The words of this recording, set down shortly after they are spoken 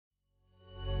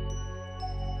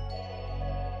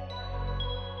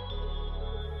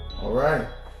All right.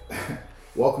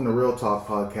 Welcome to Real Talk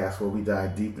Podcast, where we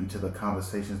dive deep into the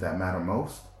conversations that matter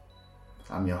most.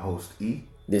 I'm your host, E.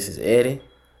 This is Eddie.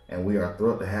 And we are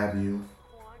thrilled to have you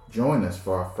join us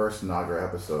for our first inaugural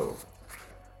episode.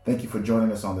 Thank you for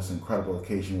joining us on this incredible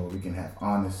occasion where we can have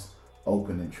honest,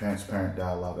 open, and transparent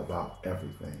dialogue about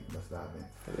everything. Let's dive in.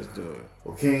 Let's do it.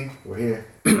 Well, King, we're here.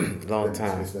 Long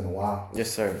time. It's been a while. Yes,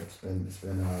 sir. It's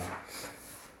been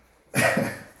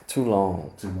Too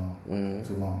long. Too long. Mm-hmm.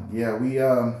 Too long. Yeah, we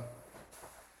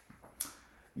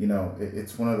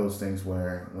it's one of those things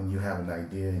where when you have an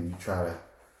idea and you try to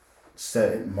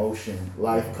set it in motion,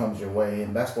 life comes your way,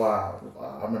 and that's why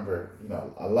I remember,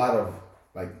 a lot of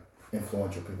like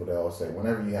influential people that always say,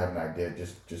 whenever you have an idea,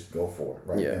 just go for it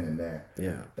right then and there.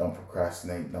 Yeah. Don't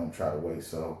procrastinate. Don't try to wait.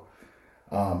 So,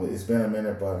 it's been a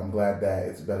minute, but I'm glad that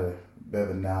it's better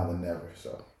now than never.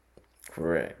 So.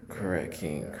 Correct,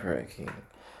 King.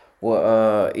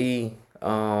 Well, E,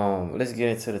 let's get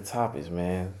into the topics,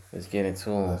 man. Let's get into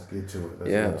them. Let's get to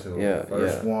it.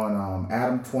 First one,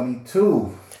 Adam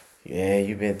 22. Yeah,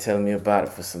 you've been telling me about it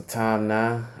for some time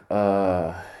now.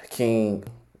 King,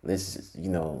 let's just,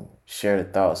 share the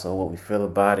thoughts on what we feel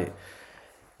about it.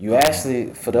 You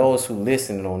actually, for those who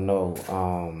listen and don't know,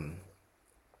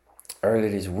 earlier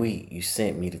this week, you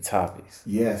sent me the topics.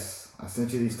 Yes, I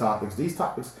sent you these topics.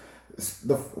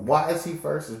 Why is he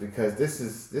first is because this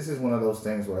is one of those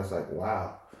things where it's like,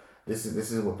 wow, this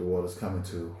is what the world is coming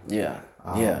to. Yeah.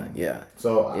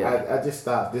 So I just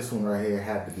thought this one right here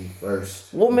had to be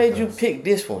first. What made you pick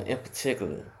this one in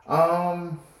particular?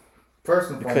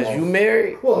 First and foremost, because you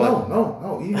married? Well,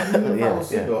 no. Even if I was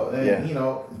single,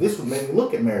 and this would make me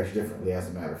look at marriage differently. As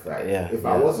a matter of fact, if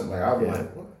I wasn't married, I'd be like,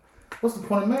 what's the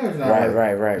point of marriage now?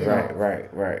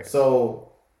 Right.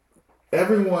 So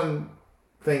everyone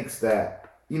thinks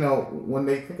that, when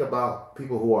they think about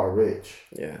people who are rich,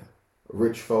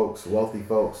 rich folks, wealthy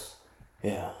folks,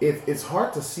 it's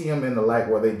hard to see them in the light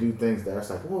where they do things that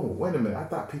are like, whoa, wait a minute, I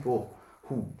thought people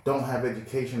who don't have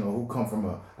education or who come from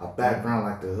a background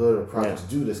like the hood or projects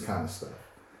do this kind of stuff.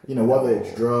 Whether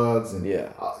it's drugs and,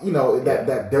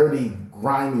 that dirty,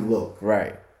 grimy look.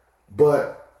 Right.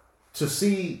 But to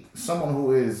see someone who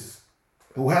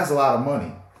has a lot of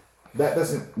money, that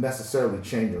doesn't necessarily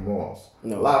change your morals.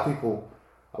 No. A lot of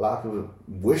people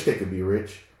wish they could be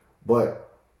rich,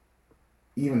 but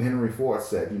even Henry Ford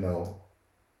said,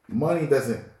 money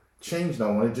doesn't change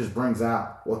no one. It just brings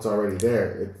out what's already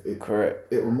there.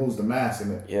 Correct. It removes the mask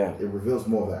and it reveals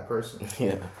more of that person.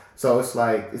 Yeah. So it's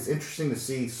interesting to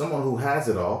see someone who has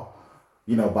it all,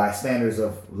 by standards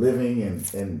of living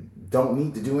and don't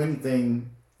need to do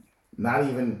anything, not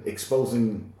even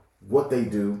exposing what they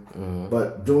do,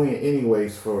 but doing it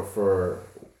anyways for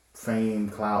fame,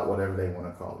 clout, whatever they want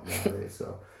to call it nowadays.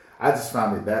 So I just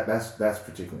found that's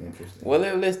particularly interesting. Well,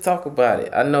 let's talk about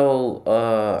it. I know,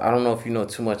 I don't know if you know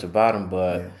too much about him,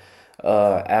 but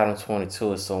Adam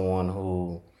 22 is someone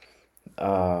who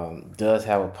does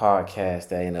have a podcast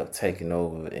that ended up taking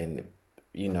over, and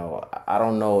I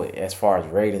don't know as far as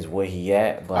ratings where he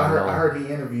at, but I heard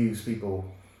he interviews people,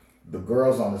 the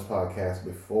girls on this podcast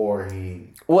before he.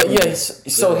 Well, yes.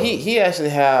 So he actually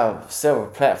have several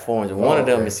platforms, and one of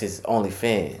them is his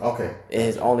OnlyFans. Okay. And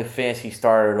his OnlyFans, he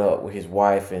started up with his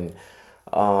wife, and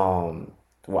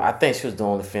I think she was the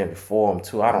OnlyFans before him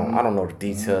too. I don't know the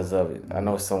details of it. I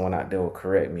know someone out there will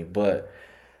correct me, but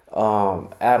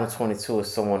Adam 22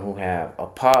 is someone who have a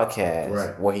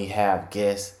podcast where he have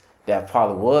guests that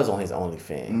probably was on his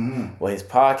OnlyFans. Well, his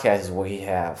podcast is where he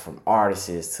have from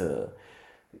artists to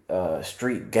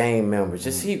street game members.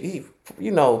 Just he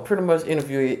pretty much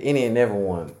interview any and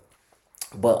everyone.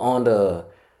 But on the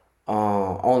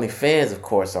OnlyFans, of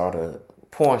course, are the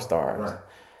porn stars. Right.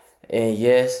 And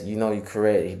yes, you're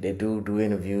correct. They do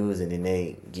interviews, and then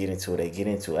they get into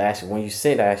it. Actually, when you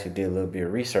said, I actually did a little bit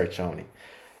of research on it.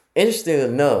 Interesting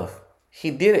enough,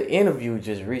 he did an interview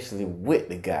just recently with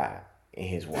the guy and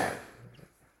his wife.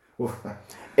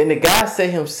 And the guy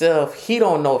said himself, he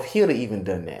don't know if he'd have even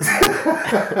done that.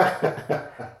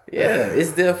 Yeah,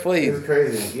 it's there for you. It's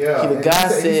crazy. Yeah. The guy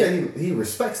said he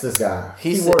respects this guy.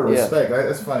 He said, respect.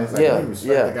 That's funny. It's like he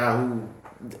respects the guy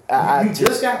who you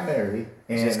just got married.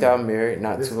 And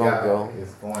not too long ago.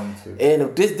 Is going to.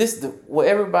 And what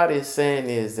everybody is saying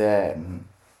is that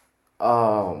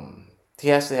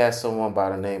he actually has someone by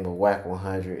the name of Whack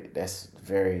 100 that's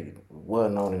very well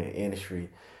known in the industry.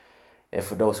 And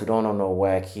for those who don't know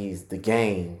Whack, he's the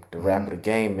rapper, the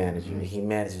game manager. He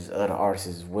manages other artists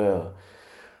as well.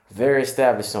 Very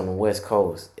established on the West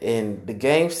Coast. And the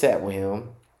game sat with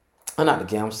him.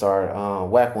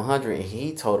 Whack 100, and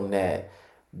he told him that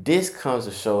this comes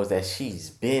to show that she's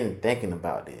been thinking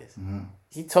about this.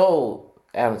 he told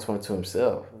Adam 22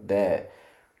 himself that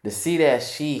to see that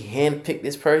she handpicked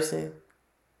this person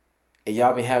and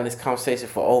y'all been having this conversation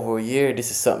for over a year, this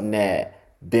is something that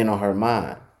been on her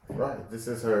mind. Right. This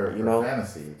is her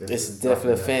fantasy. This is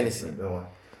definitely a fantasy.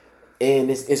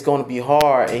 And it's going to be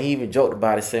hard. And he even joked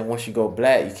about it, saying once you go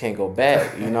black, you can't go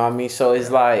back. You know what I mean? So it's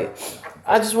like,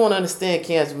 I just want to understand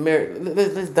Ken's marriage.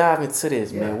 Let's dive into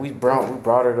this, man. We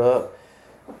brought it up.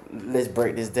 Let's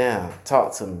break this down.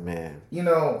 Talk to me, man.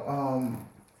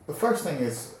 The first thing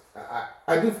is,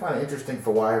 I do find it interesting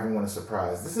for why everyone is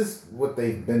surprised. This is what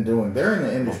they've been doing. They're in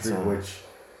the industry which,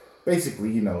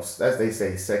 basically, as they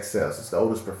say, sex sells. It's the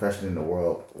oldest profession in the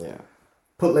world. Yeah.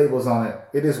 Put labels on it.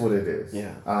 It is what it is.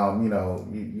 Yeah.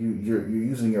 You're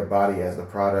using your body as the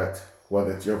product,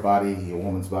 whether it's your body, your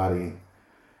woman's body,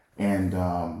 and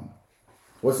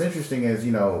what's interesting is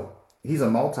he's a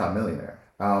multi-millionaire.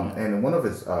 And in one of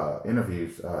his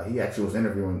interviews, he actually was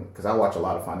interviewing, because I watch a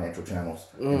lot of financial channels,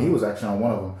 and he was actually on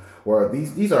one of them where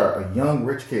these are young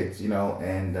rich kids,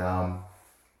 and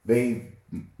they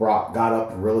got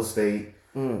up in real estate.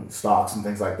 Stocks and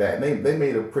things like that. And they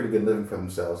made a pretty good living for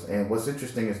themselves. And what's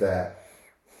interesting is that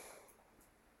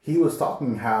he was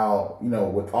talking how,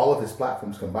 with all of his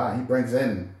platforms combined, he brings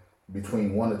in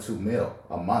between $1 to $2 million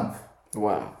a month.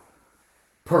 Wow.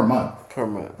 Per month.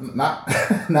 Not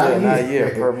a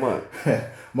year, per month.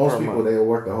 Most people, they'll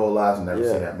work their whole lives and never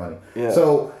see that money. Yeah.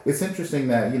 So it's interesting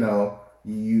that,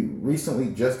 you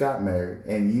recently just got married,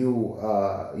 and he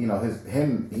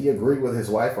agreed with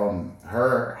his wife on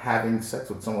her having sex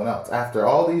with someone else after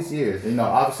all these years.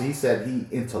 Obviously he said he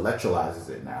intellectualizes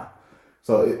it now.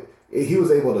 So he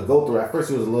was able to go through. At first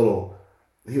he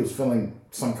was feeling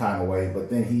some kind of way,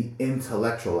 but then he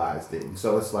intellectualized it. And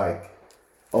so it's like,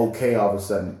 okay, all of a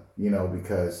sudden,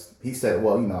 because he said,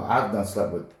 well, I've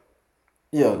slept with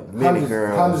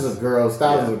hundreds of girls,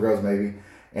 thousands of girls maybe.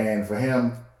 And for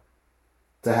him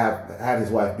to have had his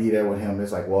wife be there with him,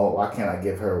 it's like, well, why can't I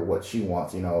give her what she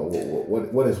wants?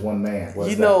 What is one man? What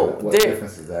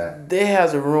difference is that? There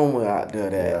has a rumor out there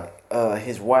that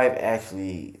his wife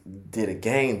actually did a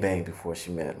gangbang before she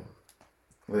met him.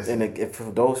 Listen. And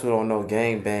for those who don't know,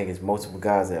 gangbang is multiple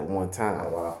guys at one time.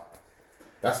 Oh, wow.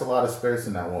 That's a lot of spirits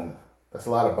in that woman. That's a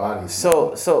lot of bodies.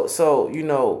 So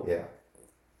yeah.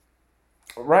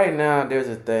 Right now there's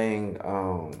a thing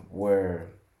where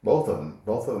both of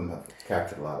them have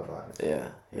captured a lot of bodies.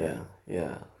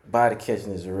 Yeah. Body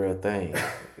catching is a real thing.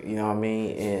 You know what I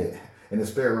mean? And the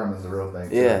spirit realm is a real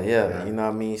thing. Yeah. You know what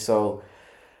I mean? So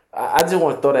I just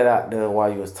want to throw that out there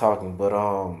while you was talking. But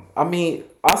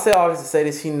I say all this to say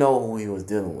this: he know who he was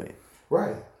dealing with.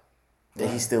 Right. That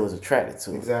he still was attracted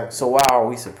to. Exactly. So why are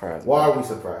we surprised?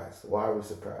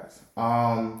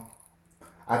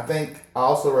 I think I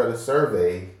also read a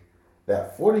survey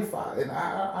that 45, and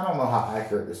I don't know how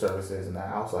accurate the service is, and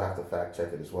I also have to fact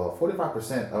check it as well.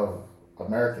 45% of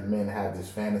American men have this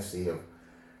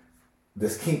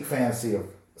kink fantasy of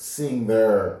seeing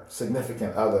their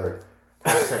significant other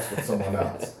have sex with someone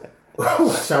else,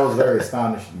 which I was very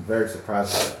astonished and very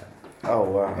surprised by that. Oh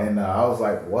wow! And I was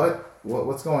like,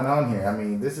 what's going on here? I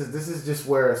mean, this is just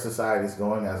where society is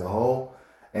going as a whole,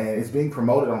 and it's being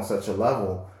promoted on such a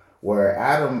level where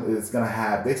Adam is going to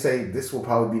have, they say this will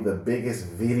probably be the biggest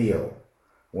video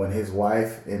when his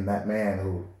wife and that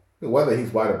man whether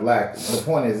he's white or black, the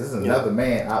point is this is another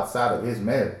man outside of his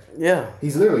marriage. Yeah.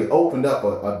 He's literally opened up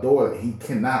a door that he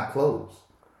cannot close.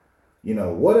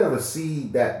 Whatever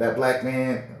seed that black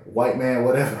man, white man,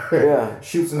 whatever,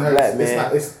 shoots in her,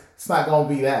 it's not going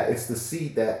to be that. It's the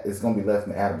seed that is going to be left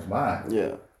in Adam's mind.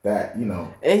 Yeah. That,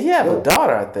 And he have a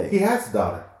daughter, I think. He has a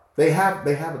daughter. They have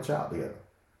a child together.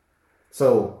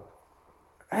 So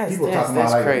people talking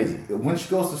about like crazy. When she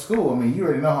goes to school, I mean, you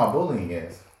already know how bullying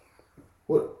is.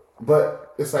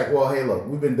 But it's like, well, hey, look,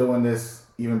 we've been doing this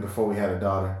even before we had a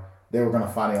daughter. They were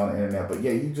gonna find it on the internet, but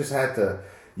yeah, you just had to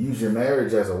use your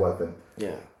marriage as a weapon.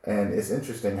 Yeah. And it's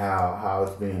interesting how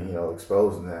it's being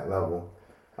exposed in that level.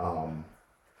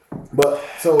 But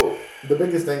so the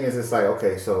biggest thing is it's like,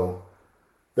 okay, so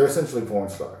they're essentially porn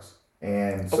stars.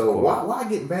 And so why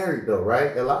get married though,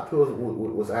 right? A lot of people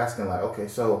was asking like, okay,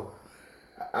 so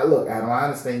Adam, I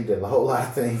understand you did a whole lot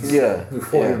of things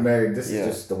before you're married. This is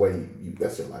just the way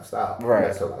that's your lifestyle. Right.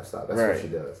 That's her lifestyle. That's what she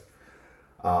does.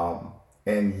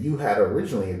 And you had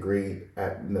originally agreed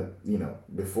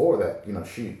before that,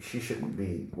 she shouldn't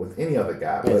be with any other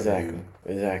guy. Exactly.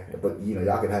 But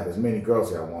y'all could have as many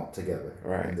girls y'all want together.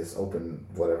 Right. In this open,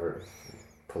 whatever,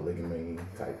 polygamy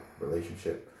type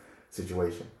relationship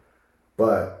situation.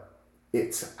 But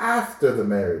it's after the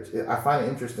marriage. I find it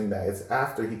interesting that it's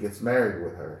after he gets married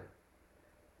with her.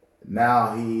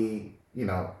 Now he,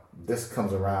 this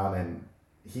comes around and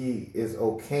he is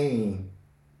okaying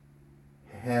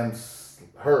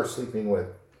her sleeping with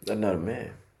another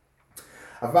man.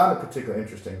 I found it particularly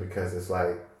interesting because it's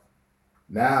like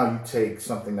now you take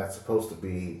something that's supposed to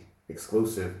be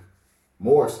exclusive,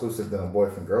 more exclusive than a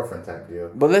boyfriend girlfriend type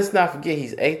deal. But let's not forget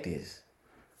he's atheist.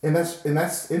 And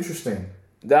that's interesting.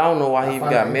 I don't know why he even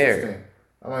got married.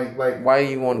 I'm like why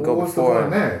you want to go what's before the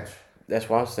point of marriage? That's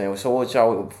what I'm saying. So what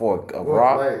y'all before a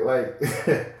rock?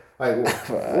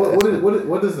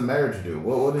 What does the marriage do?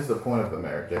 What is the point of the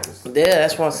marriage?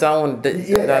 That's what I'm saying.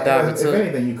 If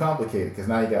anything, you complicate it because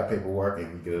now you got paperwork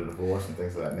and you get a divorce and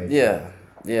things of that nature.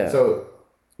 Yeah. So,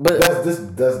 but does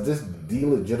this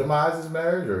delegitimize his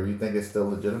marriage, or you think it's still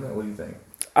legitimate? What do you think?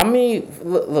 I mean,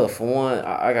 look for one,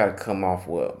 I got to come off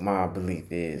what my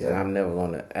belief is, and I'm never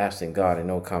going to absent God in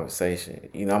no conversation.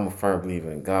 You know, I'm a firm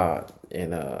believer in God,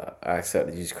 and I accept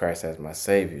Jesus Christ as my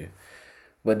Savior.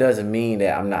 But it doesn't mean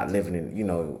that I'm not living in, you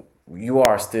know, you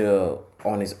are still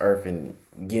on this earth and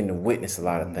getting to witness a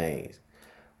lot of things.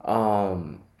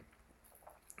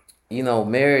 You know,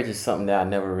 marriage is something that I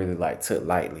never really took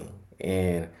lightly.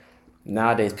 And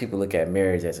nowadays people look at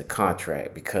marriage as a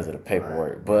contract because of the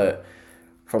paperwork. Right. But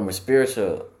from the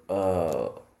spiritual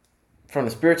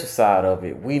side of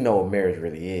it, we know what marriage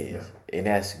really is. Yeah. And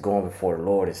that's going before the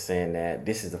Lord and saying that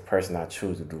this is the person I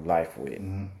choose to do life with.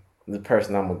 Mm-hmm. The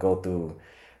person I'm going to go through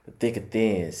the thick and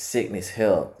thin, sickness,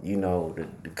 health, you know,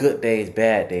 the good days,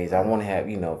 bad days. I want to have,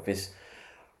 you know, if it's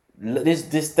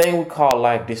this thing we call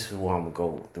life, this is what I'm going to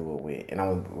go through it with. And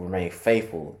I'm going to remain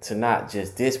faithful to not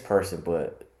just this person,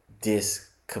 but this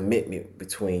commitment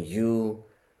between you,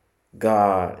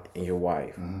 God, and your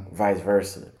wife. Mm-hmm. Vice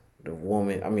versa.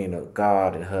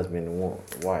 God and husband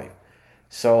and wife.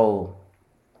 So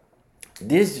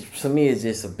this, to me, is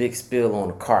just a big spill on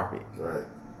the carpet. Right.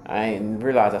 I ain't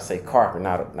realize I say carpet,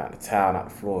 not the towel, not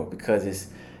the floor, because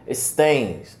it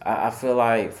stains. I feel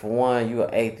like, for one, you're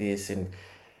an atheist and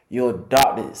you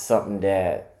adopted something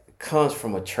that comes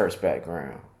from a church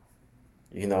background.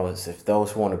 You know, it's if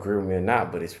those who want to agree with me or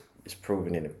not, but it's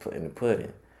proven in the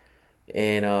pudding.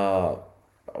 And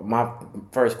my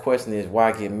first question is,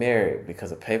 why get married?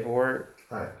 Because of paperwork?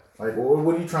 Right. Like,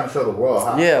 what are you trying to show the world?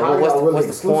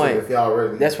 What's the point? If y'all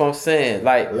really that's what I'm saying.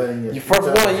 Like,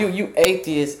 you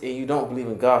atheist and you don't believe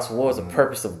in God. So what was the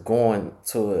purpose of going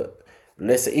to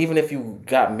let's say, even if you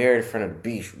got married in front of the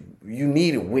beach, you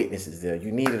needed witnesses there.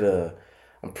 You needed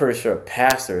I'm pretty sure, a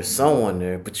pastor or someone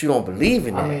there, but you don't believe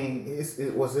in that. I mean,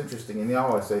 it was interesting, and I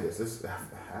always say this.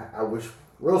 I wish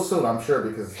real soon, I'm sure,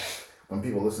 because when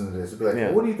people listen to this, they'll be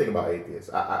like, what do you think about atheists?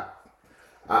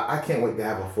 I can't wait to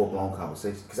have a full-blown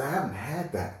conversation because I haven't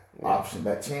had that option,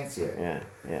 that chance yet.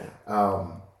 Yeah.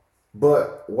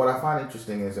 But what I find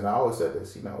interesting is, and I always said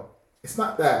this, you know, it's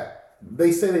not that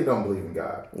they say they don't believe in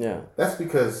God. Yeah. That's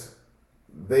because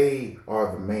they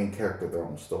are the main character of their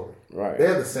own story. Right.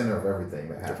 They're the center of everything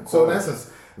that happens. So in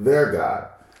essence, they're God.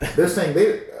 They're saying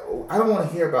I don't want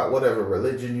to hear about whatever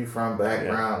religion you from,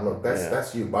 background. Look,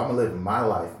 that's you. But I'm gonna live my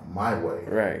life my way.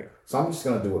 Right. So I'm just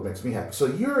gonna do what makes me happy. So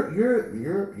you're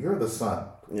the sun.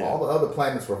 Yeah. All the other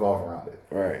planets revolve around it.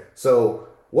 Right. So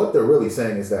what they're really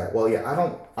saying is that,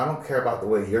 I don't care about the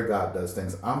way your God does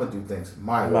things. I'm gonna do things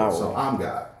my way. So I'm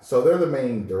God. So they're the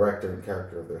main director and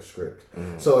character of their script.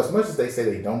 Mm-hmm. So as much as they say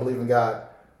they don't believe in God,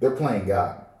 they're playing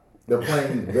God. They're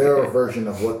playing their version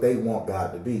of what they want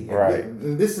God to be. Right.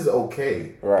 And this is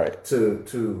okay. Right.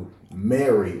 To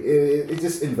marry. It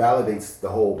just invalidates the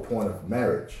whole point of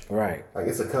marriage. Right. Like,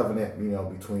 it's a covenant,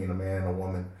 between a man and a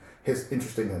woman.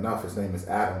 Interesting enough, his name is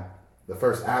Adam. The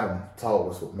first Adam taught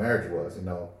us what marriage was.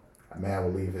 A man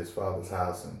will leave his father's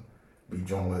house and be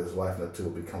joined with his wife, and the two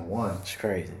will become one. It's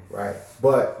crazy. Right.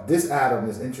 But this Adam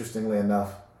is, interestingly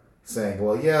enough, saying,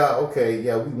 we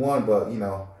won, but,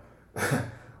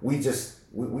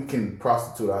 we can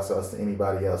prostitute ourselves to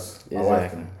anybody else. Exactly. My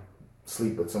wife can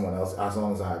sleep with someone else as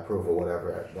long as I approve or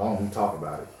whatever. As long as we talk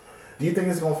about it. Do you think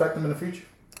it's going to affect them in the future?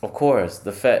 Of course.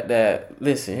 The fact that,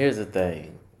 listen, here's the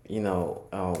thing.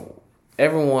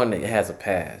 Everyone that has a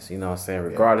past, you know what I'm saying?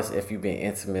 Regardless if you've been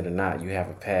intimate or not, you have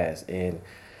a past. And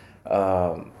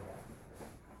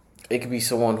it could be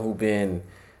someone who been,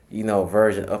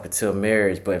 virgin up until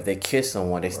marriage, but if they kiss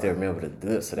someone, they still remember the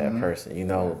lips of that person.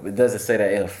 It doesn't say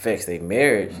that it affects their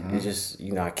marriage. Mm-hmm. It's just,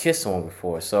 I kissed someone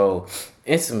before. So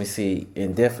intimacy,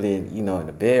 and definitely, in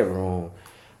the bedroom,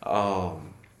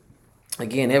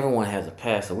 again, everyone has a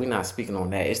past, so we're not speaking on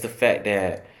that. It's the fact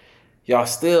that y'all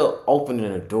still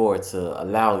opening the door to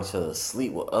allow each other to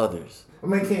sleep with others. I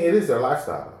mean, King, it is their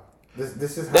lifestyle.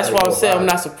 This is. That's why I'm saying I'm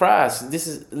not surprised.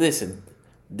 Listen,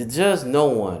 to judge no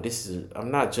one. I'm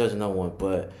not judging no one,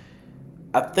 but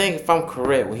I think if I'm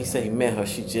correct, when he said he met her,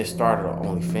 she just started her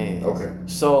OnlyFans. Okay.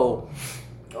 So,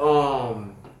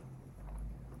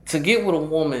 to get with a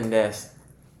woman that's,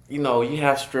 you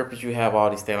have strippers, you have all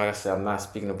these things. Like I said, I'm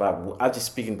just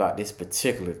speaking about this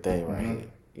particular thing right here.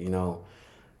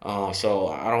 So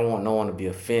I don't want no one to be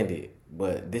offended,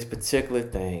 but this particular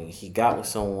thing, he got with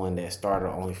someone that started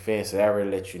OnlyFans, so that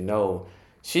really let you know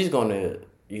she's gonna,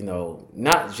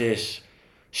 not just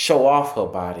show off her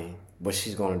body, but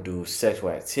she's gonna do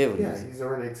sexual activities. Yeah, he's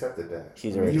already accepted that.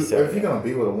 He's already accepted. If you're gonna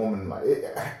be with a woman like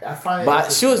I find it.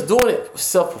 But she was doing it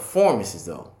self performances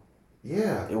though.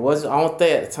 Yeah, it wasn't. I don't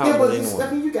think at the time. Yeah, but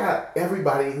you got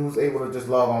everybody who's able to just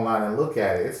log online and look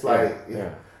at it. It's like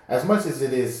as much as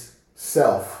it is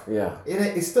self. Yeah,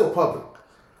 it's still public.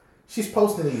 She's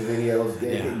posting these videos,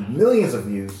 getting millions of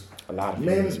views. A lot of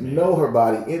men know her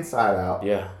body inside out.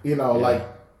 Yeah,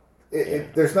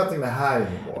 there's nothing to hide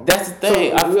anymore. That's the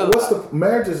thing. So I feel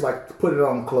marriage is like to put it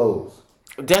on clothes.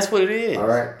 That's what it is. All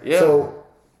right. Yeah. So.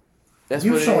 That's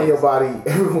you showing your body,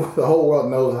 everyone, the whole world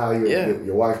knows how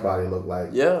your wife's body look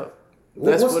like. Yeah.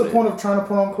 What's the point of trying to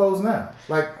put on clothes now?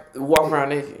 Like walk around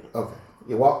naked. Okay.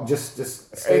 You walk just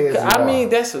stay as you are. I mean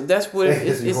that's what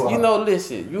it's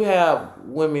listen, you have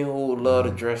women who love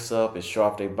to dress up and show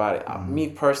off their body. Me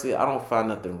personally, I don't find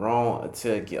nothing wrong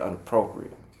until it get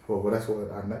inappropriate. Well, that's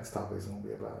what our next topic is going to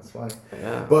be about. It's funny.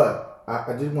 Yeah. But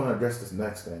I did want to address this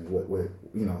next thing with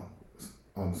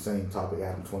on the same topic,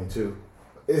 Adam 22.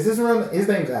 Is his real? His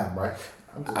name's Adam, right?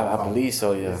 I believe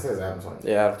so. Yeah. It says Adam 22.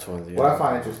 Yeah, Adam 22. What I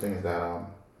find interesting is that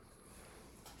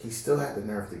he still had the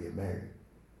nerve to get married.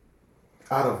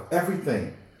 Out of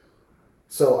everything,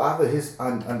 so either his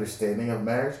understanding of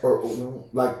marriage or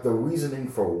like the reasoning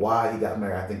for why he got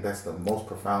married, I think that's the most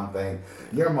profound thing.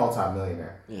 You're a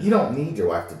multimillionaire. Yeah. You don't need your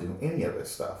wife to do any of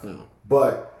this stuff. No.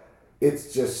 But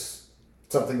it's just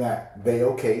something that they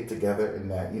okayed together, and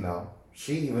that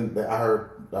she even, I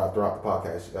heard throughout the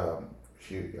podcast,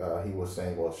 he was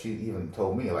saying, well, she even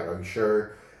told me, like, are you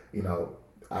sure,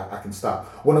 I can stop.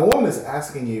 When a woman is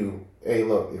asking you, hey,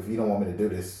 look, if you don't want me to do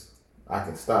this, I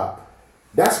can stop.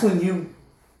 That's when you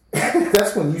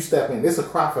step in. It's a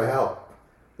cry for help.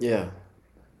 Yeah.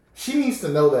 She needs to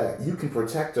know that you can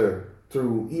protect her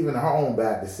through even her own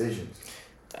bad decisions.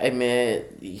 Hey man,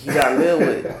 he got to live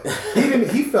with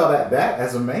it. He felt at that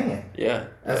as a man. Yeah.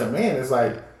 As a man, it's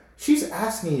like, she's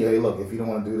asking you, hey, look, if you don't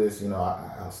want to do this,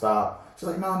 I'll stop. She's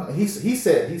like, no. He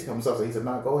said, he said,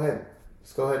 no, go ahead.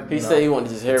 Just go ahead. He said he wanted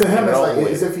to just hear it. To him, it's like,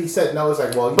 as if he said no, it's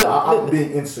like, well, I'm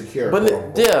being insecure. But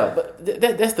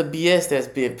that's the BS that's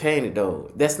being painted,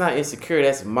 though. That's not insecure.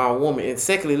 That's my woman. And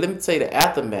secondly, let me tell you the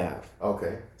aftermath.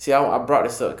 Okay. See, I brought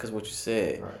this up because what you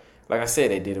said. Right. Like I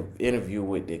said, they did an interview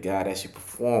with the guy that she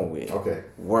performed with. Okay.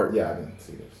 Work. Yeah, I didn't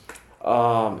see this.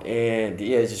 And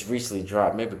it just recently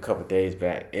dropped, maybe a couple days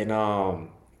back. And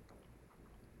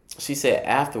she said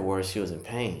afterwards she was in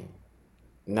pain.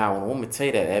 Now, when a woman tell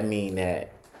you that mean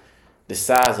that the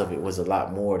size of it was a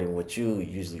lot more than what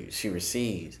she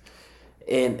receives.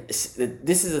 And this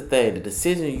is the thing, the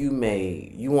decision you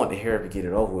made, you want the hair to get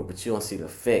it over with, but you don't see the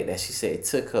effect that she said it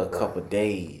took her a couple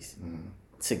days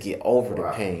to get over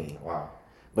the pain. Wow.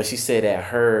 But she said that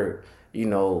her,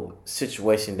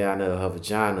 situation down there, her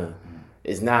vagina,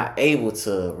 is not able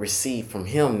to receive from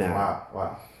him now.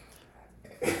 Wow.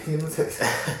 It's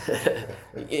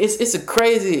a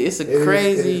crazy.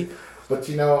 But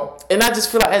and I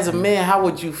just feel like as a man, how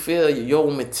would you feel your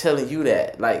woman telling you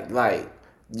that? Like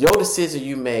your decision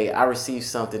you made, I received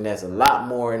something that's a lot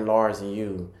more enlarged than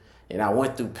you, and I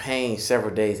went through pain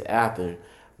several days after,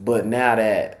 but now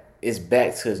that it's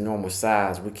back to its normal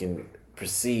size, we can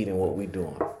proceed in what we're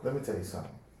doing. Let me tell you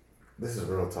something. This is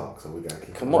real talk, so we gotta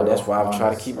keep. Come on, that's why I'm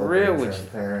trying to keep it real with you.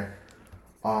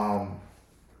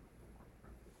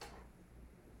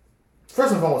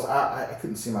 First and foremost, I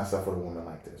couldn't see myself with a woman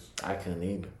like this. I couldn't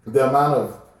either. The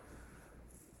amount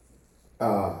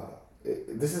of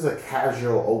this is a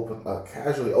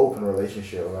casually open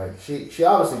relationship. Like she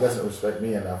obviously doesn't respect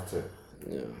me enough to.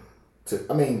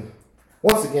 I mean,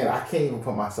 once again, I can't even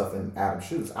put myself in Adam's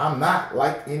shoes. I'm not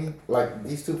like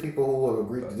these two people who have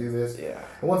agreed to do this. Yeah.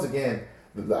 And once again,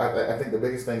 I think the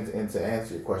biggest thing to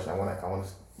answer your question, I want to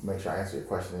make sure I answer your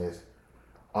question is,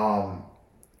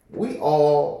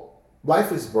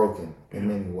 life is broken in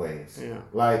many ways. Yeah.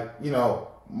 Like,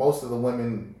 most of the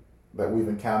women that we've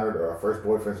encountered are our first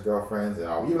boyfriends, girlfriends,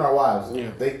 and even our wives.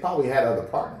 Yeah. They probably had other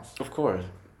partners. Of course.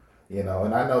 And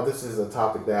I know this is a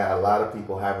topic that a lot of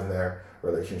people have in their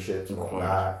relationships and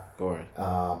whatnot. Of course.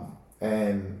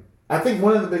 And I think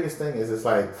one of the biggest things is it's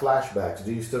like flashbacks.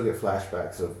 Do you still get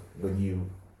flashbacks of when you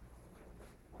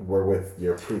were with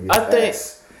your previous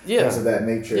ex? things of that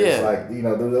nature. It's like,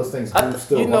 those things do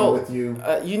still run with you.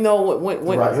 When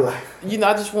throughout your life.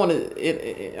 I just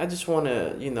want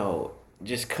to,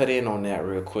 just cut in on that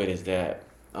real quick. Is that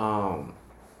from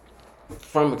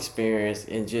experience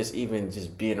and just even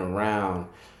just being around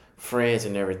friends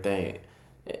and everything,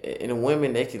 and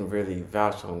women, they can really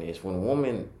vouch on this.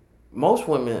 Most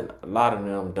women, a lot of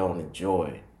them don't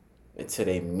enjoy until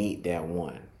they meet that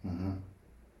one. Mm-hmm.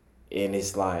 And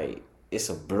it's like, it's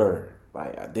a blur.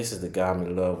 Like, this is the guy I'm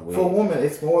in love with. For a woman,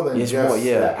 it's more than just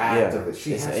the act of it.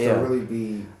 She has to really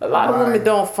be. A lot of women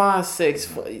don't find sex.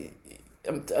 You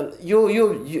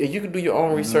can do your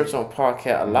own research on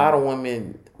podcast. A lot of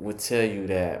women would tell you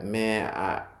that,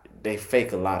 man, they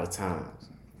fake a lot of times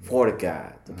for the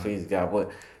guy, to please the guy.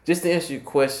 But just to answer your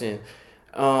question,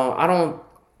 I don't.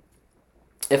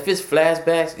 If it's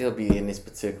flashbacks, it'll be in this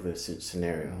particular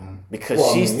scenario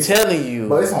because she's telling you.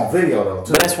 But it's on video though.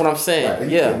 Too. But that's what I'm saying. Like,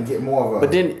 you can get more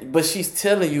of a. But she's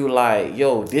telling you like,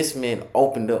 yo, this man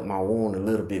opened up my wound a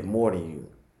little bit more than you.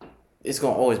 It's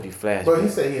gonna always be flashbacks. But he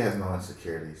said he has no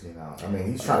insecurities. I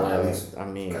mean, he's trying to at least.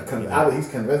 Either he's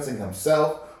convincing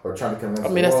himself or trying to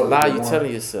convince. That's the lie you're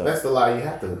telling yourself. That's the lie you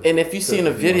have to. And if you seen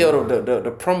the video,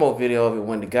 the promo video of it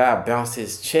when the guy bounced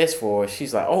his chest for her,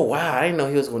 she's like, oh wow, I didn't know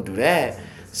he was gonna do that.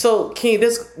 So, King,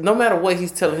 no matter what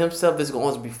he's telling himself, it's going to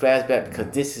always be flashback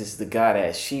because this is the guy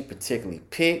that she particularly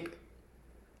picked,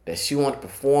 that she wanted to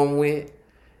perform with.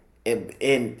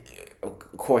 And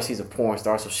of course, he's a porn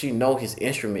star, so she know his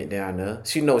instrument down there.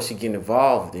 She know what she getting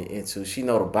involved into. She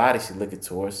know the body she looking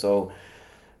towards. So,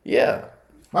 yeah.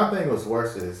 My thing was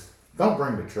worse is, don't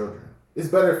bring the children. It's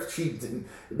better if she didn't.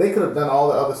 They could have done all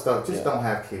the other stuff. Just don't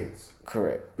have kids.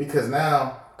 Correct. Because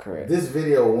now, this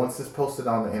video, once it's posted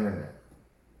on the internet,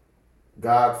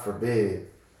 God forbid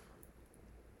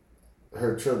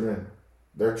their children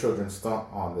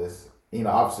stump on this.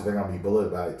 Obviously they're gonna be bullied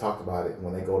about it, talked about it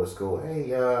when they go to school.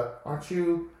 Hey, aren't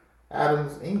you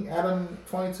ain't Adam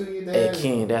 22 your dad? Hey,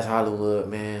 King, that's Hollywood,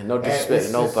 man. No disrespect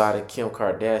to nobody. Kim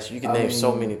Kardashian. You can name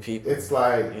so many people. It's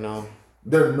like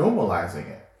they're normalizing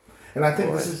it, and I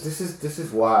think this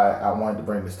is why I wanted to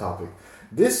bring this topic.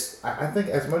 I think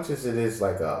as much as it is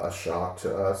like a shock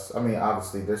to us, I mean,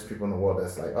 obviously there's people in the world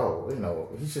that's like, oh,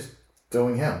 he's just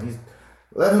doing him.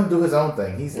 Let him do his own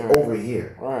thing. He's over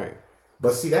here. Right.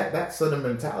 But see, that sort of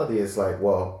mentality is like,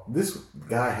 well, this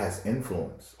guy has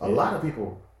influence. A lot of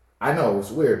people, I know it's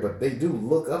weird, but they do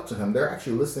look up to him. They're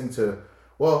actually listening to,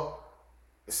 well,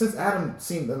 since Adam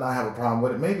seemed to not have a problem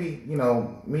with it, maybe,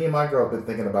 me and my girl have been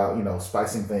thinking about,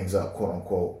 spicing things up, quote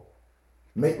unquote.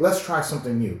 Let's try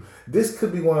something new. This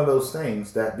could be one of those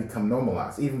things that become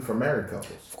normalized, even for married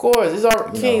couples. Of course, it's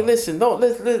our King. Listen,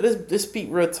 let's speak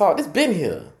real talk. It's been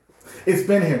here. It's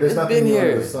been here. There's nothing new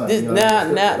under the sun.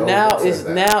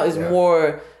 Now is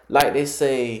more like they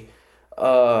say,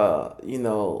 roaches,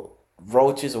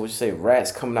 or what you say,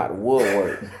 rats coming out of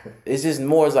woodwork. It's just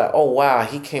more. It's like, oh wow,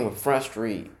 he came from Front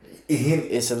Street.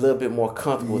 It's a little bit more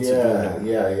comfortable to do that.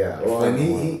 Yeah. Well, and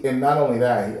he and not only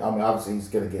that, obviously he's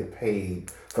gonna get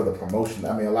paid for the promotion.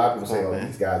 I mean, a lot of people say,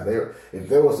 these guys, if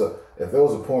there was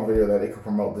a porn video that they could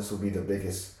promote, this would be the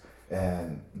biggest,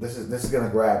 and this is gonna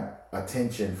grab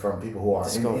attention from people who are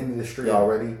in the industry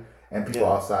already and people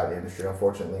outside the industry.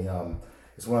 Unfortunately,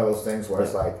 it's one of those things where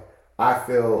it's like I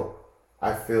feel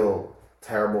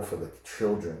terrible for the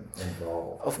children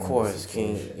involved. Of course,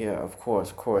 King. Yeah, of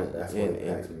course. That's what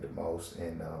impacts me the most.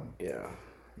 And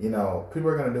people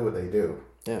are gonna do what they do.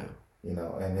 Yeah.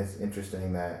 And it's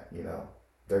interesting that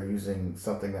they're using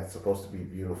something that's supposed to be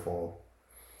beautiful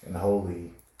and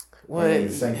holy,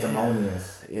 and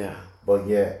sanctimonious. Yeah. But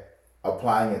yet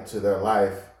applying it to their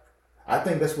life. I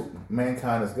think that's what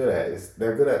mankind is good at.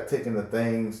 They're good at taking the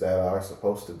things that are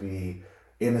supposed to be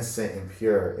innocent and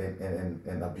pure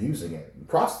and abusing it,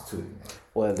 prostituting it.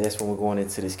 Well, that's when we're going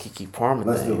into this Keke Palmer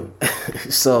thing. Let's do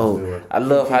it. So I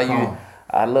love how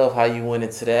you went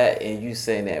into that, and you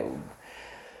saying that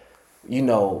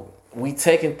we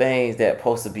taking things that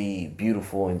supposed to be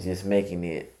beautiful and just making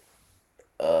it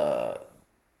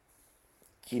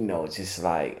just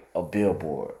like a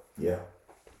billboard. Yeah.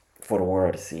 For the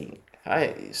world to see.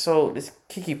 So this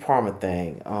Keke Palmer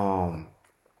thing,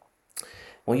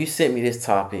 when you sent me this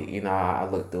topic, I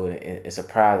looked through it, and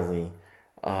surprisingly,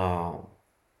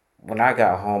 when I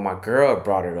got home, my girl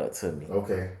brought it up to me.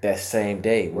 Okay. That same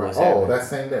day. That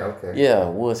same day, okay. Yeah,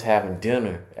 we was having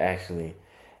dinner, actually.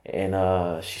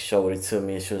 And she showed it to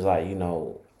me, and she was like,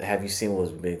 have you seen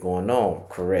what's been going on?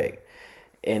 Correct.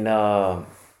 And a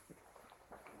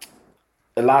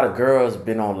lot of girls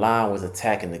been online was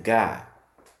attacking the guy.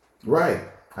 Right.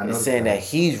 And saying that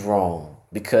he's wrong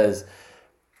because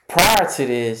prior to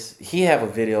this, he have a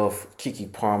video of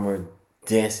Keke Palmer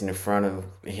dancing in front of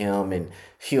him, and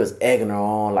he was egging her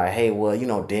on like, "Hey,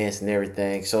 well, dance and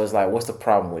everything." So it's like, what's the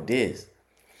problem with this?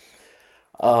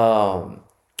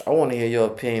 I want to hear your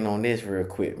opinion on this real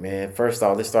quick, man. First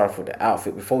off, let's start off with the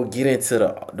outfit before we get into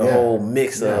the whole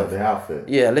mix of the outfit.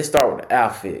 Yeah, let's start with the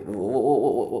outfit.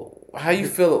 How you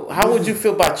feel? How would you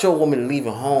feel about your woman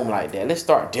leaving home like that? Let's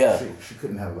start there. She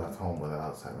couldn't have left home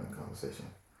without us having a conversation.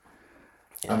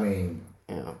 Yeah. I mean,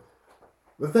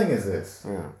 the thing is this.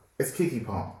 Yeah. It's Keke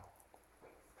Palmer.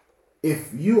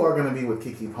 If you are going to be with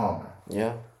Keke Palmer,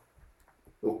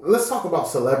 let's talk about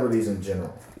celebrities in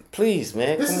general. Please,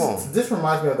 man, come on. This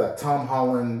reminds me of that Tom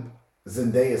Holland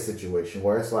Zendaya situation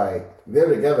where it's like they're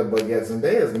together, but yet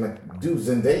Zendaya's going to do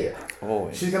Zendaya.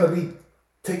 Always. She's going to be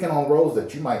taking on roles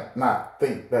that you might not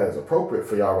think that is appropriate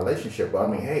for y'all relationship. But I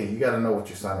mean, hey, you got to know what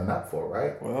you're signing up for,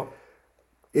 right? Well,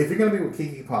 if you're going to be with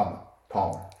Keke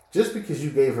Palmer, just because you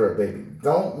gave her a baby,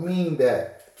 don't mean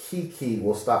that Keke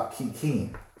will stop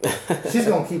Kekeing. She's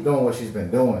gonna keep doing what she's been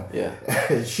doing. Yeah,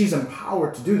 she's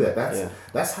empowered to do that.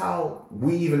 That's how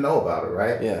we even know about it,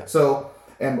 right? Yeah. So,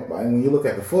 and when you look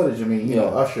at the footage, I mean, you know,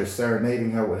 Usher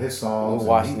serenading her with his songs,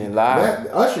 watching it live.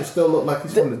 Usher still looked like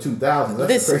he's from the 2000s.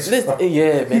 That's crazy.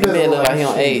 Yeah, man. The man look like he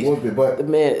on age.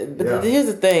 But here's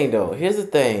the thing, though. Here's the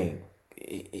thing.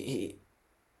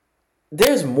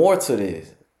 There's more to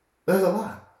this. There's a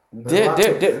lot.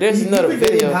 There's another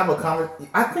video.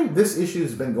 I think this issue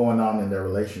has been going on in their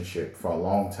relationship for a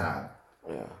long time.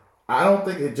 Yeah. I don't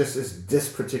think it just is this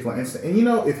particular instant.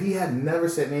 And if he had never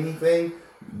said anything,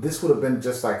 this would have been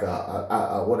just like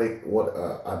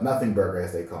a nothing burger,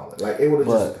 as they call it. Like it would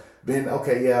have just been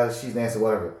okay. Yeah, she's dancing,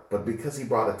 whatever. But because he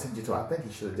brought attention to it, I think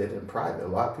he should have did it in private. A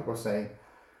lot of people are saying.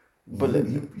 But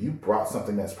you brought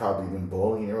something that's probably been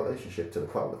boiling in your relationship to the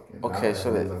public. Okay, so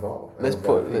let's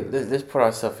put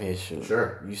ourselves in his shoes.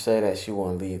 Sure. You say that she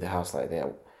won't leave the house like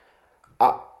that.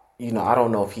 I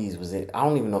don't know if I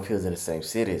don't even know if he was in the same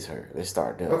city as her. Let's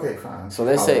start there. Okay, fine. So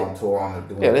let's say on tour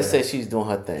let's say she's doing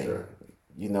her thing. Sure.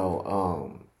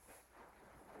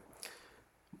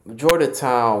 Majority of the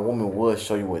time, a woman will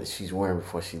show you what she's wearing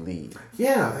before she leaves.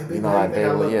 Yeah, everything.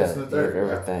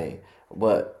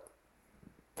 But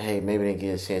hey, maybe they didn't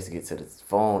get a chance to get to the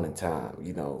phone in time.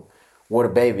 Where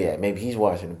the baby at? Maybe he's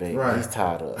watching the baby. Right. He's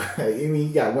tied up. I mean,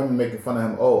 you got women making fun of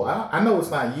him. Oh, I know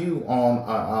it's not you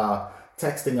on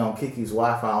texting on Kiki's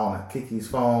Wi-Fi on Kiki's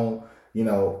phone.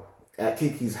 At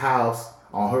Kiki's house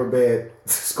on her bed,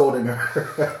 scolding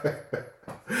her.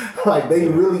 Like they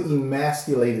really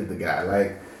emasculated the guy.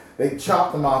 Like they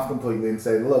chopped him off completely and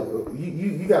said, "Look,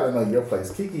 you got to know your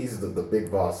place. Kiki's the big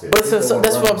boss here." But so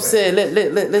that's what I'm saying.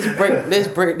 Let's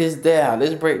break this down.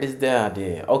 Let's break this down.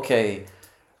 Then okay,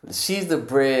 she's the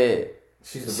bread.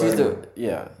 She's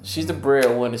the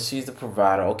breadwinner. She's the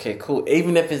provider. Okay, cool.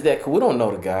 Even if it's that cool, we don't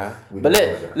know the guy. But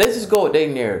let's just go with their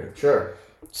narrative. Sure.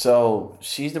 So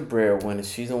she's the breadwinner.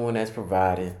 She's the one that's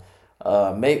providing.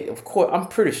 Of course, I'm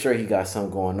pretty sure he got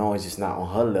something going on. It's just not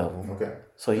on her level. Okay.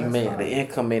 So the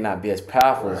income may not be as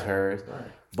powerful as hers,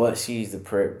 but she's the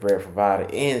bread provider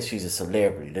and she's a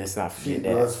celebrity. Let's not forget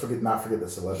that. Let's not forget the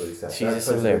celebrity status. She's a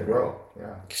celebrity.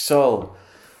 Yeah. So,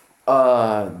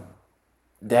 that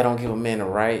don't give a man a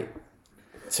right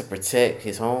to protect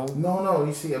his home. No.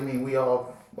 You see, I mean, we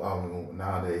all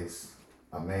nowadays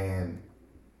a man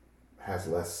has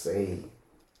less say.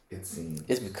 It seems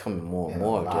it's becoming more and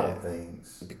more of that.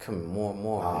 Things. It's becoming more and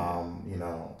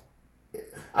more.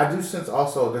 I do sense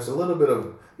also there's a little bit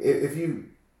of if you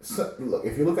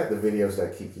look at the videos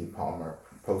that Keke Palmer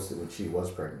posted when she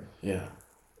was pregnant. Yeah.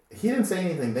 He didn't say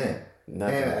anything then.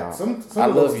 Nothing. And some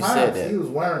of those times she was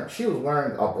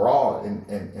wearing a bra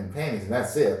and panties and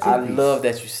that's it. I love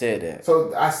that you said that.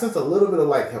 So I sense a little bit of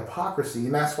like hypocrisy,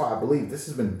 and that's why I believe this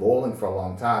has been boiling for a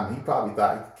long time. He probably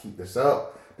thought he could keep this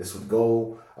up. This would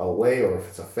go away, or if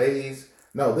it's a phase.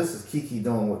 No, this is Keke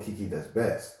doing what Keke does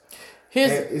best.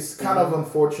 It's kind of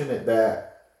unfortunate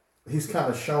that he's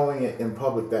kind of showing it in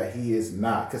public that he is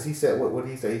not. Because he said, what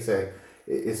did he say? He said,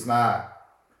 it's not.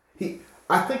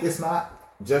 I think it's not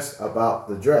just about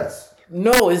the dress.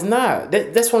 No, it's not.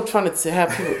 That's what I'm trying to have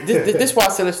people. This is why I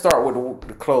said let's start with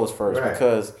the clothes first,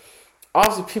 because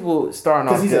obviously people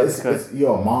starting off because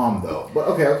you're a mom though. But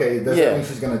okay, does that mean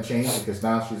she's gonna change because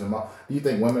now she's a mom? Do you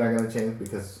think women are gonna change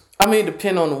because? I mean,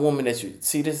 depend on the woman that you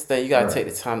see. This thing you gotta take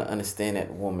the time to understand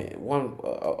that woman. One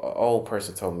old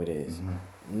person told me this: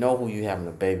 know who you having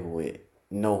a baby with,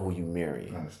 know who you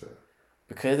marrying. Understood.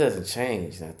 Because it doesn't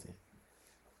change nothing.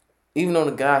 Even on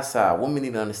the guy side, women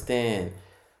need to understand.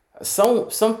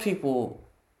 Some people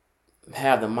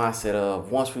have the mindset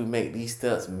of once we make these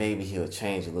steps, maybe he'll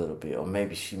change a little bit, or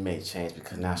maybe she may change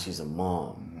because now she's a mom.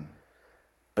 Mm-hmm.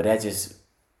 But that just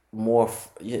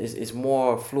it's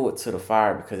more fluid to the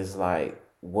fire because it's like,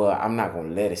 well, I'm not gonna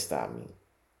let it stop me.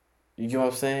 You get what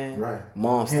I'm saying? Right.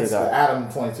 Mom still got the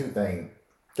Adam 22 thing.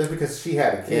 Just because she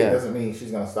had a kid doesn't mean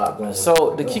she's gonna stop doing.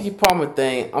 So the Keke Palmer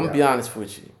thing, I'm gonna be honest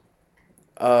with you.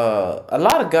 A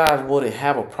lot of guys wouldn't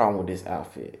have a problem with this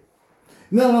outfit.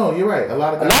 No, you're right. A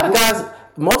lot of guys.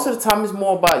 Most of the time, it's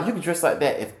more about you can dress like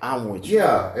that if I'm with you.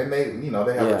 Yeah, and they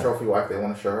have a trophy wife. They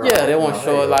want to show her. Yeah, they want to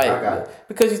show her like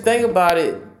because you think about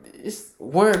it, it's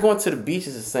going to the beach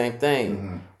is the same thing.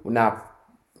 Mm-hmm. Now,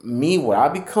 me, would I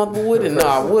be comfortable with it? No,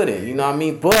 I wouldn't. You know what I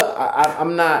mean? But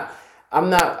I'm not.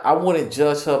 I wouldn't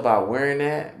judge her by wearing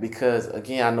that because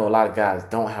again, I know a lot of guys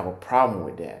don't have a problem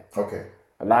with that. Okay.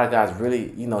 A lot of guys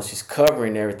really, she's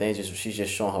covering everything. She's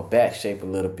just showing her back shape a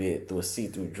little bit through a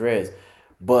see-through dress.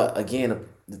 But again,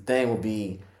 the thing would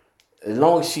be, as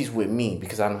long as she's with me,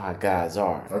 because I know how guys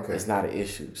are, it's not an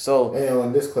issue. So, and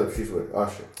in this clip, she's with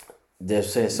Usher.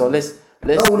 That's it. So let's.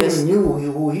 No one even knew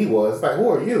who he was. Like, who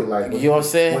are you? Like, you know what I'm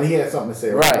saying? When he had something to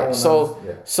say, right? So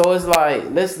it's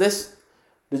like let's.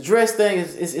 The dress thing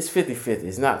is 50-50.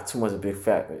 It's not too much a big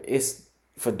factor. It's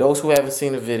for those who haven't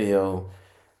seen the video.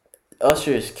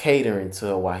 Usher is catering to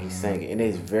her while he's singing, and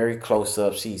it's very close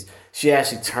up. She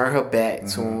actually turned her back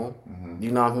to him. Mm-hmm.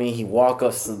 You know what I mean? He walk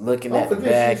up looking at the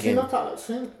back, she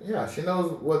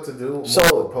knows what to do. So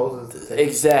what poses to take.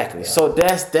 Exactly. Yeah. So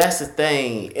that's the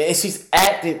thing, and she's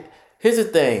acted. Here's the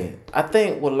thing. I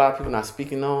think what a lot of people not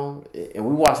speaking on, and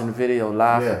we watching the video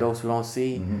live for those who don't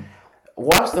see. Mm-hmm.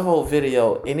 Watch the whole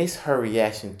video, and it's her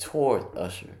reaction toward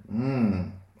Usher.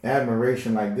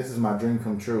 Admiration, like this is my dream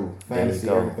come true, fantasy,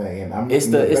 everything, and I'm it's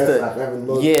the I've ever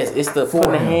looked. Yes, it's the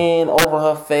putting a hand over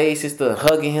her face, it's the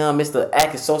hugging him, it's the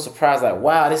acting so surprised, like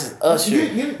wow, this is Usher.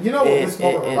 You know what this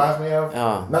moment reminds me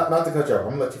of? Not to cut you off. I'm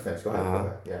gonna let you finish. Go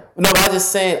ahead. Yeah. No, I'm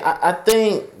just saying. I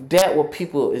think that what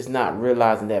people is not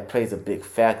realizing that plays a big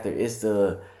factor is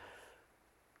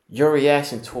your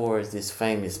reaction towards this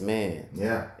famous man.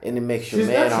 Yeah. And it makes your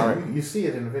man you see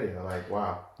it in the video, like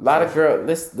wow. A lot of girls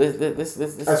let's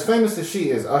as famous as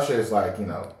she is, Usher is like, king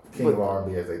of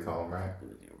R&B as they call him, right?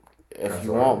 If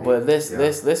you want, but let's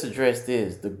address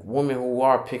this. The women who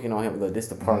are picking on him, look, this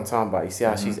is the part I'm talking about. You see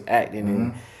how she's acting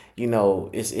and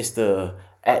it's the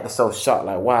acting so shocked,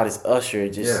 like wow, this Usher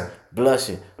just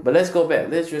blushing. But let's go back.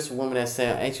 Let's address a woman that's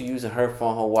saying, ain't you using her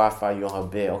phone, her Wi-Fi, you on her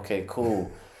bed? Okay, cool.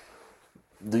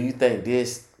 Do you think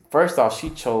this? First off,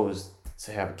 she chose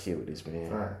to have a kid with this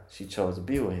man. Right. She chose to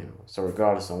be with him. So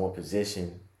regardless of what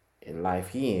position in life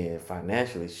he in,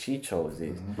 financially, she chose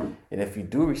this. Mm-hmm. And if you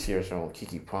do research on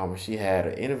Keke Palmer, she had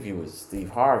an interview with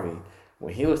Steve Harvey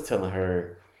when he was telling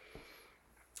her,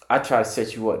 I try to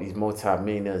set you up these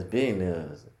multi-millionaires,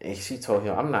 billionaires. And she told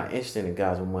him, I'm not interested in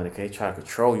guys with money because they try to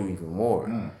control you even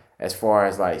more. As far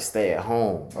as like stay at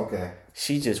home. Okay.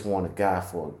 She just want a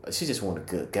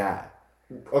good guy.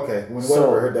 Okay,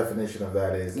 whatever her definition of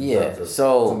that is.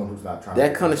 So someone who's not trying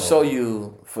that kind of show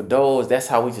you, for those, that's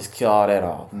how we just kill all that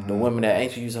off. Mm-hmm. The women that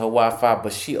ain't using her Wi-Fi,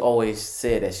 but she always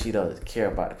said that she doesn't care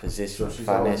about the position, so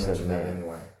financial of the man.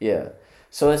 Anyway. Yeah,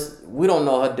 so we don't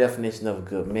know her definition of a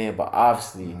good man, but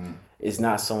obviously it's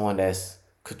not someone that's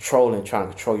trying to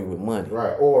control you with money,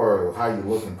 right? Or how you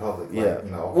look in public. Like,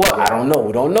 Well, I don't know.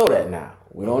 We don't know that now.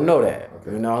 We don't know that.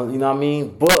 Okay. You know what I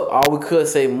mean. But all we could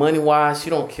say, money wise, she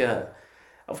don't care.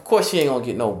 Of course, she ain't gonna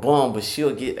get no bum, but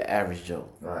she'll get the average Joe.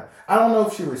 Right. I don't know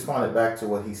if she responded back to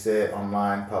what he said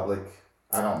online, public.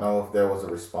 I don't know if there was a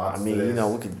response. I mean, to this.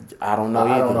 we could. I don't know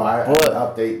either. I don't know. I didn't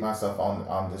update myself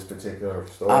on this particular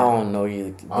story. I don't know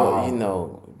either.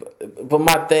 But but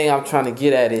my thing I'm trying to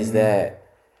get at is that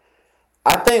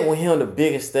I think with him the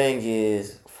biggest thing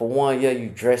is, for one, you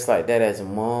dress like that as a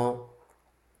mom,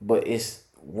 but it's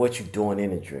what you doing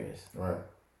in the dress. Right.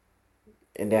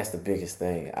 And that's the biggest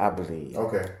thing, I believe.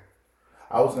 Okay.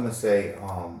 I was gonna say,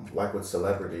 like with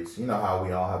celebrities, you know how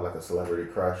we all have like a celebrity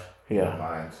crush in our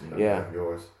minds, you have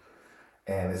yours.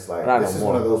 And it's like, this is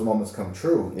one of those moments come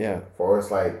true. Yeah. For it's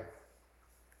like,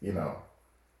 your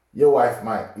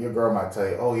girl might tell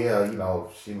you, oh yeah,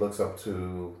 she looks up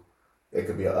to, it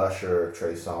could be a Usher,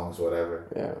 Trey Songz,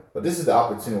 whatever. Yeah. But this is the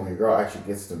opportunity where your girl actually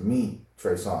gets to meet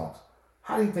Trey Songz.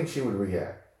 How do you think she would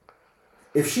react?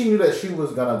 If she knew that she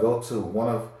was going to go to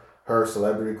one of her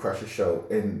celebrity crushes show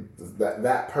and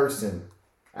that person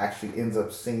actually ends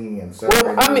up singing and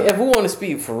celebrating. Well, I mean, if we want to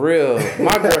speak for real,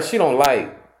 my girl, she don't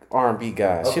like R&B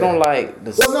guys. Okay. She don't like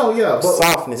the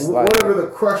softness. Whatever the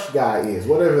crush guy is,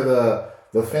 whatever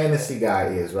the fantasy guy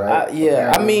is, right?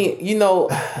 I mean,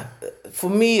 for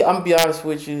me, I'm going to be honest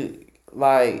with you,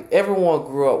 like everyone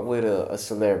grew up with a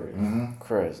celebrity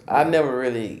crush. I never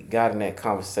really got in that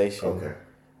conversation. Okay.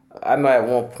 I know at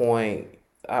one point,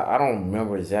 I don't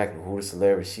remember exactly who the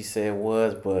celebrity she said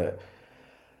was, but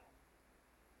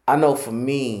I know for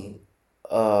me,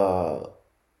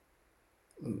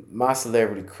 my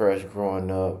celebrity crush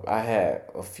growing up, I had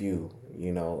a few,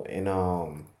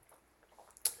 and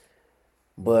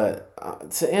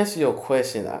but to answer your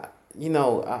question,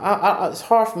 it's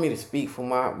hard for me to speak for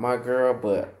my girl,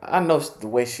 but I know the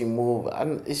way she move.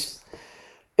 It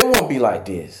won't be like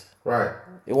this. Right.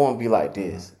 It won't be like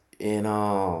this, and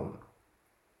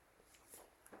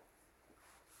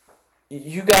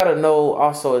you gotta know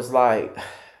also. It's like,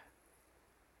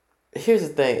 here's the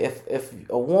thing: if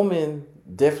a woman,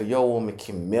 definitely your woman,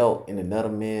 can melt in another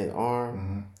man's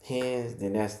arm, hands,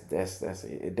 then that's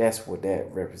it. That's what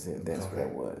that represents. That's what that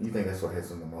was. You think that's what hits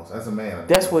them the most? As a man.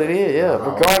 That's what it is. Yeah.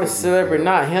 Regardless of celebrity or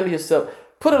not, handle yourself.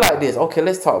 Put it like this. Okay,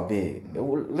 let's talk big.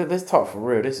 Let's talk for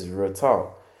real. This is real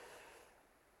talk.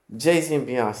 Jay-Z and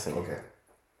Beyonce. Okay.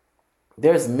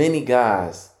 There's many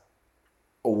guys,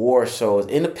 award shows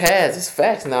in the past. It's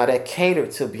facts now that cater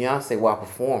to Beyonce while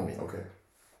performing. Okay.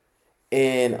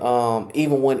 And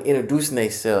even when introducing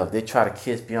themselves, they try to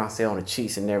kiss Beyonce on the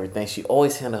cheeks and everything. She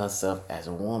always handled herself as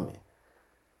a woman.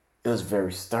 It was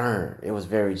very stern. It was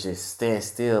very just stand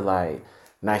still, like,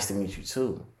 nice to meet you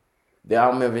too. I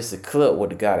remember it's a clip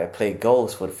with the guy that played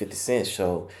Ghost for the 50 Cent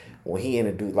show when he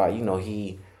introduced,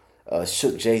 he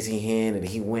shook Jay-Z's hand and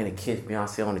he went and kissed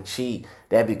Beyonce on the cheek.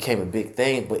 That became a big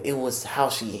thing, but it was how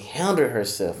she handled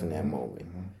herself in that moment.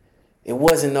 It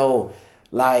wasn't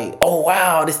like, oh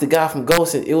wow, this the guy from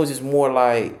Ghost. It was just more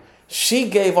like she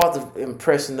gave off the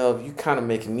impression of, you kind of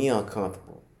making me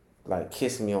uncomfortable, like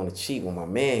kissing me on the cheek with my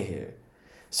man here.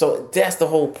 So that's the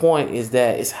whole point, is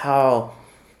that it's how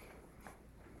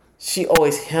she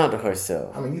always handled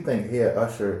herself. I mean, you think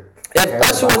Usher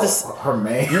was her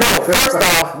man? No, first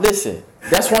off, listen,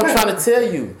 that's what I'm trying to tell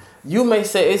you. You may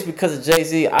say it's because of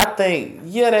Jay-Z. I think,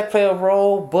 that play a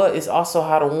role, but it's also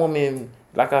how the woman,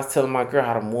 like I was telling my girl,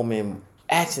 how the woman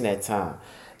acts in that time.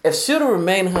 If she'd have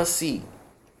remained in her seat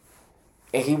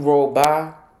and he rolled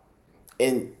by,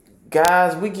 and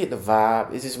guys, we get the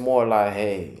vibe. It's just more like,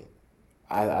 hey,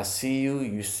 I see you,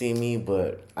 you see me,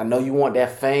 but I know you want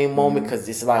that fame moment, because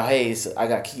it's like, hey, I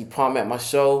got Keke Palmer at my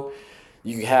show.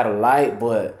 You had a light,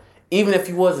 but even if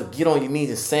you was to get on your knees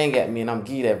and sing at me and I'm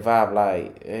give you that vibe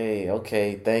like, hey,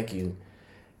 okay, thank you,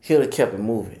 he'll have kept it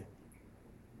moving.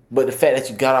 But the fact that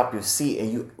you got off your seat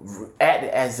and you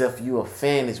acted as if you a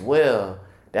fan as well,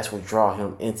 that's what draw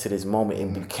him into this moment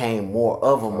and became more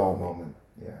of a moment.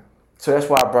 Yeah. So that's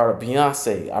why I brought up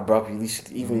Beyonce. I brought up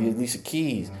Alicia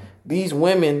Keys. These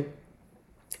women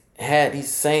had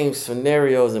these same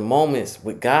scenarios and moments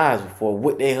with guys before,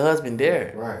 with their husband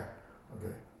there. Right.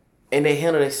 Okay. And they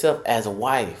handle themselves as a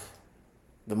wife.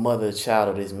 The mother of the child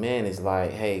of this man is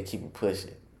like, hey, keep it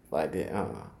pushing. Like that,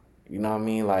 You know what I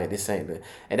mean? Like, this ain't the...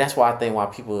 And that's why I think why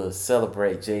people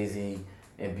celebrate Jay-Z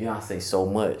and Beyonce so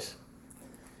much.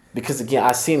 Because, again,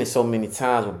 I've seen it so many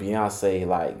times with Beyonce,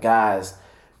 like, guys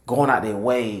going out their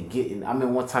way, getting... I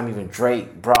mean, one time even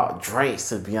Drake brought drinks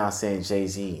to Beyonce and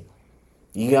Jay-Z.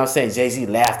 You know what I'm saying? Jay-Z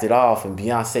laughed it off and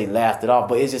Beyonce laughed it off.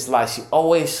 But it's just like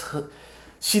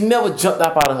she never jumped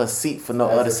up out of her seat for no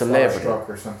other celebrity.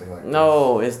 Or something like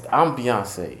no, I'm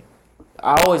Beyonce.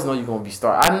 I always know you're going to be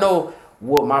star. I know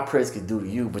what my praise could do to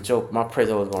you, but my praise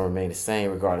always going to remain the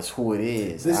same regardless who it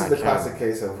is. This is the classic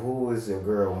case of who is your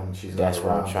girl when she's That's not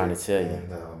what around. I'm trying to tell you.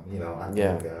 And, I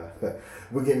think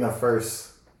we're getting a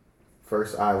first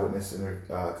eyewitness in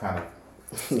kind of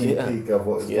sneak peek of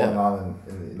what's going on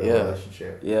in the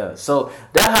relationship. Yeah. So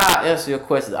that's how I answer your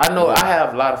question. I know I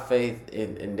have a lot of faith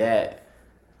in that.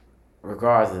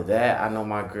 Regardless of that, I know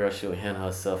my girl, she'll handle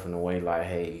herself in a way like,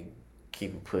 hey,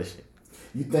 keep it pushing.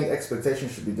 You think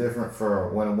expectations should be different for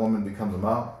when a woman becomes a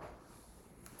mom?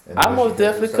 I most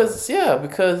definitely,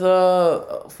 because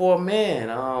for a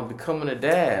man, becoming a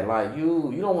dad, like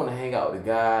you don't want to hang out with the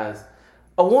guys.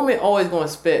 A woman always gonna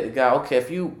expect the guy. Okay,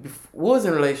 if you was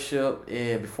in a relationship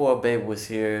and before a baby was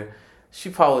here, she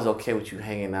probably was okay with you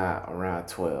hanging out around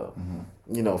 12.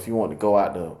 If you want to go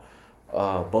out to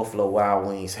Buffalo Wild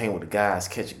Wings, hang with the guys,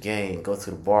 catch a game, go to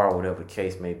the bar, whatever the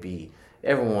case may be.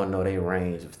 Everyone know their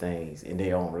range of things in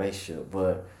their own relationship,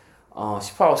 but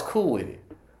she probably was cool with it.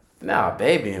 Now, a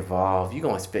baby involved, you're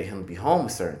going to expect him to be home a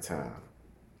certain time,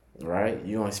 right?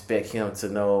 You're going to expect him to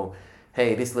know,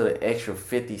 hey, this little extra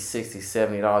 $50, $60,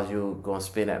 $70 you're going to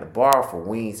spend at the bar for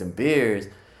wings and beers,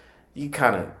 you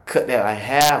kind of cut that in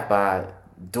half by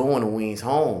doing the wings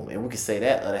home, and we can say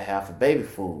that other half of baby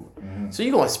food. So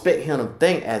you're gonna expect him to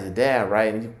think as a dad,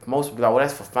 right? And most people be like, well,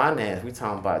 that's for finance. We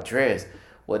talking about dress.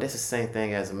 Well, that's the same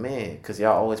thing as a man, because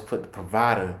y'all always put the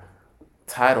provider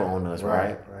title on us,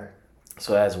 right?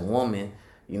 So as a woman,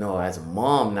 you know, as a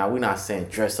mom, now we're not saying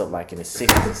dress up like in the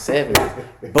 60s and 70s,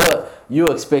 but you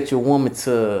expect your woman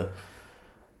to,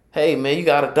 hey man, you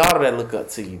got a daughter that look up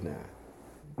to you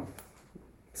now.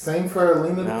 Same for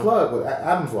Lena the Plug with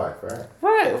Adam's wife, right?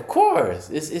 Right, of course.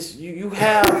 It's you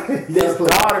have this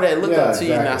daughter that look up to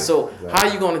you now. So how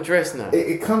are you gonna dress now?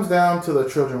 It comes down to the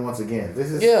children once again.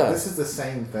 This is the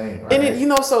same thing, right? And you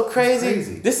know, so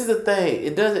crazy. This is the thing.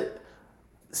 It doesn't.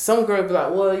 Some girl be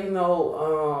like, well, you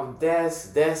know, that's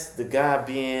the guy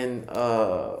being,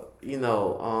 being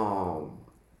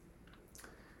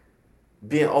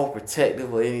overprotective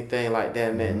or anything like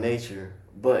that in that nature.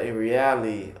 But in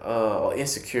reality, or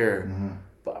insecure.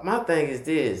 But my thing is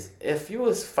this: if you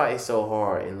was fighting so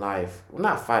hard in life, well,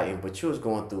 not fighting, but you was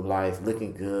going through life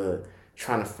looking good,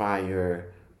 trying to find your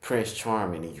Prince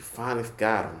Charming, and you finally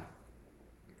got him.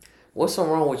 What's so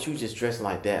wrong with you just dressing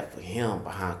like that for him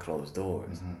behind closed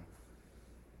doors?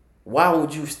 Why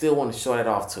would you still want to show that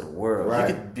off to the world? Right.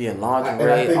 You could be in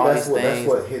lingerie, all these things. That's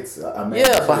what hits a man.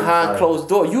 Yeah, behind closed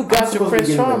doors. You got your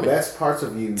Prince Charming. The best parts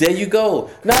of you. There you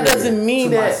go. Now that doesn't mean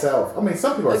to that. Myself. I mean,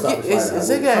 some people are selfish.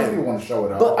 Some people want to show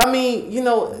it off. But I mean, you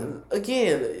know,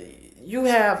 again, you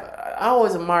have. I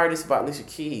always admire this about Alicia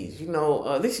Keys. You know,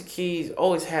 Alicia Keys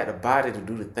always had the body to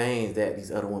do the things that these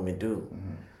other women do.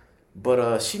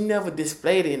 But she never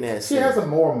displayed it in that sense. She has a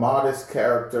more modest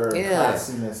character,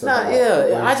 classiness.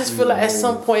 I just feel like at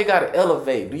some point you gotta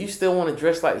elevate. Do you still want to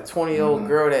dress like the 20-year-old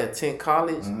girl that attend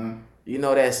college? You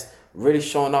know, that's really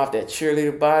showing off that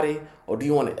cheerleader body, or do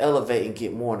you want to elevate and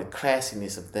get more in the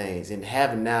classiness of things and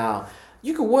having now?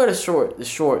 You can wear the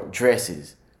short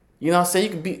dresses. You know what I'm saying?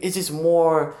 You can be. It's just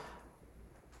more.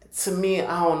 To me,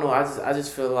 I don't know. I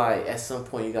just feel like at some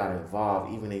point you gotta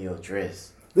evolve even in your dress.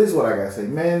 This is what I gotta say,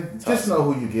 man. Just know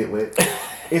who you get with.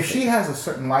 If she has a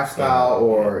certain lifestyle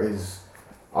or is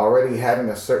already having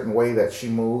a certain way that she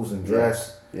moves and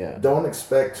dress, don't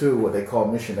expect to what they call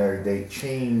missionary date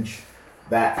change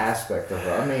that aspect of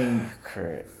her. I mean,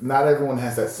 not everyone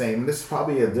has that same. This is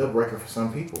probably a deal breaker for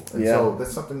some people, and so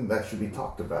that's something that should be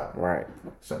talked about. Right.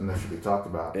 Something that should be talked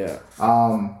about. Yeah.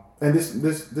 And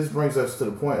this brings us to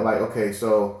the point, like, okay,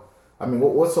 so. I mean,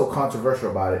 what's so controversial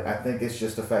about it? I think it's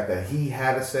just the fact that he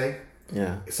had a say.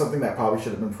 Yeah. It's something that probably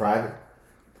should have been private.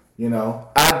 You know?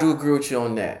 I do agree with you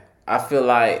on that. I feel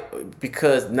like,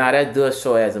 because now that does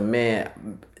show as a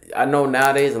man. I know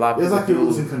nowadays a lot of people. It's like you're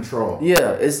losing control.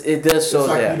 Yeah, it does show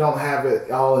that. It's like you don't have it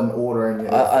all in order in your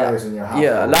affairs in your house.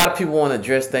 Yeah, a lot of people want to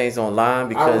address things online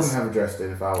because. I wouldn't have addressed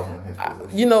it if I was in his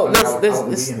position. You know,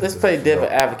 let's play devil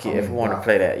advocate if we want to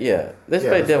play that. Yeah, let's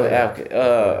play devil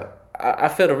advocate. I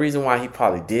feel the reason why he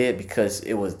probably did because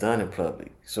it was done in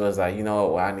public. So it's like, you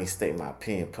know, well, I need to state my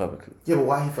opinion publicly. Yeah, but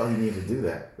why he felt he needed to do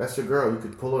that? That's your girl. You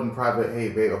could pull her in private, hey,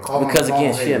 babe, or call because her.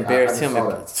 Because again, she embarrassed him.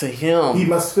 To him, he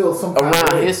must feel some kind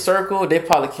around of way. his circle. They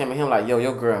probably came at him like, yo,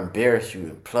 your girl embarrassed you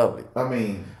in public. I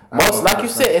mean, most like you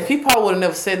said, if he probably would have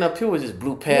never said nothing, people would just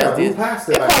blew past this. It probably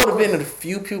would have been in a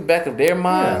few back of their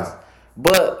minds. Yeah.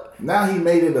 But now he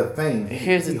made it a thing.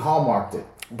 He hallmarked it.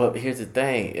 But here's the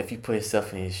thing: if you put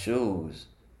yourself in his shoes.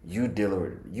 You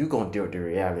gonna deal with the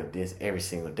reality of this every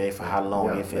single day for how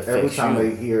long if it affects you. Every time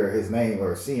they hear his name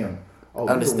or see him,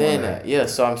 understand that. Yeah,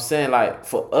 so I'm saying like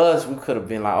for us, we could have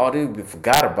been like, oh, dude, we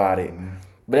forgot about it.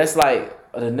 But that's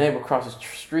like the neighbor across the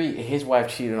street and his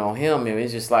wife cheated on him, and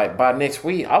it's just like by next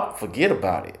week I'll forget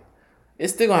about it.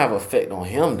 It's still gonna have an effect on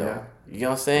him though. Yeah. You know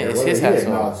what I'm saying? Yeah, it's his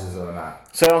household. Or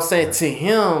not. So I'm saying to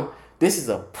him. This is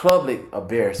a public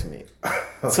embarrassment.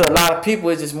 To a lot of people,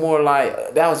 it's just more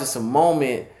like, that was just a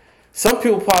moment. Some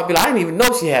people probably be like, I didn't even know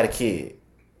she had a kid.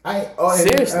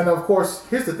 Seriously. And of course,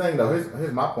 here's the thing though.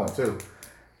 Here's my point too.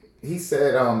 He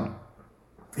said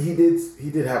he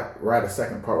did write a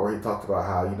second part where he talked about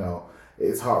how, you know,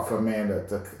 it's hard for a man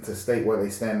to state where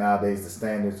they stand nowadays, the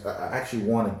standards. I actually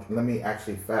let me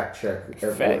actually fact check.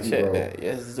 Fact check that.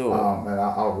 Yes, let's do it. And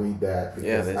I'll read that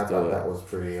because I thought that was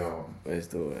pretty. Let's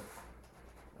do it.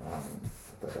 I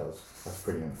thought that's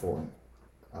pretty important.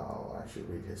 I'll actually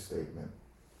read his statement.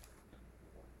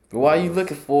 But while you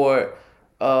looking for it,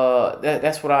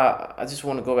 that's what I just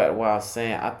want to go back to what I was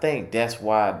saying. I think that's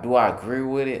why. Do I agree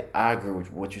with it? I agree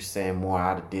with what you're saying more.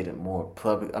 I did it more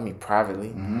privately.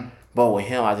 Mm-hmm. But with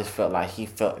him, I just felt like he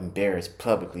felt embarrassed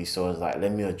publicly. So it's like,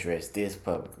 let me address this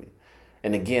publicly.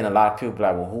 And again, a lot of people be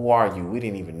like, well, who are you? We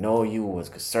didn't even know you. Was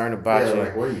concerned about you.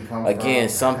 Like, where you come again,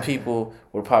 from? some people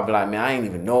were probably like, man, I didn't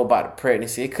even know about the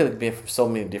pregnancy. It could have been from so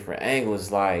many different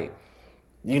angles. Like,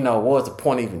 what was the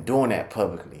point of even doing that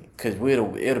publicly? Because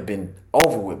it'd have been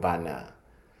over with by now.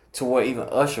 To where even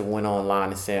Usher went online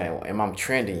and said, am I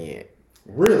trending yet?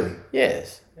 Really?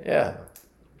 Yes. Yeah.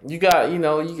 You got, you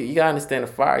got to understand the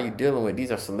fire you're dealing with.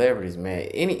 These are celebrities, man.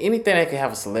 Anything that can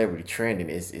have a celebrity trending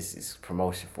is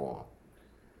promotion for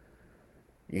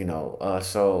them.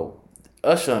 So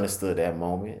Usher understood that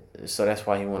moment. So that's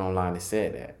why he went online and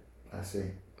said that. I see.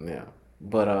 Yeah.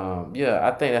 But,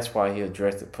 I think that's why he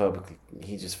addressed it publicly.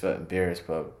 He just felt embarrassed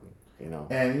publicly,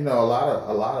 And, a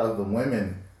lot of the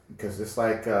women, because it's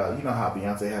like, how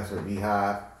Beyonce has her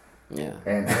beehive. Yeah,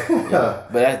 and yeah.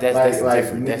 But that's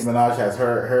different. Nicki Minaj has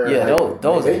her. Yeah,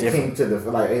 those they are different. Came to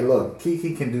the hey, look,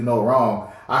 Kiki can do no wrong.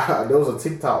 There was a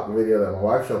TikTok video that my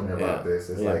wife showed me about this.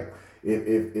 It's like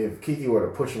if Kiki were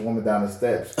to push a woman down the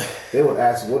steps, they would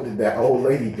ask, "What did that old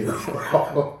lady do?"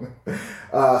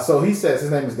 So he says,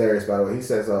 his name is Darius, by the way. He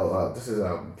says, this is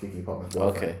Kiki Palmer's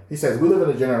boyfriend. Okay. He says, we live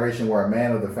in a generation where a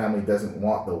man of the family doesn't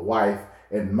want the wife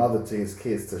and mother to his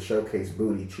kids to showcase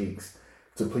booty cheeks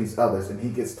to please others, and he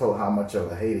gets told how much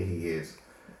of a hater he is.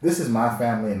 This is my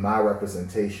family and my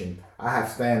representation. I have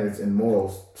standards and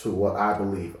morals to what I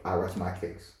believe. I rest my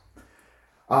case.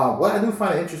 What I do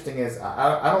find interesting is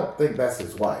I don't think that's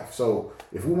his wife. So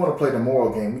if we want to play the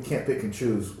moral game, we can't pick and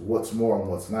choose what's moral and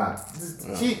what's not.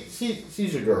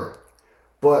 She's your girl.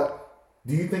 But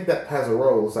do you think that has a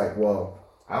role? It's like, well,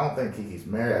 I don't think Kiki's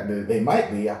married. They might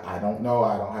be. I don't know.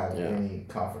 I don't have any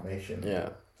confirmation. Yeah.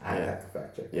 I have to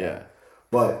fact check. Yeah.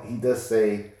 But he does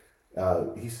say,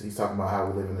 he's talking about how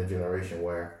we live in a generation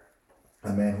where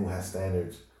a man who has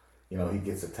standards, he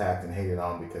gets attacked and hated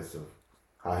on because of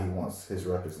how he wants his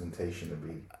representation to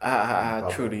be. How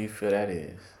true do you feel that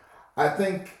is? I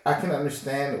think I can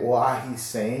understand why he's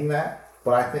saying that,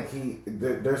 but I think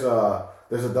there's a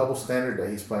double standard that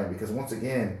he's playing, because once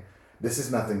again, this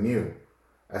is nothing new.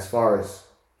 As far as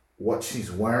what she's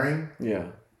wearing,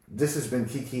 this has been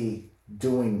Kiki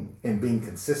doing and being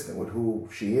consistent with who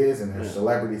she is and her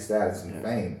celebrity status and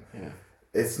fame. Yeah.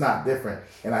 It's not different.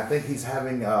 And I think he's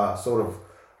having sort of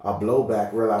a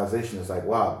blowback realization. It's like,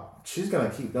 wow, she's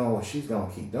going to keep doing what she's going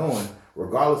to keep doing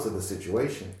regardless of the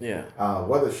situation. Yeah.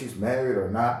 Whether she's married or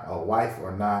not, a wife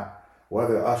or not,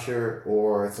 whether Usher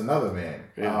or it's another man.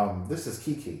 Yeah. This is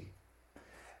Kiki.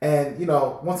 And,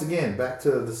 once again, back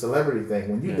to the celebrity thing.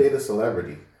 When you date a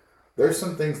celebrity, there's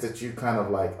some things that you kind of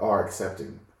like are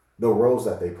accepting. The roles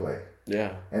that they play.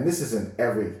 Yeah. And this is in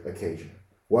every occasion.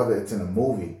 Whether it's in a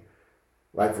movie,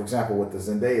 like for example with the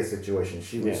Zendaya situation,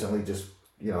 she recently just,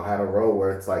 had a role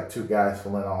where it's like two guys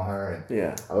filling on her,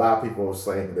 and a lot of people were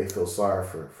saying they feel sorry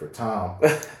for Tom.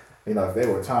 If they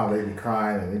were Tom, they'd be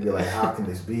crying and they'd be like, how can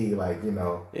this be? Like,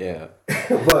 Yeah.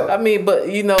 But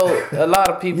a lot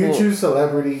of people, you choose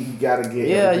celebrity, you gotta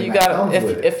get you gotta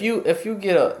if you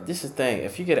get this is the thing,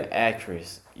 if you get an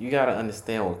actress, you gotta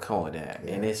understand what comes with that.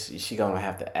 Yeah. And she gonna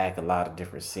have to act a lot of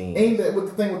different scenes. Ain't that with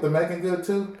the thing with the Megan Good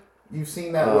too? You've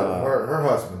seen that with her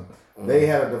husband. They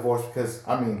had a divorce because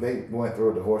they went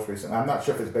through a divorce recently. I'm not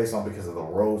sure if it's based on because of the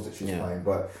roles that she's playing,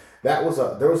 but there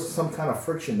was some kind of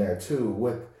friction there too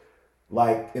with,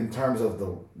 like, in terms of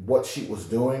what she was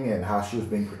doing and how she was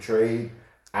being portrayed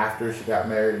after she got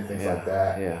married and things like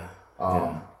that.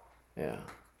 Yeah.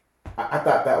 I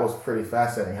thought that was pretty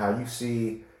fascinating how you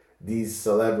see these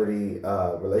celebrity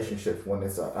relationships when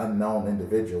it's an unknown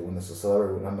individual, when it's a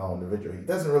celebrity with an unknown individual.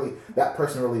 That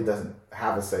person really doesn't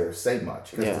have a say or say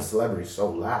much because the celebrity's so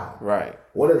loud. Right.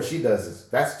 Whatever she does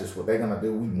that's just what they're going to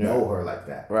do. We know her like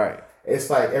that. Right. It's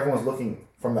like everyone's looking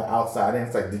from the outside in.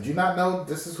 It's like, did you not know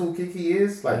this is who Kiki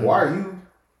is? Like, why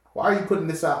are you putting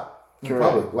this out in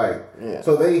public? Like,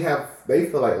 so they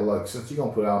feel like, look, since you're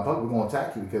gonna put it out in public, we're gonna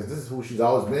attack you because this is who she's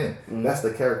always been. Mm-hmm. That's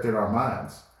the character in our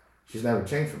minds. She's never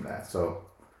changed from that. So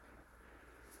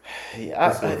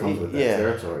that's what comes with that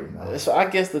territory. So I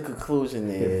guess the conclusion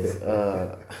is,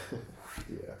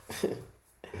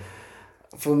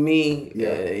 for me,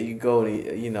 you go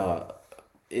to,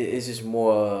 it's just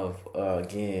more of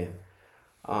again,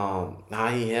 how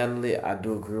he handled it. I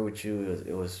do agree with you.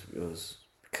 It was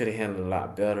could have handled it a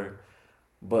lot better.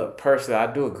 But personally, I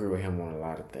do agree with him on a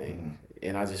lot of things. Mm-hmm.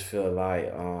 And I just feel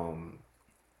like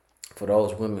for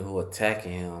those women who are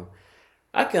attacking him,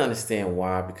 I can understand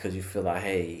why, because you feel like,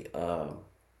 hey,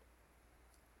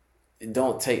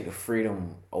 don't take the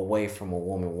freedom away from a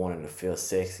woman wanting to feel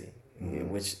sexy.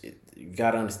 which you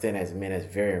got to understand as men, that's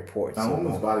very important. Now, a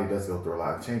woman's body does go through a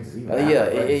lot of changes. Even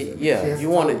You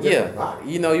want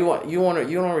to, you want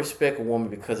to respect a woman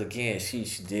because again, she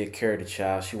did carry the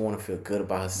child. She want to feel good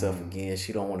about herself again.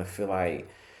 She don't want to feel like.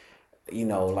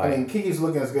 Kiki's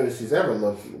looking as good as she's ever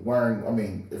looked.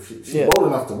 Wearing, if she's bold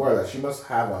enough to wear that, she must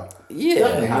have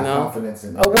definitely high confidence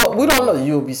in. Well, we don't know.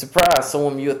 You'll be surprised. Some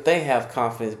women you'll think have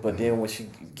confidence, but then when she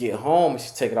get home, she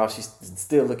take it off. She's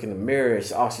still looking in the mirror.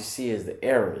 All she sees is the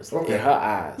errors in her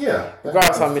eyes. Yeah.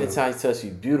 Regardless how many times you tell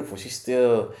she's beautiful, she's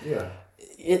still. Yeah.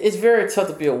 It's very tough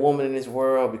to be a woman in this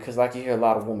world because, like you hear a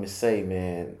lot of women say,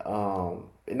 man,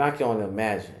 and I can only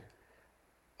imagine.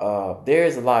 There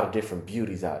is a lot of different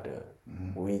beauties out there.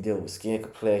 When you deal with skin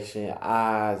complexion,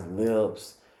 eyes,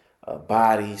 lips,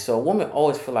 body. So a woman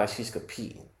always feel like she's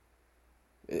competing.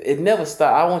 It never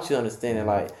stop. I want you to understand it.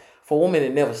 Like for a woman,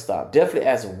 it never stop. Definitely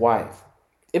as a wife,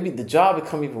 the job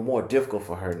become even more difficult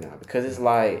for her now because it's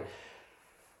like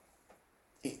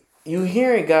you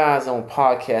hearing guys on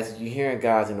podcasts, you hearing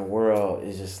guys in the world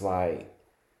is just like,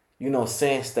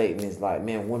 saying statements like,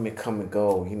 man, women come and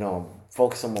go,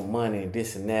 focus on my money and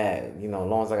this and that, as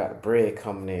long as I got the bread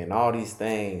coming in, all these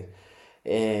things.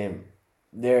 And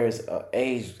there's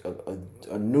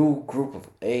a new group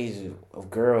of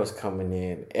girls coming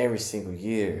in every single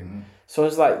year. So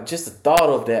it's like just the thought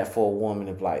of that for a woman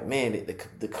of like, man,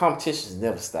 the competitions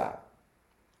never stop.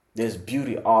 There's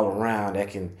beauty all around that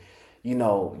can,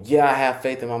 I have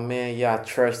faith in my man, I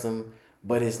trust him,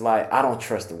 but it's like, I don't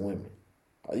trust the women.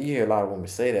 You hear a lot of women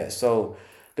say that. So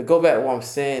to go back to what I'm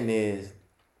saying is,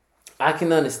 I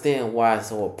can understand why it's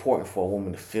so important for a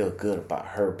woman to feel good about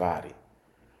her body.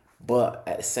 But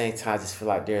at the same time, I just feel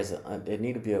like there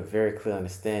need to be a very clear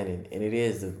understanding. And it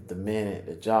is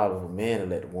the job of a man to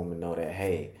let the woman know that,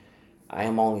 hey, I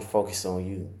am only focused on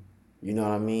you. You know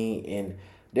what I mean? And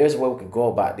there's a way we can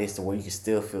go about this to where you can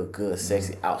still feel good,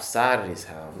 sexy outside of this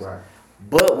house. Right.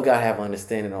 But we got to have an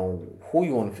understanding on who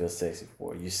you want to feel sexy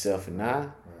for. Yourself and I? Right.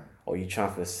 Or you trying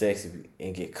to feel sexy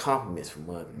and get compliments from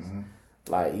others.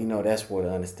 Like, that's where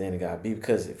the understanding got to be.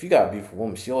 Because if you got a beautiful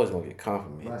woman, she always going to get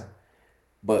compliments. Right.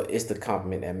 But it's the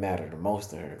compliment that matters the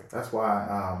most to her. That's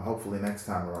why, hopefully next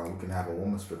time around, we can have a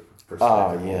woman's perspective.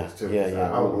 Oh, yeah. Too.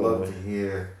 I would love to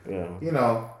hear,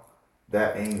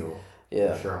 that angle.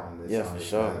 Yeah. For sure on this. Yeah, for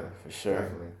sure.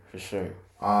 Definitely. For sure.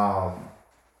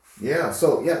 Yeah,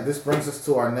 so, this brings us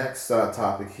to our next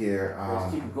topic here.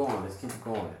 Let's keep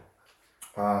going.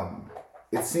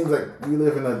 It seems like we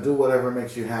live in a do whatever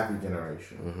makes you happy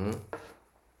generation.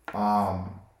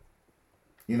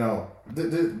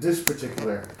 This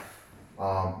particular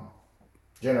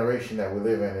generation that we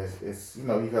live in is you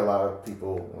hear a lot of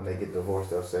people when they get divorced,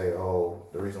 they'll say, oh,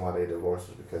 the reason why they divorced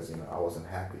is because, I wasn't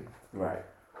happy. Right.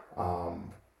 I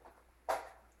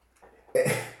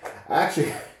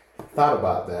actually thought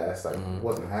about that. It's like,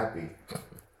 wasn't happy.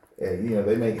 And,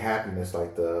 they make happiness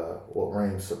like what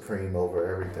reigns supreme over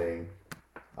everything.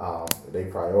 They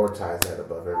prioritize that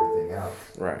above everything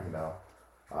else. Right.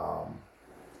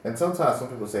 And sometimes some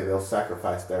people say they'll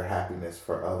sacrifice their happiness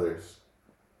for others,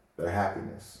 their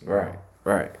happiness. Right.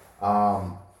 Right.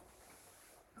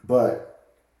 But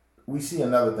we see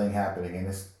another thing happening, and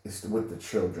it's with the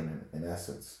children in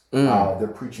essence. They're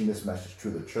preaching this message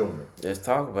to the children. Let's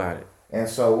talk about it. And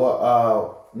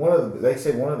so they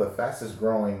say one of the fastest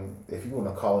growing, if you want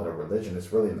to call it a religion,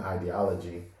 it's really an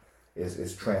ideology,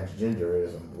 is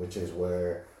transgenderism, which is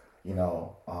where,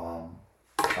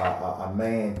 a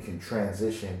man can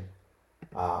transition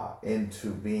into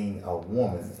being a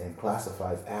woman and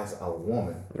classified as a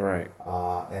woman. Right.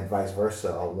 And vice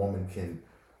versa, a woman can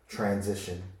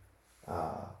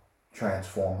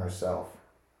transform herself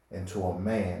into a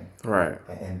man. Right.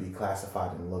 And be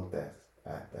classified and looked at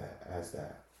as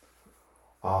that.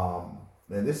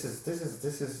 And this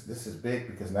is big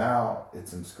because now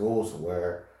it's in schools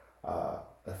where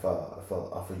if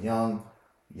a young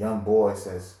boy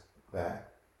says that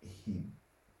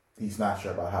he's not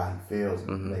sure about how he feels,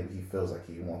 and maybe he feels like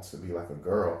he wants to be like a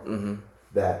girl,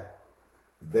 that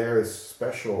there is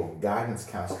special guidance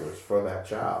counselors for that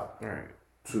child. Right.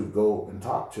 To go and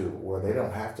talk to, where they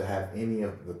don't have to have any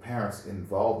of the parents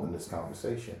involved in this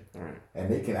conversation. Right.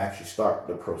 And they can actually start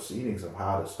the proceedings of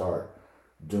how to start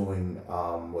doing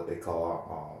what they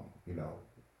call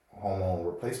hormone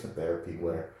replacement therapy,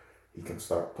 where he can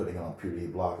start putting on puberty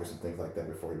blockers and things like that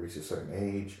before he reaches a certain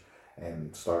age,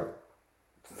 and start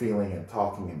feeling and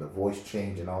talking and the voice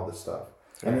change and all this stuff.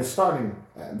 And it's starting,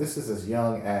 this is as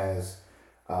young as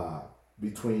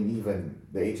between even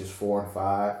the ages 4 and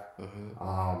 5,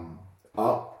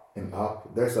 up and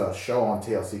up. There's a show on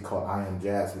TLC called I Am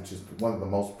Jazz, which is one of the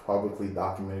most publicly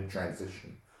documented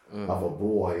transition of a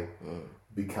boy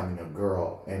becoming a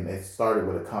girl. And it started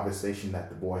with a conversation that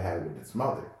the boy had with his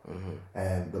mother.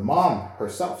 And the mom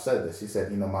herself said this. She said,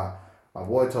 my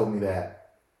boy told me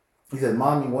that. He said,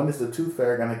 Mommy, when is the tooth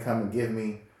fairy going to come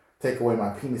and take away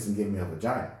my penis and give me a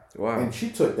vagina? Wow. And she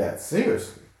took that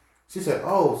seriously. She said,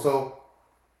 oh, so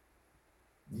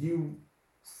you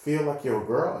feel like you're a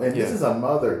girl? And this is a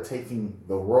mother taking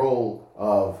the role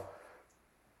of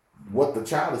what the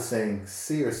child is saying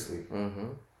seriously.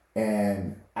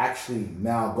 And actually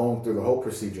now going through the whole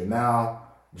procedure. Now,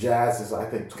 Jazz is, I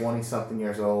think, 20-something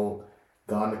years old,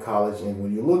 gone to college. And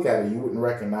when you look at it, you wouldn't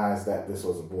recognize that this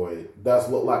was a boy. It does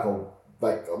look like a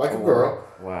girl.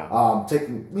 Wow.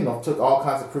 Took all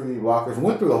kinds of puberty blockers.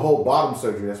 Went through the whole bottom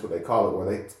surgery. That's what they call it, where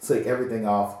they take everything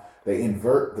off. They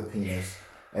invert the penis.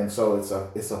 And so it's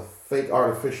a fake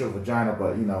artificial vagina,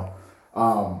 but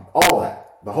all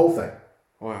that, the whole thing.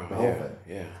 Wow. The whole thing.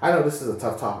 Yeah. I know this is a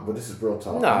tough topic, but this is real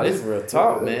talk. No, this is real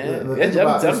talk, man.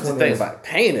 I'm just thinking about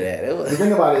pain of that. The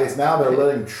thing about it is now they're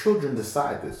letting children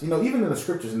decide this. Even in the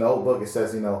scriptures in the old book, it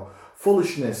says,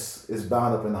 foolishness is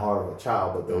bound up in the heart of a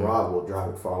child, but the rod will drive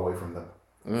it far away from them.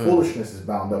 Foolishness is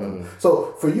bound up.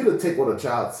 So for you to take what a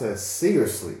child says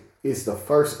seriously is the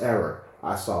first error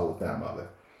I saw with that mother.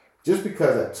 Just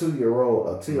because a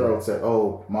 2-year-old said,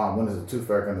 oh, Mom, when is the tooth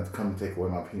fairy going to come and take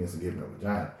away my penis and give me a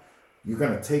vagina? You're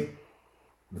going to take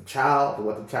what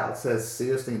the child says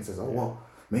seriously and says, oh, well,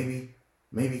 maybe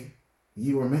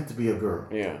you were meant to be a girl.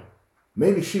 Yeah.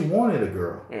 Maybe she wanted a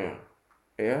girl. Yeah.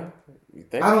 Yeah.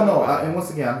 I don't know. And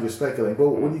once again, I'm just speculating. But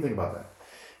what do you think about that?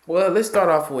 Well, let's start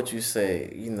off with what you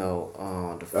say,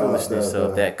 the foolishness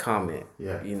of that comment.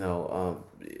 Yeah.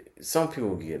 Some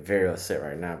people get very upset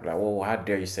right now. Like, well, how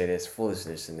dare you say that's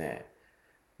foolishness in that?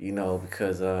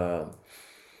 Because...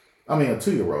 I mean, a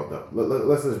 2-year-old, though.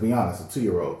 Let's just be honest, a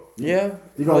 2-year-old. Yeah.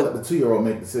 You're going to let the 2-year-old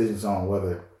make decisions on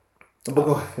whether... But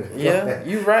go ahead. Yeah,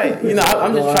 you're right.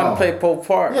 I'm just trying to play both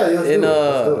parts. Yeah, let's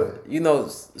do it.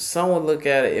 Some will look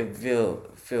at it and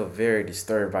feel very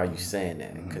disturbed by you saying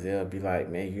that. Because they'll be like,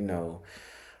 man,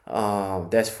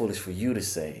 that's foolish for you to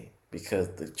say. Because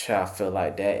the child felt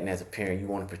like that. And as a parent, you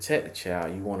want to protect the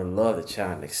child. You want to love the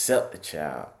child and accept the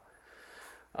child.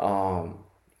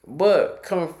 But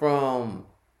coming from...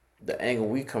 the angle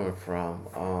we coming from,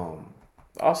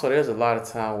 also there's a lot of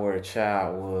time where a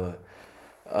child would,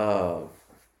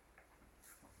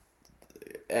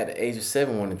 at the age of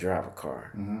 7, want to drive a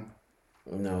car.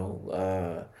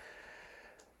 The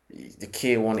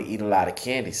kid want to eat a lot of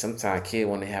candy. Sometimes kid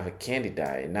want to have a candy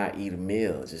diet, not eat a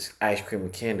meal, just ice cream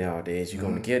and candy all day. You're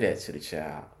going to give that to the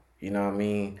child. You know what I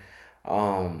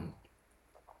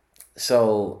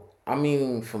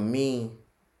mean? For me,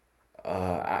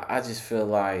 I just feel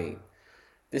like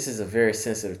this is a very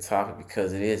sensitive topic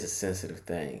because it is a sensitive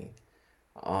thing.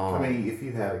 If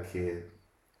you had a kid.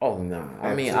 Oh no!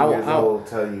 I will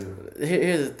tell you.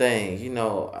 Here's the thing.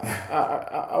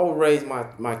 I will raise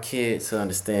my kids to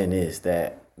understand this,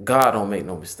 that God don't make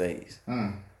no mistakes.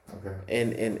 Okay.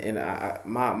 And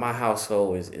my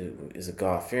household is a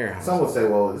God fearing household. Some would say,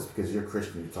 well, it's because you're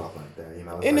Christian, you talk like that. If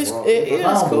I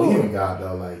don't believe in God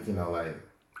though,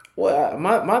 Well,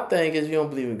 my thing is, you don't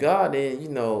believe in God, then you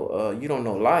don't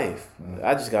know life.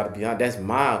 I just got to be honest. That's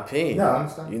my opinion. No, I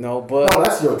understand. But no,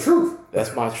 that's your truth.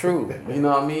 That's my truth. You know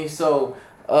what I mean? So,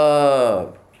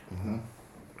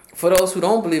 for those who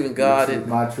don't believe in God,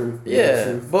 my truth. Yeah.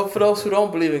 Truth. But for those who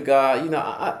don't believe in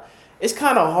God, it's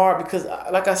kind of hard because,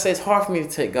 like I said, it's hard for me to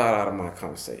take God out of my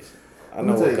conversation. I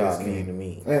know what God means to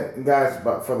me. And guys,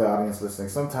 but for the audience listening,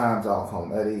 sometimes I'll call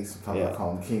him Eddie, sometimes I'll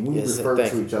call him King. We refer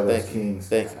to each other as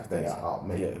kings. I think I'll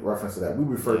make reference to that. We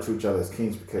refer to each other as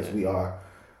kings because we are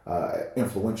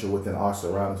influential within our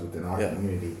surroundings, within our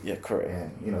community. Yeah, correct.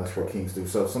 And that's what kings do.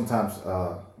 So sometimes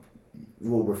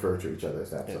we'll refer to each other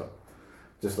as that. Yeah. So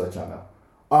just let y'all know.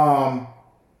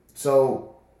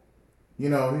 So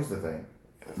here's the thing.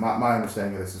 My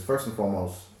understanding of this is, first and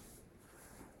foremost,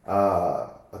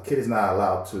 a kid is not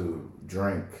allowed to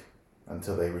drink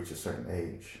until they reach a certain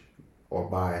age or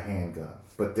buy a handgun,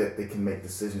 but that they can make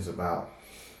decisions about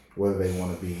whether they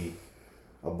want to be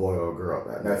a boy or a girl.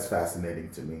 That's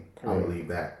fascinating to me. I believe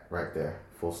that right there.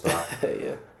 Full stop.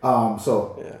 Yeah.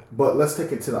 But let's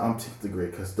take it to the umpteenth degree,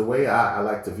 because the way I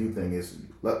like to view things is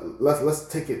let's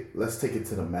take it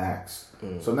to the max.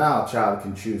 So now a child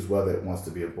can choose whether it wants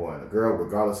to be a boy and a girl,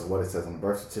 regardless of what it says on the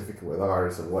birth certificate,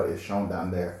 regardless of what is shown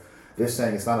down there. They're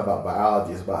saying it's not about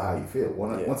biology; it's about how you feel.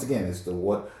 Once again, it's the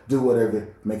do whatever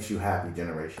makes you happy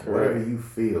generation. Correct. Whatever you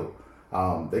feel.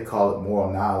 They call it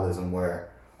moral nihilism,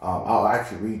 where I'll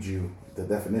actually read you the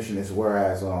definition. Is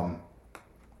whereas a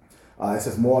It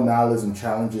says moral nihilism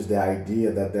challenges the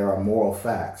idea that there are moral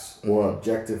facts or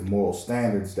objective moral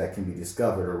standards that can be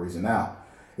discovered or reasoned out.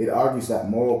 It argues that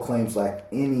moral claims lack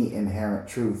any inherent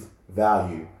truth,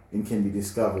 value, and can be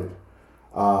discovered.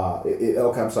 It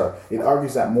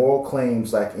argues that moral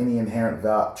claims lack any inherent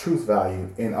truth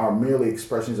value and are merely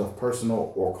expressions of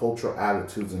personal or cultural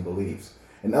attitudes and beliefs.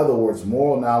 In other words,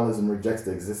 moral nihilism rejects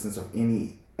the existence of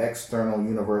any external,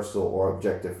 universal, or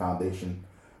objective foundation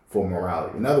for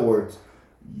morality. In other words,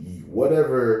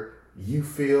 whatever you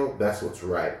feel, that's what's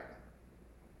right.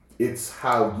 It's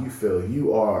how you feel.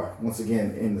 You are, once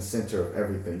again, in the center of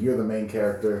everything. You're the main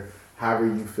character. However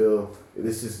you feel,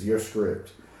 this is your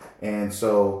script. And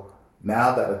so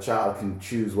now that a child can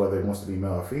choose whether it wants to be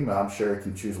male or female, I'm sure it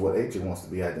can choose what age it wants to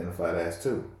be identified as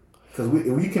too. Because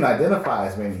we can identify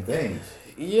as many things.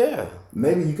 Yeah.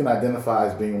 Maybe you can identify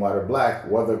as being white or black,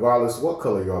 regardless what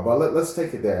color you are. But let's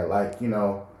take it there. Like,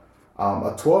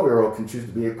 a 12-year-old can choose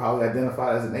to be probably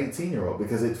identified as an 18-year-old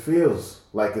because it feels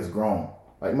like it's grown.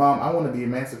 Like, Mom, I want to be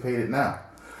emancipated now.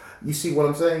 You see what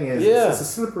I'm saying? It's a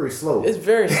slippery slope. It's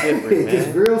very slippery, man. It's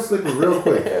real slippery real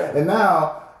quick. Yeah. And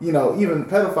now, even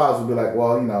pedophiles will be like,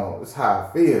 well, it's how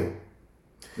I feel.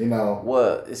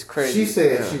 Well, it's crazy. She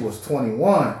said she was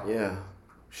 21. Yeah.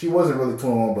 She wasn't really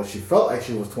 21, but she felt like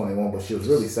she was 21, but she was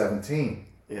really 17.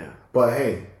 Yeah. But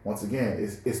hey, once again,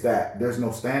 it's that there's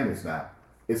no standards now.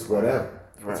 It's whatever.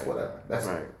 Right. It's whatever. That's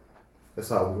right. That's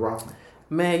how we rock.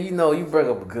 Man, you bring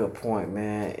up a good point,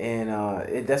 man,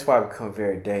 and that's why it becomes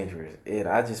very dangerous. And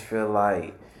I just feel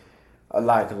like a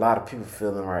lot of people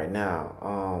feeling right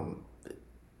now.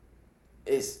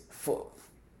 It's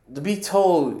to be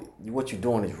told what you're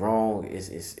doing is wrong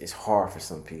is hard for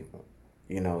some people,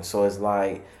 So it's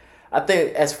like, I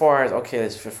think as far as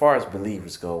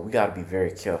believers go, we got to be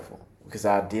very careful because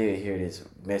I did hear this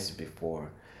message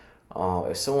before.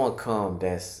 If someone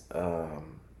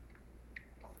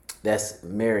that's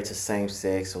married to same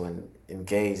sex or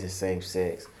engaged in same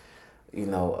sex,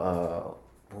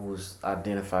 who's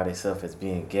identified themselves as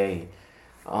being gay,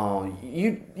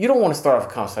 you don't want to start off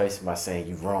a conversation by saying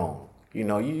you're wrong. You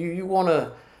want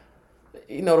to,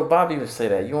 the Bible even say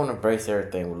that you want to embrace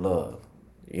everything with love.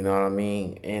 You know what I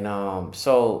mean? And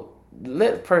so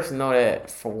let the person know that,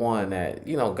 for one, that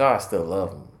God still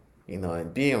loves them.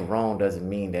 And being wrong doesn't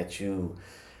mean that you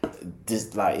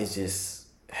just it's just,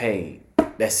 hey,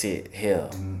 that's it.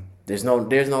 Hell, there's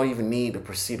no even need to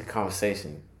proceed a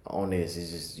conversation on this.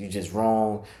 It's just you just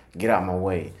wrong. Get out my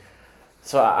way.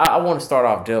 So I want to start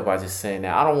off there by just saying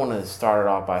that I don't want to start it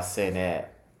off by saying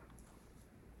that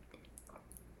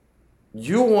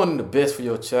you wanting the best for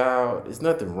your child. There's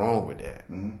nothing wrong with that.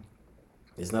 Mm-hmm.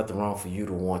 There's nothing wrong for you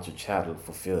to want your child to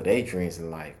fulfill their dreams in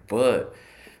life, but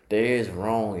there is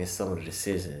wrong in some of the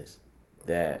decisions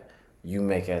that you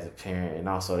make as a parent, and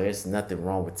also there's nothing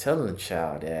wrong with telling a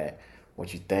child that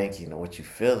what you're thinking or what you're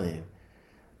feeling.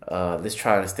 Let's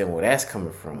try to understand where that's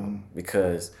coming from,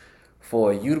 because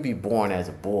for you to be born as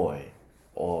a boy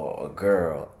or a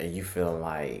girl and you feel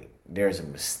like there's a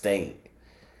mistake,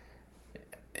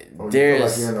 or you feel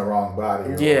like you're in the wrong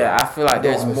body. Yeah, I feel like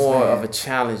there's more of a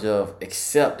challenge of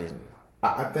accepting.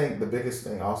 I think the biggest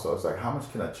thing also is like, how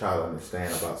much can a child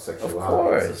understand about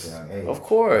sexuality at such a young age? Of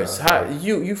course.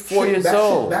 You 4 years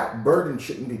old. That burden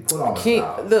shouldn't be put on a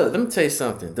child. Look, let me tell you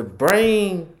something. The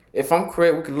brain, if I'm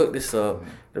correct, we can look this up.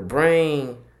 The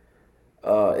brain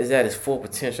is at its full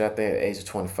potential, I think, at the age of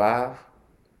 25.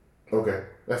 Okay.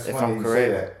 That's funny you say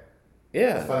that.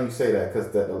 Yeah. It's funny you say that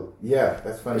because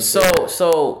that's funny.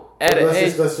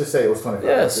 Let's just say it was 25.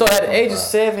 Yeah. So at the age of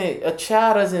 7, a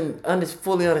child doesn't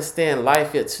fully understand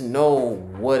life yet to know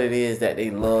what it is that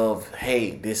they love,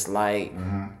 hate, dislike.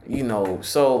 Mm-hmm.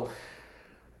 So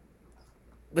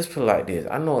let's put it like this.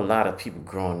 I know a lot of people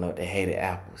growing up that hated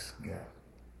apples. Yeah.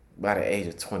 By the age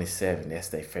of 27, that's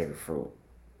their favorite fruit.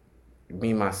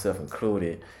 Me, myself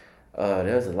included.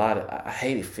 There was a lot of, I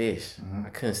hated fish. Mm-hmm. I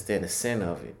couldn't stand the scent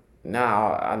of it.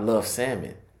 Now I love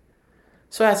salmon.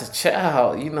 So as a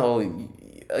child,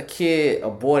 a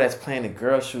boy that's playing the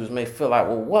girl shoes may feel like,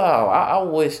 well, wow, I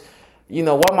wish,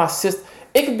 why my sister,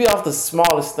 it could be off the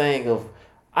smallest thing of,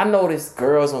 I noticed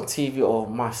girls on TV or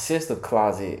my sister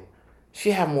closet, she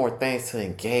have more things to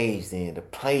engage in, to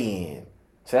play in.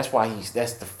 So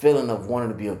that's the feeling of wanting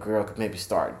to be a girl could maybe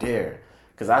start there.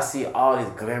 Because I see all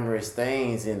these glamorous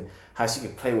things and how she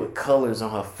can play with colors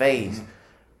on her face. Mm-hmm.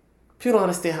 People don't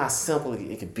understand how simple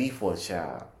it could be for a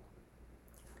child.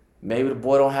 Maybe the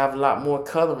boy don't have a lot more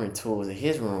coloring tools in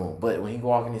his room, but when he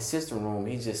walk in his sister's room,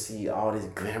 he just see all these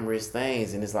glamorous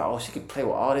things, and it's like, oh, she can play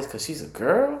with all this because she's a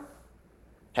girl?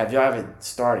 Have y'all ever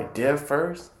started there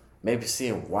first? Maybe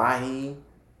seeing why he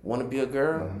want to be a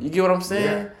girl. You get what I'm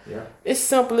saying? Yeah. It's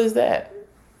simple as that.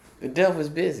 The devil is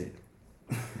busy.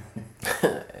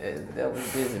 The devil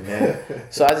is busy, man.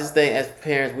 So I just think as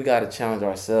parents, we got to challenge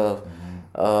ourselves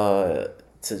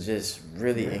to just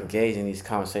really engage in these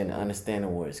conversations and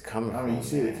understanding where it's coming from. I mean, you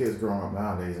see the kids growing up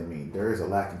nowadays. I mean, there is a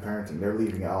lack in parenting. They're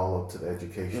leaving it all up to the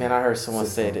education. Man, I heard someone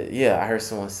say that. Yeah, I heard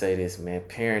someone say this, man.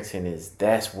 Parenting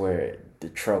that's where the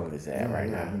trouble is at right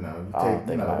now.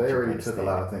 They already took a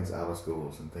lot of things out of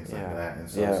schools and things like that. And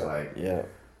so it's like,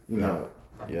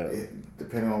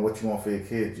 depending on what you want for your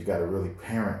kids, you got to really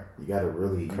parent. You got to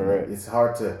really, correct. It's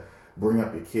hard to bring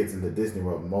up your kids into Disney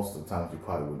World. Most of the times you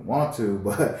probably wouldn't want to,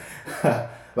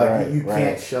 but you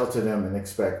can't shelter them and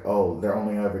expect, they're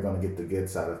only ever going to get the good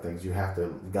side of things. You have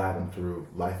to guide them through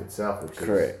life itself, which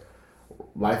is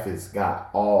life has got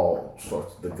all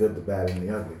sorts, the good, the bad, and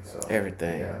the ugly. So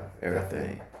everything.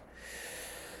 Definitely.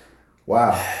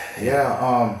 Wow.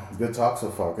 Yeah. Good talk so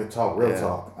far. Good talk. Real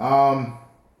talk.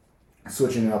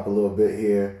 Switching it up a little bit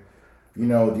here.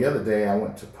 The other day I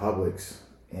went to Publix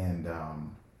and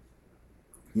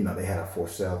they had a for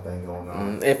sale thing going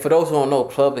on. And for those who don't know,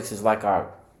 Publix is like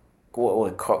our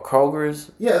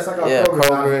Kroger's. Yeah, it's like our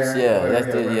Kroger's.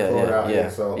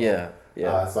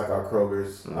 It's like our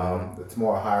Kroger's. It's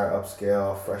more higher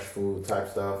upscale, fresh food type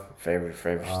stuff. Favorite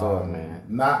store, man.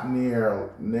 Not nowhere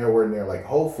near like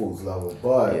Whole Foods level,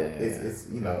 but it's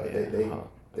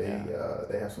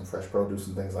they have some fresh produce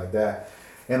and things like that.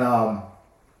 And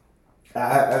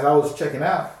as I was checking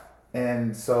out,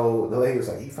 and so the lady was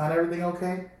like, "You find everything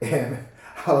okay?" And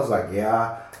I was like,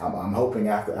 "Yeah, I'm hoping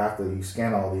after you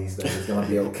scan all these that it's gonna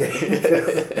be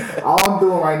okay." All I'm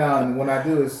doing right now, and when I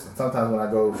do is sometimes when I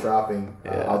go shopping,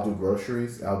 I'll do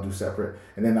groceries, I'll do separate,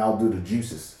 and then I'll do the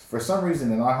juices. For some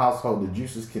reason, in our household, the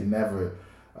juices can never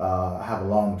have a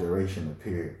long duration of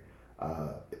period.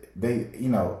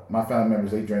 My family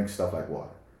members, they drink stuff like water.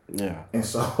 Yeah. And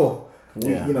so,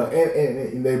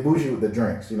 and they bougie with the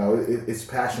drinks. It's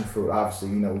passion fruit, obviously,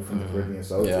 we're from the Caribbean.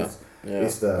 So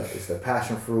it's the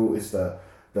passion fruit, it's the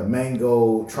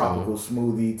mango tropical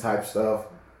smoothie type stuff.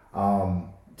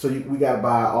 So we got to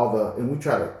buy and we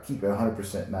try to keep it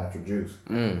 100% natural juice.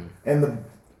 And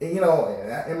in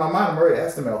my mind, I'm already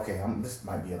estimating, okay, this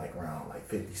might be like around like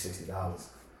 $50, $60.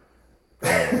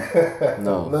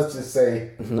 No. Let's just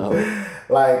say no.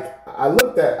 Like I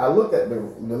looked at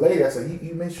the lady. I said,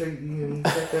 "You make sure you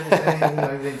checked everything.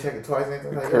 You didn't check it twice."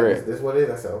 Anything like correct. That. This what it is.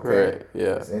 I said, "Okay, correct.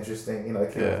 Yeah, it's interesting."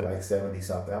 It came up like 70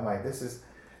 something. I'm like, this is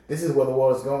where the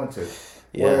world is going to.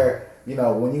 Yeah. Where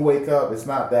when you wake up, it's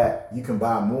not that you can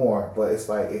buy more, but it's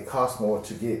like it costs more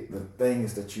to get the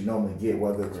things that you normally get,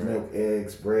 whether it's milk,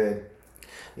 eggs, bread.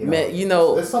 Man,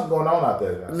 there's something going on out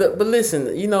there. But listen,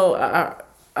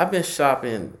 I've been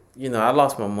shopping, I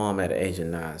lost my mom at the age of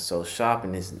 9. So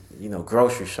shopping is,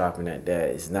 grocery shopping at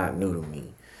that is not new to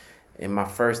me. And my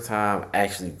first time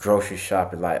actually grocery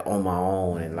shopping like on my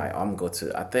own and like I'm going to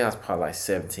go to, I think I was probably like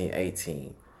 17,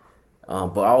 18.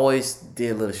 But I always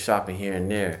did a little shopping here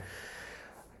and there.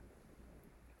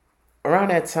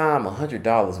 Around that time,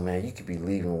 $100, man, you could be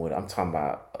leaving with, I'm talking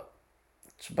about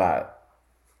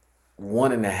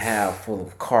 1.5 full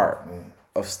of cart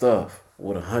of stuff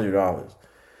with $100.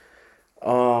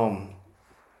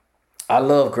 I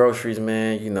love groceries,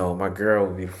 man. My girl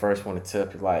would be the first one to tell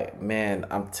you, like, man,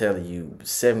 I'm telling you,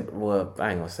 I ain't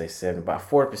gonna say 7, about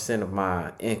 40% of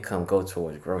my income go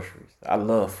towards groceries. I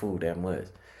love food that much.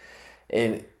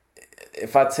 And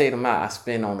if I tell you the amount I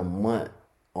spend on a month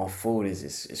on food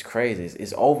is crazy.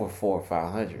 It's over $400 or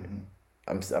 $500.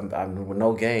 I'm with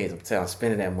no gains. I'm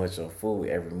spending that much on food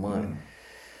every month.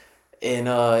 And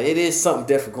it is something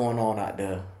different going on out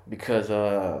there because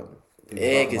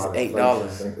egg is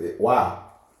 $8. Wow.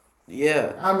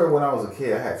 Yeah. I remember when I was a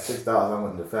kid, I had $6. I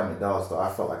went to the Family Dollar store. I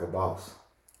felt like a boss.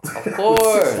 Of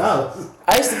course.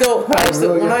 I used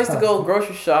to go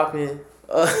grocery shopping,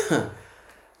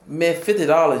 man,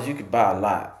 $50 you could buy a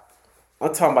lot.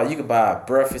 I'm talking about you could buy a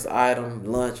breakfast item,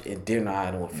 lunch, and dinner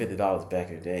item with $50 back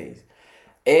in the days.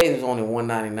 Eggs was only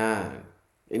 $1.99.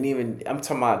 And even, I'm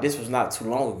talking about, this was not too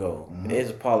long ago. Eggs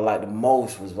was probably like the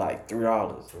most was like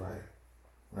 $3.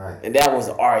 Right. And that was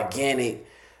organic,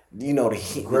 the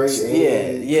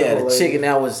chicken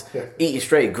that was eating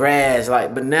straight grass.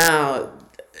 But now,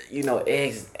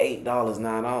 eggs is $8,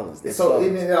 $9. So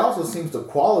it also seems the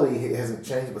quality hasn't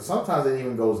changed, but sometimes it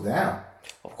even goes down.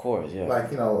 Of course, yeah.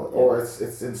 Or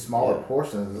it's in smaller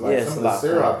portions. Like some of the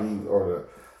syrup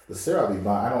the syrup I be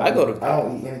buying. I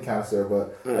don't eat any kind of syrup,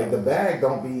 but like the bag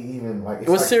don't be even like.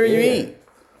 What cereal you eat?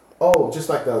 Oh, just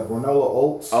like the granola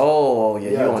oats. Oh, yeah,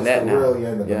 you on that now.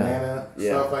 The banana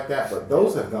stuff like that. But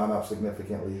those have gone up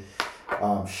significantly.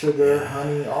 sugar,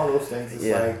 honey, all those things. It's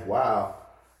like, wow.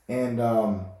 And,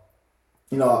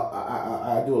 you know,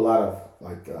 I do a lot of,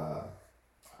 like,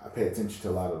 I pay attention to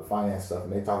a lot of the finance stuff,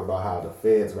 and they talk about how the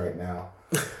feds right now,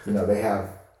 you know, they have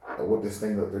what this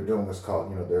thing that they're doing is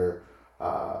called, you know, they're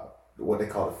what they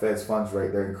call the Fed's funds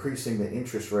rate. They're increasing the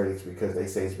interest rates because they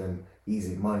say it's been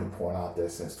easy money pouring out there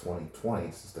since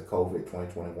 2020, since the COVID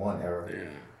 2021 era. Yeah.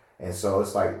 And so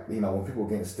it's like, you know, when people are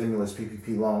getting stimulus,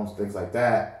 PPP loans, things like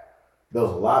that, there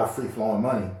was a lot of free flowing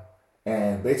money.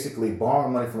 And basically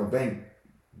borrowing money from a bank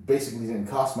basically didn't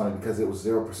cost money because it was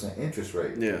 0% interest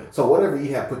rate. Yeah. So whatever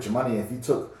you had put your money in, if you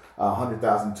took $100,000,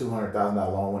 $200,000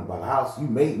 loan, went and bought a house, you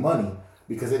made money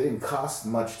because it didn't cost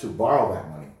much to borrow that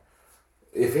money,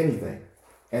 if anything.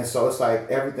 And so it's like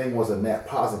everything was a net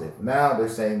positive. Now they're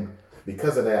saying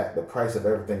because of that, the price of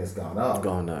everything has gone up.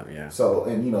 Gone up, yeah. So,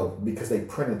 and you know, because they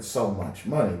printed so much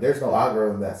money, there's no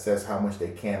algorithm that says how much they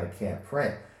can or can't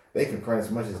print. They can print as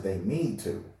much as they need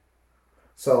to.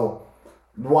 So,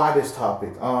 why this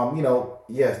topic? You know,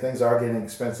 yes, things are getting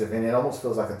expensive, and it almost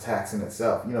feels like a tax in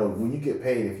itself. You know, when you get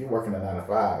paid, if you're working a 9 to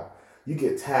 5, you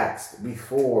get taxed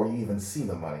before you even see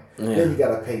the money. Yeah. Then you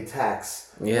got to pay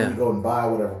tax when you go and buy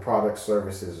whatever products,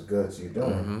 services, goods you're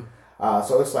doing. Mm-hmm.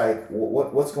 So it's like,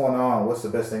 what's going on? What's the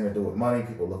best thing to do with money?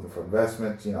 People looking for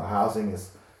investments. You know, housing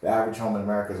is, the average home in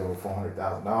America is over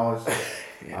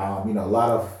 $400,000. You know, a lot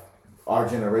of our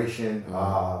generation,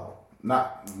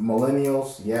 not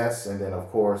millennials, yes, and then of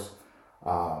course,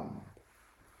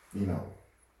 you know,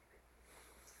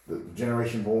 the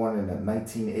generation born in the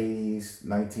 1980s,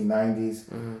 1990s,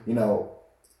 you know,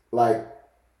 like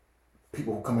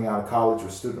people coming out of college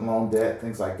with student loan debt,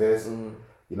 things like this.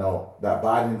 You know, that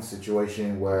Biden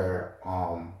situation where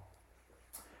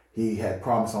he had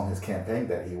promised on his campaign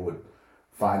that he would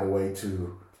find a way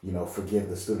to, you know, forgive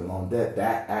the student loan debt.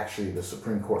 That actually, the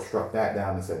Supreme Court struck that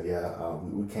down and said,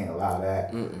 we can't allow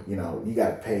that. You know, you got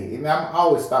to pay. And I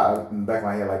always thought in the back of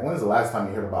my head, like, when is the last time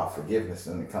you heard about forgiveness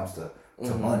when it comes to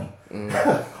money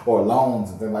or loans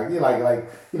and things like that? Like,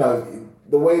 you know,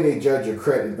 the way they judge your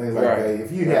credit and things like that.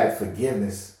 If you had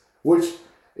forgiveness, which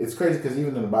it's crazy because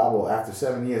even in the Bible, after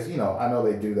 7 years, you know, I know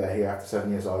they do that here. After 7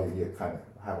 years, all you kind of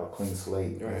have a clean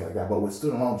slate, things like that. But with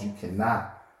student loans, you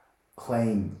cannot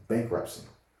claim bankruptcy.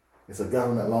 It's a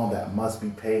government loan that must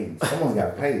be paid. Someone's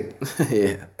got to pay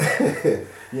it.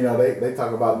 You know, they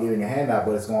talk about getting a handout,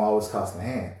 but it's going to always cost a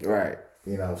hand. Right.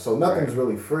 You know, so nothing's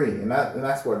really free. And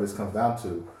that's where this comes down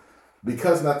to.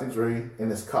 Because nothing's free and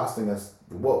it's costing us,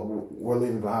 what we're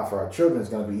leaving behind for our children is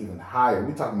going to be even higher.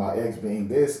 We're talking about eggs being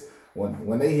this.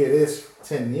 When they hear this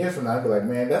 10 years from now, they'll be like,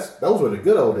 man, those were the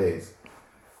good old days.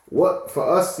 What for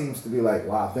us seems to be like,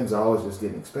 wow, things are always just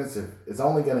getting expensive. It's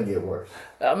only gonna get worse.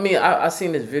 I mean, I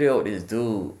seen this video with this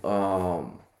dude.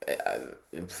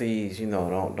 Please, you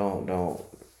know, don't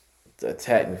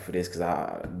attack me for this because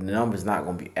the number's not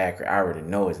gonna be accurate. I already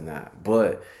know it's not,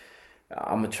 but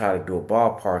I'm gonna try to do a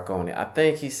ballpark on it. I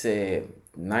think he said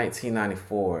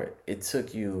 1994. It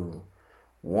took you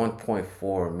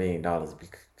 $1.4 million to be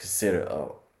considered a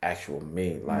actual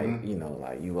million, like, you know,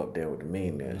 like you up there with the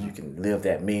millionaires. You can live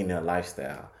that millionaire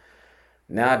lifestyle.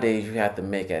 Nowadays, you have to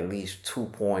make at least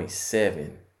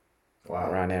 2.7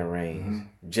 around that range.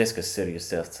 Just consider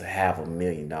yourself to have $1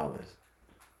 million.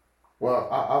 Well,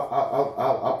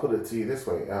 I'll put it to you this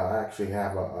way. I actually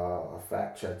have a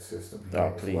fact check system.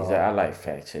 Oh, please! Well. I like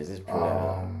fact checks.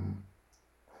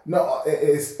 No,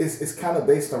 it's kind of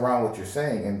based around what you're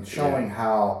saying and showing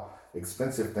how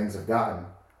expensive things have gotten.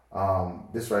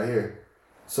 This right here.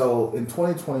 So in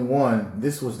 2021,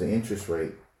 this was the interest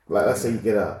rate. Like, let's say you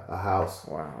get a house.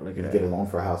 Wow, look at that. You get a loan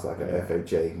for a house like an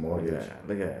FHA mortgage.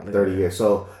 Look at that. 30 years.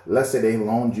 So let's say they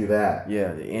loaned you that.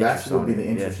 Yeah, the interest. That would be the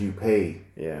interest you paid.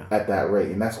 Yeah. At that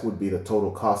rate, and that would be the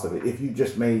total cost of it if you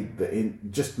just made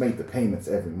the payments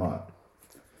every month.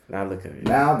 Now look at it.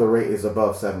 Now the rate is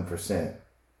above 7%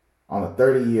 on a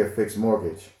 30-year fixed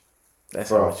mortgage. That's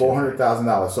for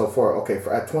 $400,000. So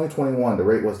at 2021, the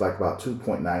rate was like about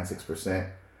 2.96%.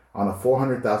 On a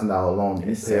 $400,000 loan,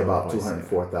 you pay about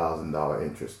 $204,000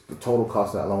 interest. The total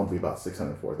cost of that loan would be about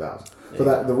 $604,000. So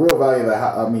that the real value of that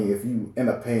house, I mean, if you end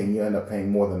up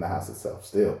paying more than the house itself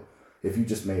still. If you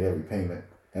just made every payment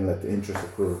and let the interest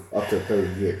accrue up to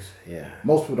 30 years. Yeah.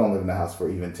 Most people don't live in the house for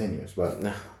even 10 years, but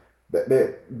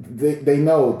they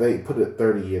know they put it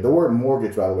 30 years. The word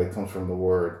mortgage, by the way, comes from the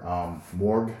word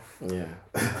morgue. Yeah.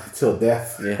 Till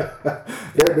death. Yeah.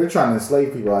 they're trying to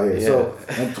enslave people out here. Yeah. So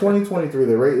in 2023,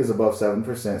 the rate is above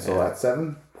 7%. So at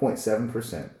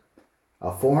 7.7%,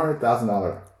 a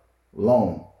 $400,000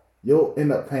 loan, you'll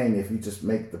end up paying if you just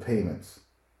make the payments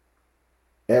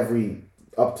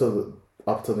up to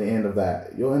up to the end of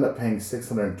that, you'll end up paying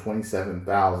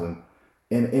 $627,000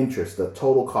 in interest. The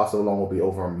total cost of the loan will be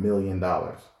over $1 million.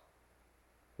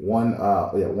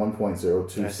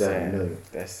 1.027 million.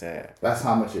 That's sad. That's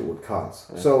how much it would cost.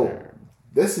 That's so sad.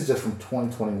 This is just from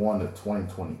 2021 to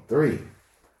 2023.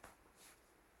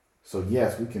 So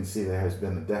yes, we can see there has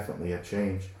been definitely a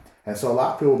change. And so a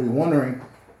lot of people will be wondering,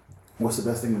 what's the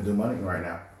best thing to do money right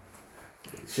now?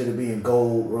 Should it be in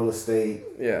gold, real estate?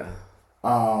 Yeah.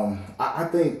 I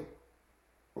think,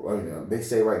 they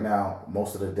say right now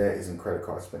most of the debt is in credit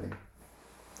card spending.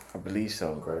 I believe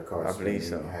so. Credit card I believe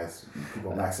so. Has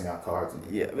people maxing out cards.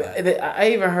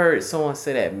 I even heard someone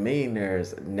say that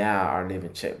millionaires now are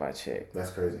living check by check.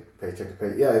 That's crazy. Paycheck to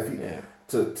pay. Yeah, if you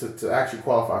to actually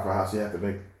qualify for a house, you have to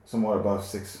make somewhat above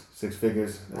six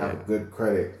figures, have good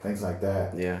credit, things like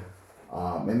that. Yeah.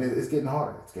 And it's getting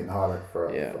harder. It's getting harder for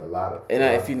a lot of. And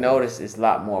if you notice, it's a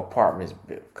lot more apartments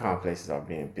complexes are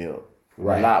being built.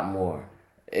 Right. A lot more.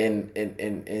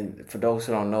 And for those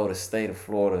who don't know, the state of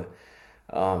Florida.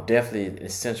 Definitely in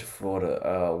Central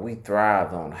Florida, we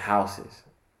thrived on houses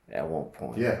at one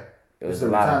point. Yeah, it was a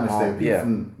lot of homes.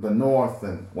 From the north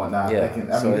and whatnot. Yeah,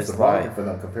 it's a bargain for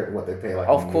them compared to what they pay.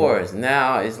 Of course,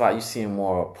 now it's like you're seeing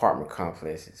more apartment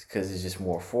complexes because it's just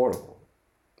more affordable.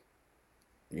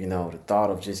 You know, the thought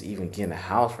of just even getting a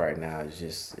house right now is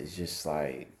just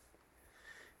like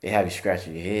they have you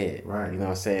scratching your head. Right. You know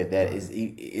what I'm saying? That is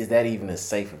that even a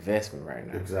safe investment right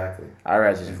now? Exactly. I'd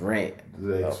rather just rent.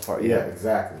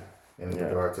 Exactly. In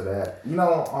regard to that,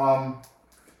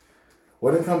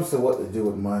 when it comes to what to do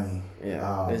with money,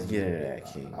 let's get into that,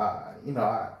 King.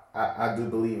 I do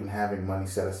believe in having money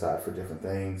set aside for different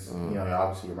things. Mm-hmm.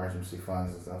 Obviously emergency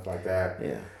funds and stuff like that.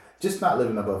 Yeah. Just not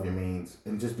living above your means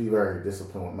and just be very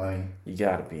disciplined with money. You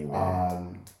gotta be,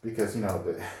 man. Because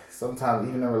sometimes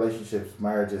even in relationships,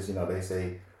 marriages, they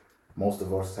say most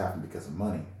divorces happen because of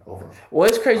money. Well,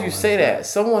 it's crazy you say that.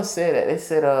 Someone said that. They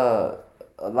said a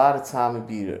lot of time it'd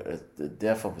be the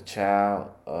death of a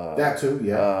child. That too,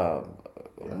 yeah.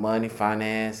 Money,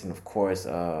 finance, and of course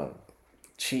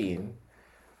cheating.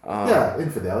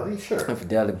 Infidelity, sure.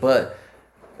 Infidelity, but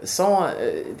someone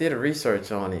did a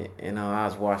research on it, and I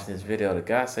was watching this video. The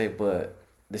guy said, but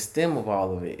the stem of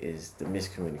all of it is the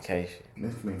miscommunication.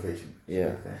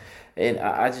 Yeah. And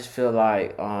I just feel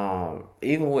like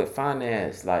even with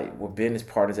finance, like with business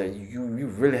partners, that you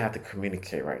really have to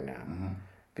communicate right now. Mm-hmm.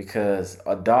 Because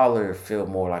 $1 feels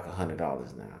more like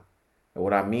 $100 now. And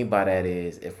what I mean by that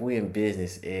is if we in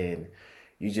business and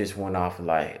you just went off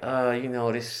like,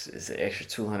 this is an extra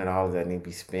 $200 that need to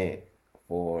be spent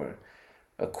for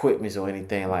equipment or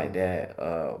anything like that.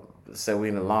 Say we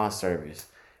in the lawn service,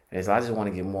 and I just want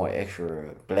to get more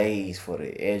extra blades for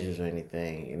the edges or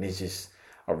anything, and it's just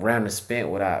a random spent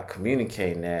without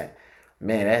communicating that.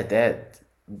 Man, that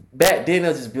back then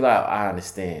they'll just be like, I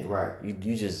understand. Right. You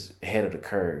just ahead of the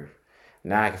curve.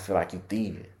 Now I can feel like you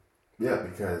thieving. Yeah,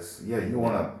 because you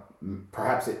want to.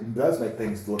 Perhaps it does make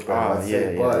things look better.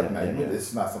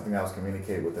 It's not something that was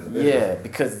communicated within the business. Yeah,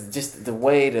 because just the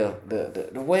way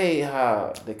the way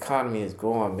how the economy is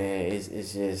going, man,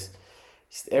 is just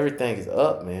everything is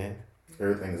up, man.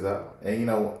 Everything is up, and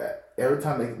every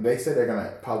time they say they're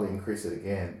gonna probably increase it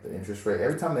again, the interest rate.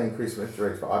 Every time they increase interest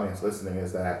rates for audience listening,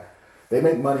 is that they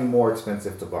make money more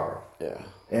expensive to borrow. Yeah,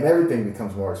 and everything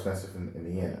becomes more expensive in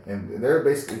the end. And they're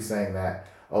basically saying that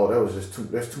there's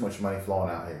too much money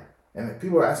flowing out here. And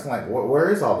people are asking, like,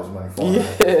 where is all this money flowing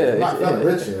out here? I'm not feeling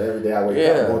rich here. Every day I wake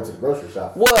up and go to the grocery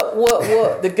shop.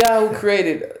 What? The guy who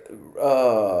created,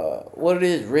 what it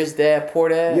is, Rich Dad, Poor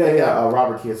Dad?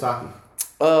 Robert Kiyosaki.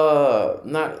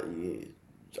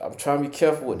 I'm trying to be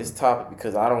careful with this topic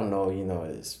because I don't know,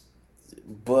 this.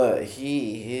 But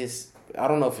I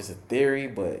don't know if it's a theory,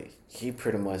 but he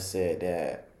pretty much said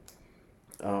that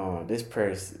this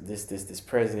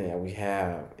president that we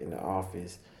have in the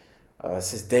office,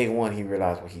 since day one, he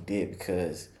realized what he did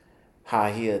because how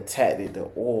he attacked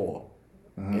the oil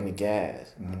and the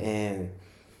gas. Mm-hmm. And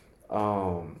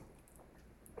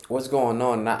what's going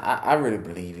on, and I really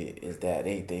believe it, is that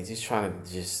they just trying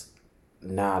to just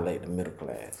annihilate the middle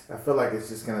class. I feel like it's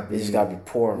just going to be... It's just got to be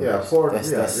poor. Poor.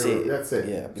 That's it. That's it.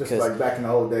 Yeah, just like back in the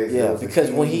old days. Yeah, because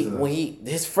when he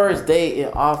his first day in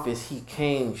office, he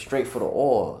came straight for the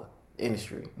oil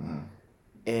industry. Mm-hmm.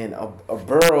 And a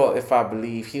barrel, if I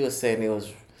believe, he was saying it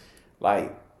was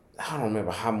like, I don't remember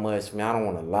how much, man, I don't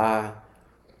want to lie.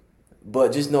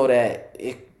 But just know that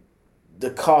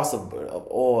the cost of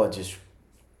oil just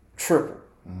tripled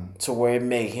to where it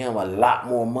made him a lot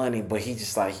more money. But he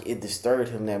just like, it disturbed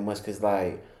him that much because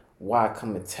like, why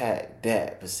come attack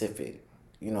that specific,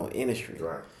 industry?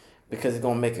 Right. because it's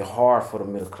gonna make it hard for the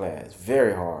middle class,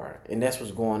 very hard, and that's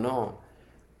what's going on.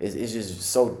 It's just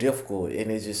so difficult,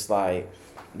 and it's just like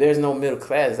there's no middle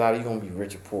class. Either you're gonna be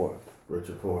rich or poor. Rich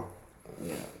or poor.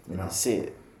 Yeah, you know, that's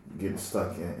it. Getting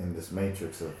stuck in this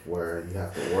matrix of where you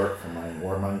have to work for money,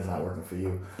 where money's not working for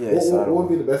you. Yeah, what would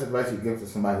be the best advice you give to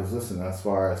somebody who's listening as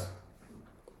far as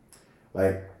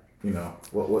like, you know,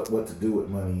 what to do with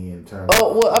money in terms?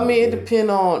 Oh well, I mean, it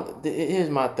depends on. Here's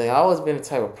my thing. I always been the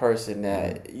type of person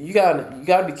that you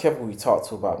gotta be careful who you talk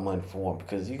to about money for one,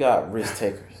 because you got risk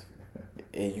takers,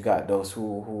 and you got those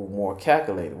who more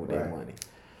calculated with their money.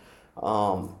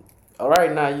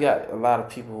 Right now, you got a lot of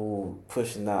people who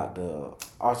pushing out the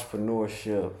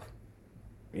entrepreneurship.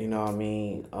 You know what I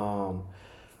mean?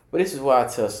 But this is why I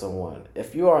tell someone: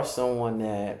 if you are someone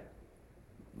that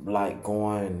like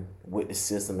going with the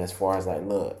system, as far as like,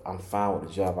 look, I'm fine with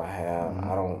the job I have.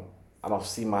 I don't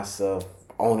see myself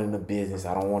owning the business.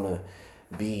 I don't want to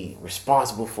be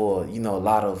responsible for, a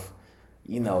lot of,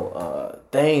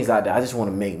 things like that. I just want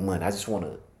to make money. I just want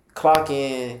to clock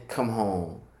in, come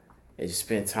home, and just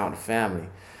spend time with the family.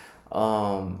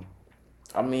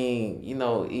 I mean,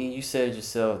 you said it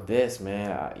yourself best,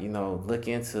 man. Look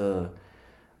into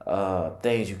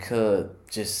things you could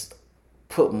just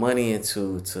put money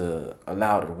into to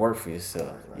allow it to work for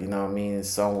yourself. Right. You know what I mean?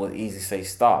 Some would easily say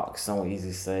stocks. Some would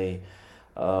easily say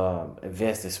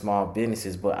invest in small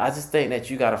businesses. But I just think that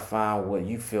you got to find what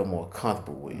you feel more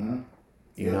comfortable with. Mm-hmm.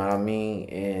 You know what I mean?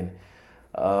 And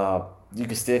you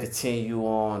can still continue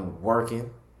on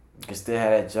working. You can still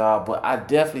have that job. But I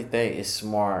definitely think it's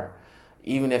smart,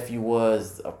 even if you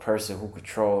was a person who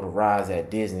controlled the rides at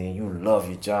Disney and you love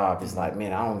your job, it's like,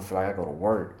 man, I don't feel like I go to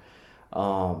work.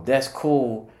 That's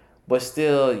cool, but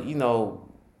still,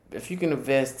 if you can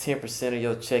invest 10% of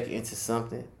your check into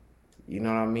something, you know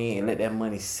what I mean, and let that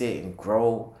money sit and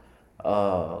grow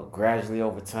gradually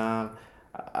over time,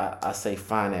 I say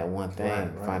find that one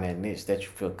thing, find that niche that you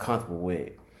feel comfortable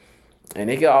with. And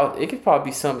it could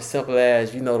probably be something simple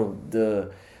as,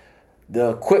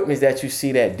 the equipment that you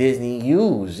see that Disney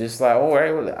use. Just like, all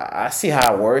right, well, I see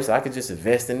how it works. I could just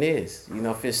invest in this.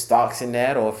 If it's stocks in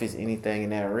that or if it's anything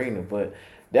in that arena. But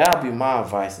that'll be my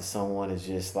advice to someone, is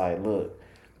just like, look,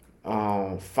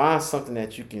 find something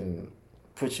that you can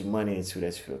put your money into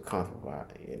that you feel comfortable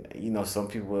about. And, some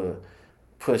people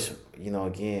push,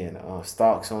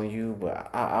 stocks on you, but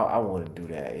I want to do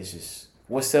that. It's just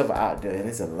what's ever out there, and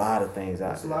there's a lot of things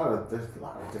out there. There's a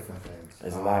lot of different things.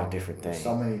 There's a lot of different things.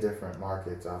 So many different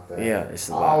markets out there. Yeah, it's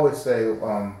a lot. I always say,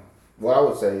 what I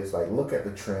would say is like, look at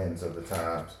the trends of the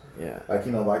times. Yeah. Like,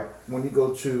 like when you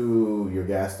go to your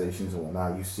gas stations and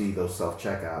whatnot, you see those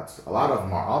self-checkouts. A lot of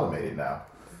them are automated now.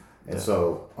 And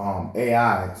so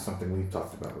AI is something we've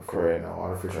talked about before. Correct.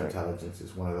 Artificial intelligence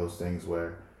is one of those things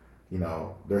where,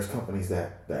 there's companies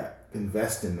that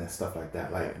invest in this stuff like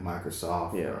that, like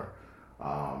Microsoft or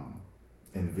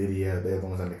NVIDIA. They're the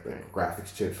ones that make the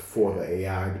graphics chips for the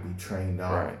AI to be trained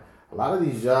on. Right. A lot of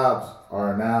these jobs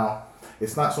are now,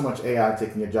 it's not so much AI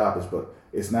taking your job, but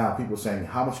it's now people saying,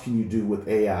 how much can you do with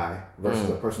AI versus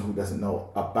a person who doesn't know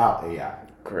about AI?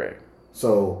 Correct.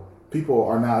 So people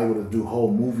are now able to do whole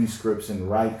movie scripts and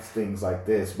write things like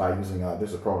this by using,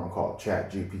 there's a program called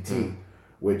ChatGPT,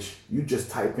 which you just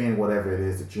type in whatever it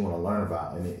is that you want to learn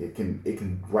about, and it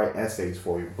can write essays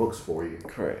for you, books for you.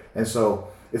 Correct. And so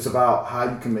it's about how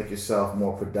you can make yourself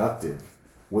more productive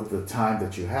with the time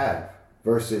that you have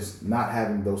versus not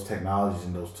having those technologies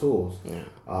and those tools. Yeah.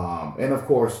 And of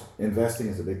course, investing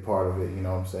is a big part of it, you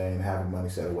know what I'm saying? Having money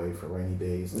set away for rainy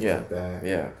days, things like that.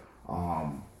 Yeah.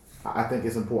 I think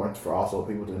it's important for also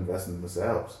people to invest in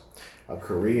themselves, a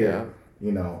career,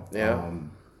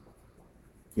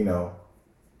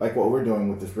 like what we're doing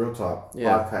with this Real Talk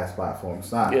podcast platform.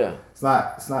 It's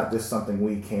not just something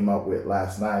we came up with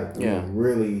last night. We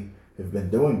really have been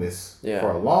doing this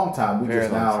for a long time. We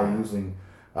just now are using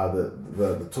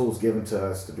the tools given to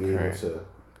us to be able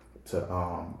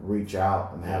to reach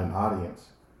out and have an audience.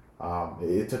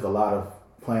 It took a lot of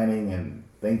planning and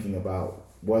thinking about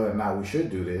whether or not we should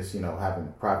do this,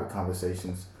 having private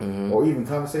conversations or even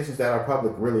conversations that are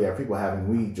public, really are people having,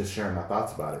 we just sharing our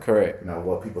thoughts about it. Correct.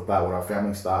 What people thought, what our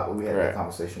families thought, but we had that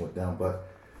conversation with them. But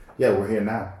we're here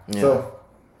now. Yeah. So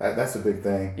that's a big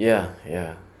thing. Yeah.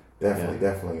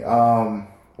 Definitely.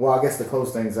 Well, I guess to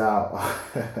close things out,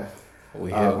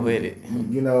 we here with it.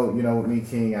 With me,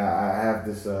 King, I have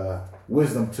this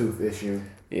wisdom tooth issue.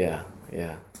 Yeah.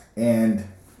 And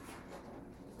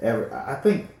I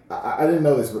think, I didn't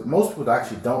know this, but most people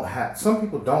actually don't have. Some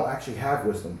people don't actually have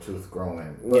wisdom tooth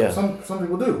growing, but some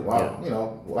people do.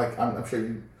 Well, like I'm sure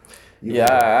you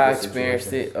I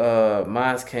experienced it.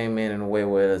 Mine came in a way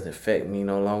where it doesn't affect me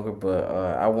no longer, but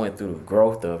I went through the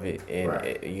growth of it, and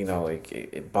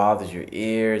it bothers your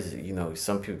ears.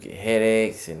 Some people get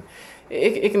headaches, and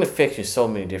it can affect you in so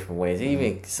many different ways.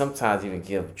 Even sometimes even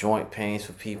give joint pains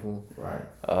for people. Right.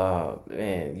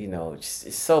 And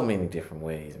it's so many different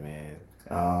ways, man.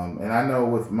 And I know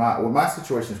with my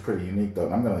situation is pretty unique though.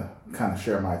 And I'm gonna kind of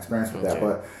share my experience with that.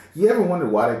 But you ever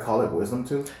wondered why they call it wisdom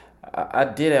tooth? I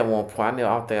did at one point. I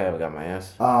don't think I ever got my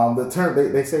answer. The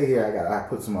term they say here, I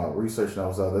put some research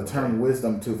notes. The term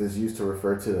wisdom tooth is used to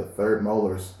refer to the third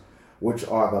molars, which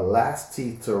are the last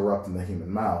teeth to erupt in the human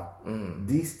mouth.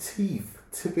 These teeth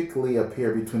typically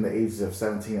appear between the ages of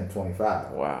 17 and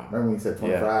 25. Wow. Remember when you said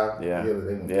 25?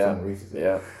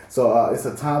 Yeah. So it's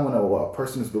a time when a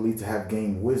person is believed to have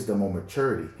gained wisdom or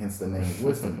maturity, hence the name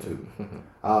wisdom tooth.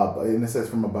 And it says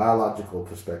from a biological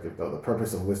perspective, though, the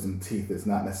purpose of wisdom teeth is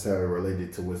not necessarily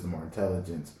related to wisdom or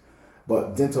intelligence.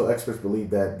 But dental experts believe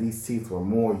that these teeth were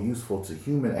more useful to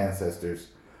human ancestors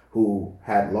who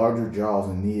had larger jaws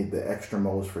and needed the extra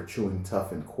molars for chewing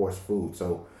tough and coarse food.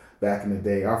 So back in the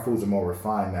day, our foods are more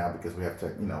refined now because we have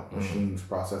machines,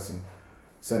 processing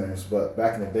centers. But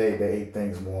back in the day, they ate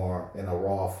things more in a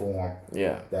raw form.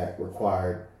 Yeah. That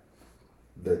required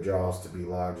their jaws to be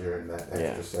larger and that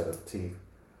extra set of teeth.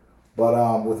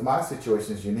 But with my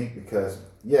situation, it's unique because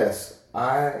yes,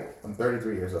 I'm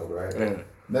 33 years old, right?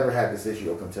 Never had this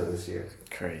issue up until this year.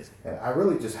 Crazy. And I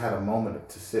really just had a moment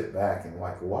to sit back and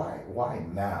like, why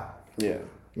now? Yeah.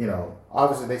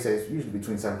 Obviously they say it's usually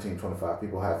between 17 and 25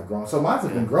 people have it grown. So mine's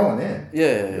have been growing in.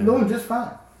 Yeah. Been doing just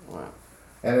fine. Wow.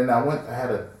 And then I went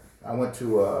to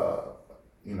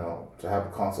to have a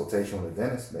consultation with a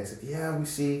dentist. They said, yeah, we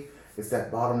see it's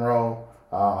that bottom row,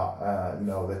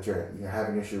 that you're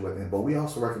having issue with it. But we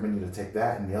also recommend you to take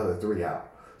that and the other 3 out.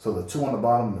 So the 2 on the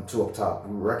bottom and the 2 up top,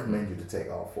 we recommend you to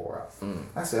take all 4 out.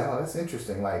 I said, oh, that's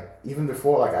interesting. Like even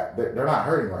before, they're not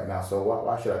hurting right now. So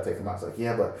why should I take them out? It's like,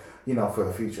 yeah, but for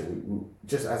the future, we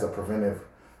just as a preventive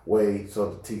way,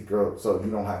 so the teeth grow, so you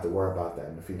don't have to worry about that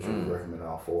in the future. We recommend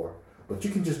all 4. But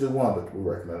you can just do 1, but we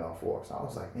recommend all 4. So I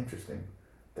was like, interesting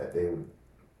that they would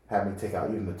have me take out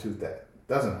even the tooth that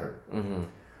doesn't hurt. And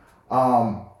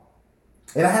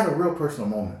I had a real personal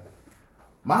moment.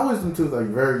 My wisdom tooth are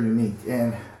very unique,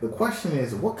 and the question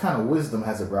is, what kind of wisdom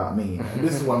has it brought me? And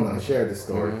this is why I'm going to share this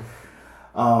story.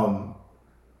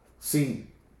 See,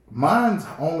 mine's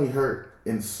only hurt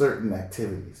in certain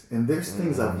activities, and there's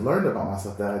things I've learned about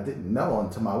myself that I didn't know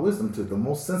until my wisdom tooth, the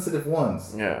most sensitive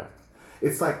ones. Yeah.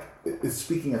 It's like it's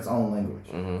speaking its own language.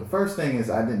 The first thing is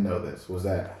I didn't know this was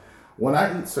that when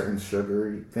I eat certain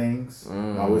sugary things,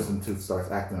 my wisdom tooth starts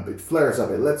acting up. It flares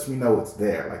up. It lets me know it's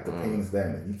there, like the pain's there.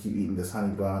 And if you keep eating this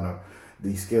honey bun or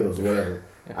these Skittles or whatever,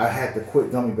 I had to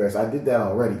quit gummy bears. I did that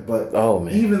already. But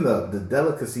even the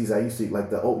delicacies I used to eat,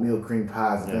 like the oatmeal cream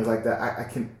pies and things like that,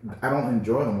 I don't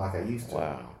enjoy them like I used to.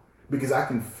 Wow. Because I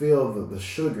can feel the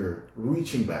sugar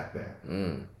reaching back there.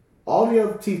 All the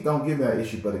other teeth don't give me that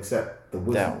issue, but except the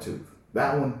wisdom tooth.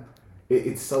 That one,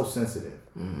 it's so sensitive.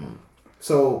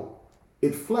 So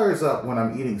it flares up when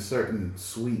I'm eating certain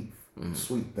sweet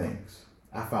things.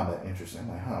 I found that interesting.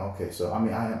 Like, okay. So,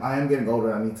 I am getting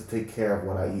older. I need to take care of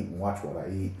what I eat and watch what I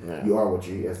eat. Yeah. You are what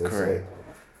you eat, as they say.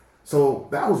 So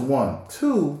that was 1.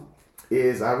 2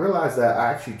 is I realized that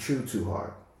I actually chew too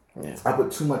hard. Yeah. I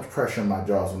put too much pressure on my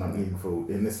jaws when I'm eating food.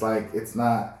 And it's like, it's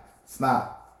not,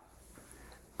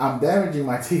 I'm damaging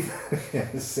my teeth. I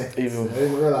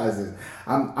didn't realize this.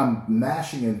 I'm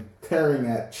gnashing and tearing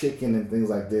at chicken and things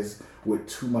like this with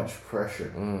too much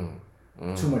pressure,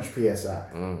 too much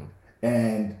PSI.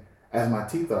 And as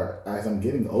I'm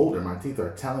getting older, my teeth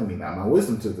are telling me now, my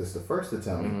wisdom tooth is the first to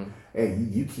tell me, hey,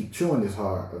 you keep chewing this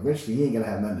hard, eventually you ain't gonna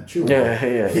have nothing to chew.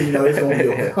 It's gonna be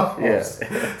a problem.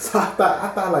 So I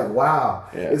thought like, wow,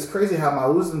 it's crazy how my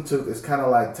wisdom tooth is kind of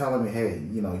like telling me, hey,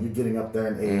 you're getting up there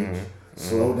in age,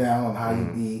 slow down on how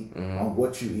you eat, on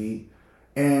what you eat.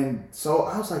 And so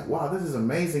I was like, wow, this is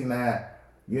amazing that,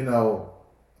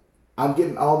 I'm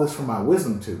getting all this from my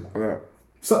wisdom tooth. Yeah.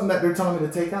 Something that they're telling me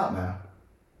to take out now.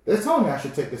 They're telling me I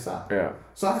should take this out. Yeah.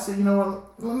 So I said, you know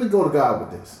what? Let me go to God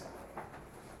with this.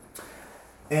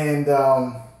 And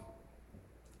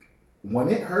when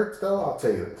it hurts, though, I'll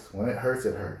tell you this. When it hurts,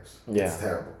 it hurts. Yeah. It's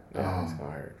terrible. Yeah, it's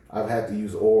hard. I've had to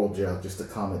use oral gel just to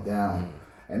calm it down.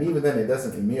 And even then, it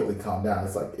doesn't immediately calm down.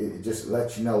 It's like it just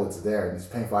lets you know it's there. And it's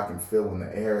painful. I can feel when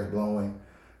the air is blowing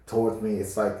towards me.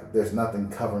 It's like there's nothing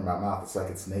covering my mouth. It's like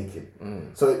it's naked.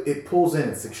 So it pulls in.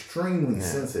 It's extremely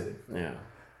sensitive. Yeah.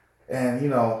 And,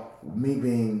 me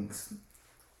being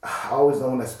always the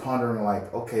one that's pondering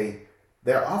like, okay,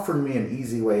 they're offering me an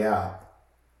easy way out.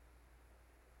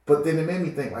 But then it made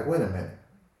me think, like, wait a minute.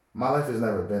 My life has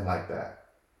never been like that.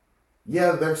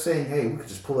 Yeah, they're saying, hey, we could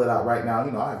just pull it out right now.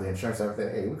 You know, I have the insurance and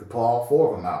everything. Hey, we could pull all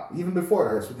 4 of them out. Even before it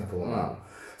hurts, we can pull them out.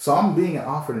 So I'm being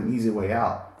offered an easy way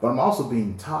out. But I'm also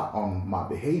being taught on my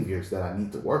behaviors that I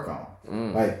need to work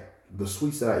on. Like the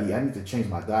sweets that I eat, I need to change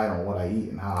my diet on what I eat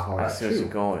and how hard I chew. I see what you're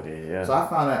going there, yeah. So I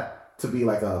found that to be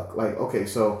okay,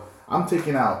 so I'm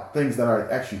taking out things that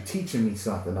are actually teaching me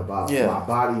something about my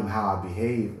body and how I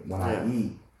behave when I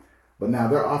eat. But now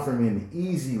they're offering me an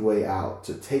easy way out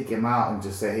to take him out and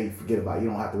just say, hey, forget about it. You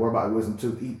don't have to worry about wisdom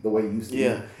tooth. Eat the way you used to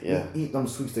eat. Eat them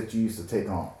sweets that you used to take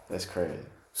on. That's crazy.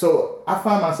 So I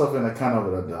find myself in a kind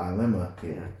of a dilemma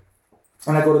here.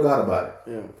 And I go to God about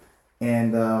it. Yeah.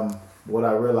 And what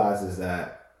I realize is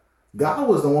that God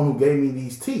was the one who gave me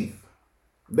these teeth.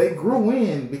 They grew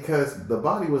in because the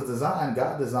body was designed.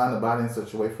 God designed the body in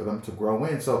such a way for them to grow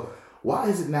in. So why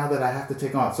is it now that I have to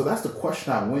take on? So that's the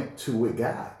question I went to with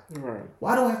God. Right.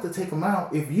 Why do I have to take them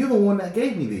out if you're the one that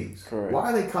gave me these? Correct.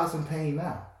 Why are they causing pain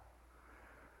now?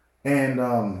 And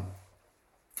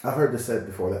I've heard this said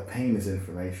before that pain is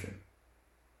information.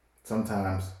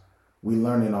 Sometimes we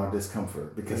learn in our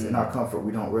discomfort because in our comfort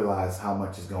we don't realize how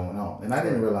much is going on. And I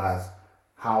didn't realize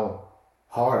how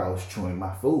hard I was chewing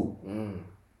my food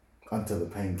until the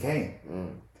pain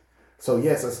came. So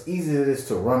yes, as easy as it is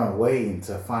to run away and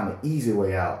to find an easy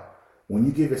way out, when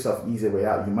you give yourself an easy way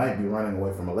out, you might be running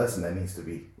away from a lesson that needs to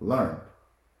be learned.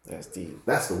 That's deep.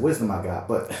 That's the wisdom I got,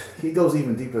 but he goes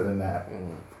even deeper than that.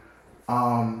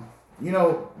 You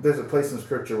know, there's a place in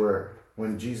scripture where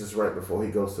when Jesus, right before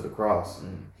he goes to the cross,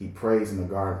 he prays in the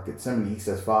Garden of Gethsemane. He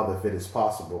says, Father, if it is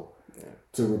possible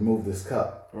to remove this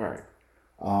cup. Right.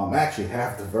 Actually,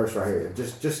 half the verse right here,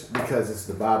 just because it's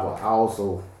the Bible, I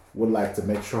also would like to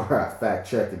make sure I fact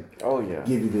check and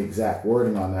give you the exact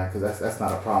wording on that, because that's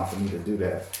not a problem for me to do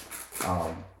that.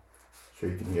 Sure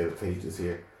you can hear the pages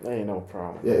here. Ain't no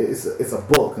problem. Yeah, it's a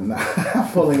book.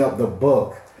 I'm pulling up the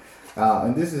book,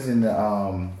 and this is in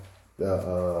the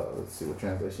let's see what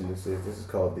translation this is. This is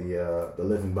called the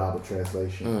Living Bible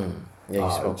Translation. Yeah,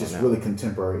 you spoke just really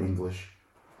contemporary English.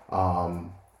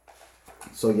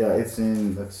 So yeah, it's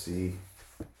in, let's see,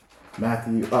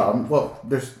 Matthew. Well,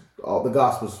 there's all the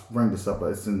Gospels bring this up,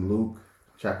 but it's in Luke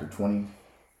chapter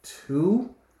 22,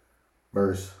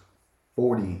 verse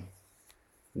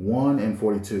 41 and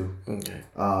 42. Okay.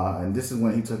 And this is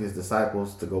when he took his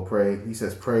disciples to go pray. He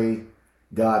says, "Pray,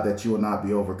 God, that you will not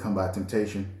be overcome by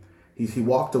temptation." He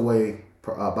walked away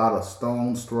about a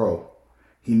stone's throw.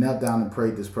 He knelt down and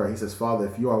prayed this prayer. He says, "Father,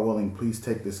 if you are willing, please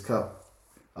take this cup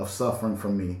of suffering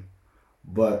from me.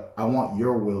 But I want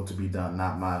your will to be done,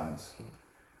 not mine."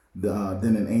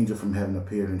 Then an angel from heaven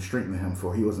appeared and strengthened him,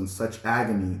 for he was in such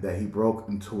agony that he broke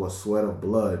into a sweat of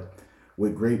blood,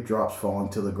 with great drops falling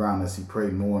to the ground as he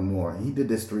prayed more and more. And he did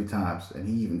this 3 times, and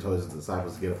he even told his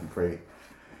disciples to get up and pray.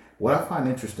 What I find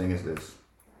interesting is this.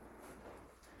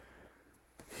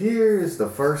 Here is the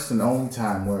first and only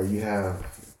time where you have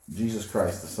Jesus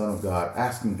Christ, the Son of God,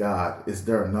 asking God, is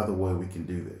there another way we can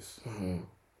do this?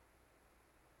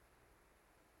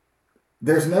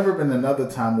 There's never been another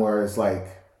time where it's like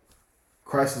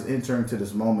Christ is entering to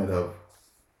this moment of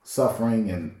suffering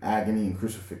and agony and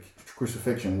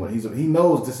crucifixion. What he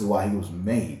knows this is why he was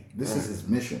made. This is his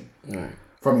mission.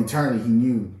 From eternity, he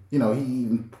knew, he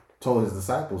even told his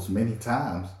disciples many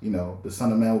times, the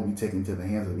Son of Man will be taken to the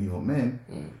hands of evil men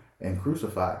and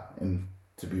crucified and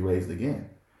to be raised again.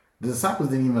 The disciples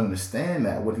didn't even understand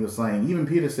that, what he was saying. Even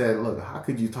Peter said, look, how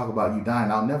could you talk about you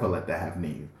dying? I'll never let that happen to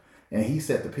you. And he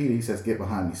said to Peter, he says, "Get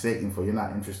behind me, Satan, for you're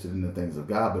not interested in the things of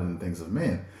God, but in the things of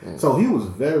men." So he was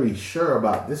very sure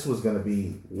about this was going to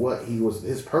be what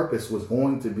his purpose was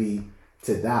going to be,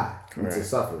 to die and to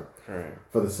suffer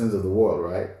for the sins of the world,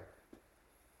 right?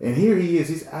 And here he is,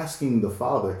 he's asking the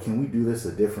Father, can we do this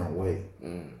a different way?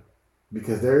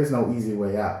 Because there is no easy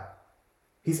way out.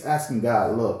 He's asking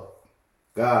God, look,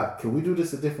 God, can we do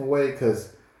this a different way?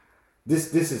 Because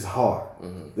this is hard.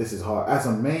 This is hard. As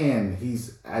a man,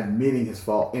 he's admitting his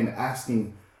fault and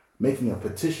making a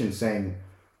petition saying,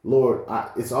 Lord,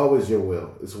 it's always your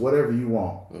will. It's whatever you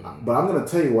want. But I'm going to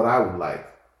tell you what I would like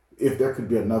if there could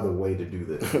be another way to do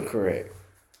this. Correct.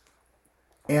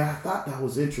 And I thought that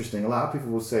was interesting. A lot of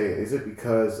people will say, is it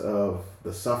because of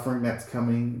the suffering that's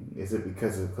coming? Is it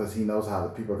because he knows how the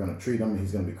people are going to treat him and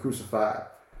he's going to be crucified?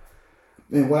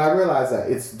 And when I realized that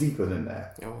it's deeper than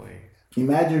that. Always.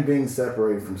 Imagine being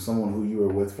separated from someone who you were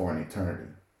with for an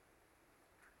eternity.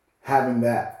 Having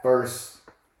that first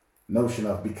notion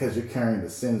of, because you're carrying the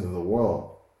sins of the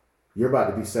world, you're about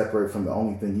to be separated from the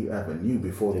only thing you ever knew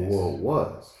before the world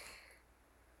was.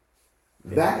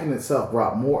 That in itself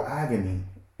brought more agony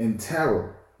and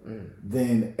terror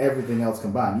than everything else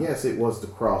combined. Yes, it was the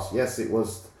cross. Yes, it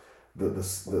was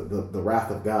the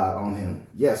wrath of God on him.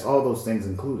 Yes, all those things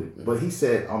included. But he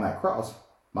said on that cross,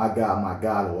 my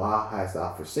God, why hast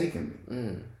thou forsaken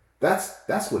me?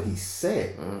 That's what he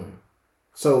said.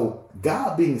 So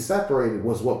God being separated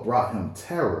was what brought him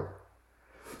terror.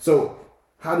 So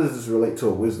how does this relate to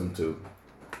a wisdom tooth?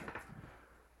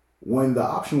 When the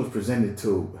option was presented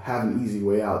to have an easy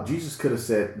way out, Jesus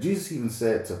even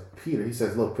said to Peter, he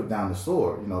says, look, put down the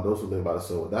sword. Those who live by the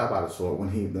sword will die by the sword.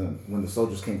 When the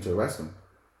soldiers came to arrest him,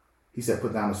 he said,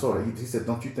 put down the sword. He said,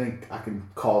 don't you think I can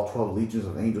call 12 legions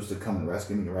of angels to come and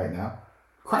rescue me right now?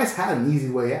 Christ had an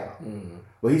easy way out.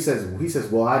 But he says,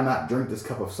 will I not drink this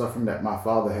cup of suffering that my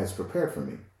Father has prepared for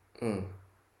me?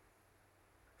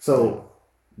 So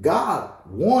God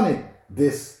wanted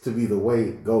this to be the way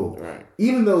it goes. Right.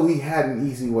 Even though he had an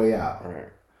easy way out. Right.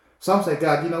 Some say,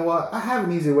 God, you know what? I have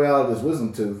an easy way out of this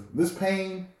wisdom tooth. This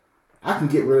pain, I can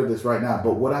get rid of this right now.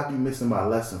 But would I be missing my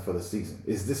lesson for the season?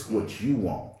 Is this what you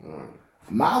want?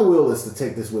 My will is to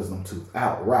take this wisdom tooth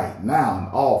out right now. And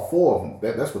all 4 of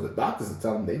them. That's what the doctors are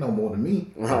telling me. They know more than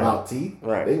me about teeth.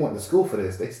 Right. They went to school for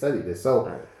this. They studied this.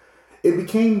 So it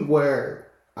became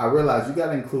where I realized you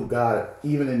got to include God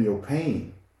even in your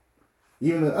pain.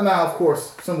 Now, of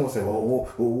course, someone will say, well,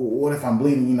 what if I'm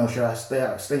bleeding? Should I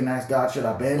stay nice, God? Should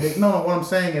I band-aid? No, what I'm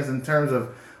saying is in terms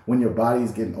of when your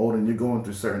body's getting older and you're going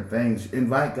through certain things,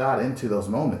 invite God into those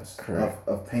moments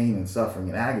of pain and suffering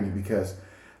and agony, because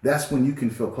that's when you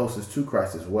can feel closest to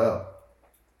Christ as well.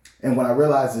 And what I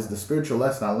realized is the spiritual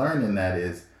lesson I learned in that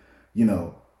is,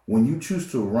 when you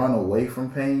choose to run away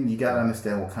from pain, you got to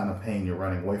understand what kind of pain you're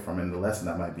running away from and the lesson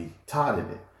that might be taught in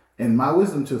it. And my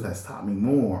wisdom tooth has taught me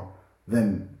more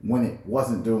than when it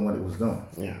wasn't doing what it was doing.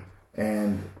 Yeah.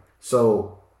 And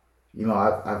so,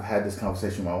 I've had this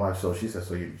conversation with my wife. So she said,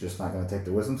 so you're just not going to take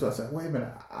the wisdom tooth? I said, wait a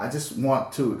minute. I just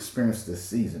want to experience this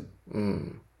season.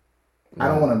 I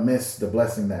don't want to miss the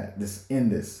blessing that's in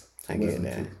this. I get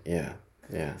that. Yeah.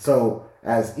 Yeah. So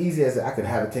as easy as I could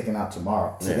have it taken out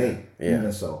tomorrow, today,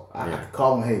 even so, I could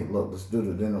call them, hey, look, let's do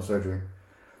the dental surgery.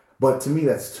 But to me,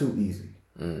 that's too easy.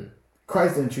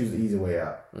 Christ didn't choose the easy way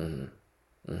out.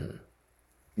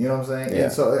 You know what I'm saying? Yeah.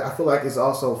 And so I feel like it's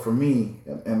also, for me,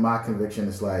 and my conviction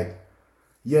is like,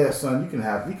 yeah, son, you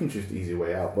can choose the easy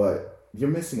way out, but you're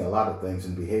missing a lot of things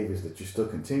and behaviors that you're still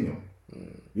continuing.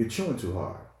 You're chewing too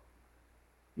hard.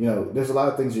 There's a lot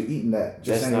of things you're eating that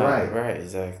just ain't right. Right,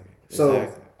 exactly.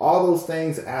 So all those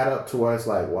things add up to where it's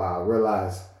like, wow, I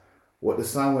realize what the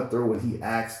son went through when he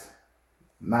asked,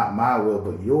 not my will,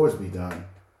 but yours be done.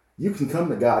 You can come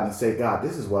to God and say, God,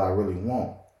 this is what I really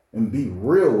want. And be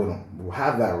real with him.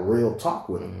 Have that real talk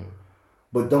with him.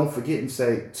 But don't forget and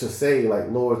say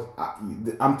like, Lord,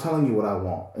 I'm telling you what I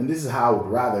want. And this is how I would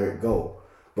rather it go.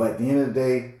 But at the end of the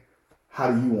day,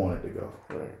 how do you want it to go?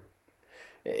 Right.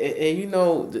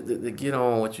 And to get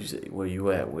on what you said, where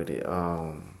you at with it.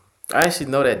 I actually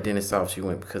know that dentist office you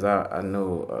went because I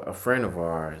know a friend of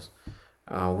ours.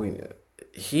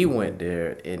 He went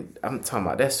there, and I'm talking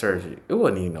about that surgery. It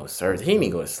wasn't even no surgery. He didn't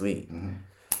even go to sleep.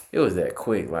 It was that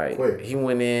quick. He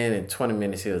went in 20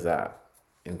 minutes, he was out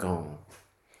and gone.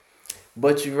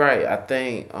 But you're right. I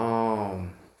think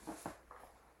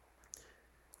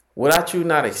without you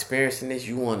not experiencing this,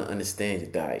 you want to understand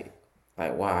your diet.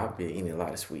 Like, wow, I've been eating a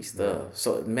lot of sweet stuff. Yeah.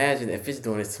 So imagine if it's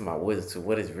doing this to my wisdom tooth,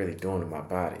 what it's really doing to my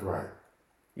body. Right.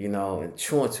 And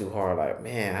chewing too hard, like,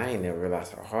 man, I ain't never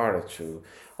realized how hard I chew.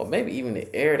 Or maybe even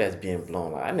the air that's being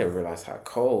blown. Like, I never realized how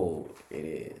cold it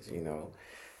is,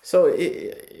 So,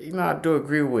 I do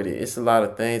agree with it. It's a lot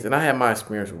of things. And I had my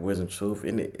experience with wisdom tooth.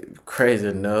 And crazy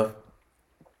enough,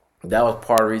 that was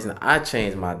part of the reason I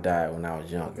changed my diet when I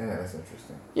was younger. Yeah, that's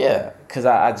interesting. Yeah, because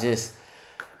I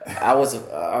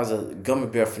was a gummy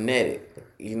bear fanatic.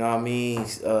 You know what I mean?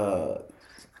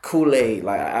 Kool-Aid.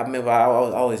 Like, I remember I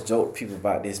always joked people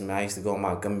about this, man. I used to go on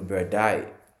my gummy bear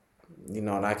diet. And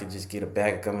I could just get a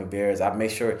bag of gummy bears. I make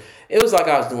sure it was like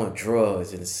I was doing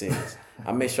drugs in a sense.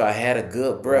 I make sure I had a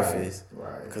good breakfast.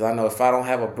 Right. Because I know if I don't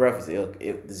have a breakfast,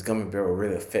 this gummy bear will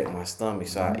really affect my stomach.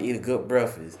 So I eat a good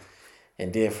breakfast.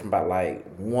 And then from about like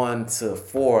 1 to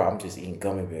 4, I'm just eating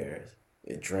gummy bears.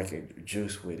 And drinking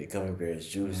juice with it. Gummy bears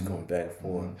juice going back and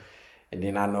forth. And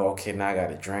then I know, okay, now I got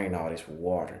to drain all this with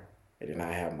water. And then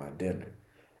I have my dinner.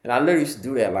 And I literally used to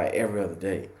do that like every other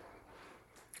day.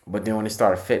 But then when it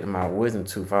started affecting my wisdom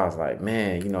tooth, I was like,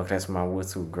 man, that's my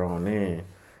wisdom tooth growing in.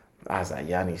 I was like,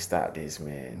 yeah, I need to stop this,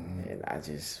 man. And I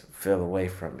just fell away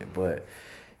from it. But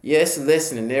yeah, it's a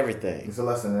lesson in everything. It's a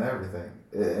lesson in everything.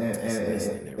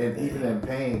 And even in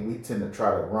pain, we tend to try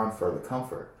to run for the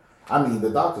comfort. I mean, the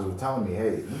doctors were telling me,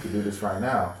 hey, you can do this right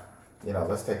now.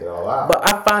 let's take it all out.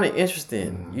 But I find it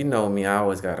interesting. Mm-hmm. You know me, I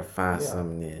always got to find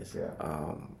something in this.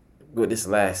 Yeah. With this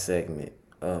last segment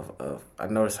of I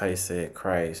noticed how you said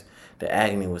Christ, the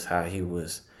agony was how he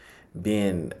was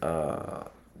being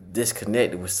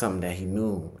disconnected with something that he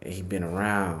knew and he'd been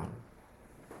around,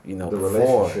 the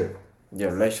before. Relationship. Yeah,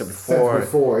 relationship before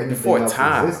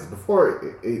time.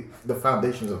 Before the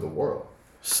foundations of the world.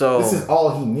 So this is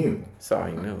all he knew. That's all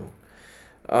he knew.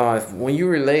 When you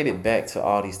relate it back to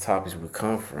all these topics we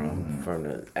come from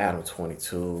the Adam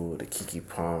 22, the Kiki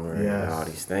Palmer, and all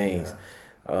these things,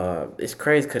 it's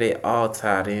crazy because they all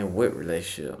tied in with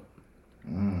relationship.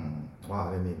 Wow,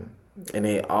 I didn't even. And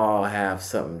they all have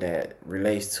something that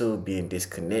relates to being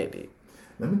disconnected.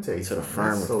 Let me tell you something.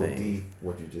 That's so deep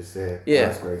what you just said. Yeah,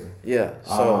 that's crazy. Yeah.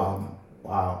 So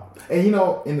wow. And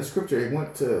in the scripture, it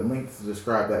went to length to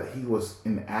describe that he was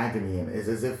in agony, and it's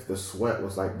as if the sweat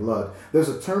was like blood. There's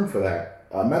a term for that,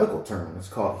 a medical term. It's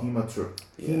called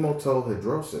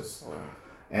hematohidrosis. Wow.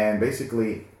 And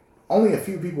basically, only a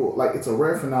few people, like, it's a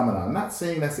rare phenomenon. I'm not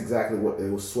saying that's exactly what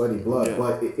it was, sweaty blood,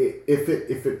 but if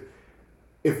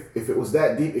it was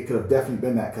that deep, it could have definitely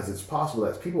been that, because it's possible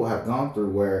that people have gone through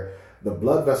where the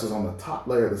blood vessels on the top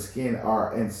layer of the skin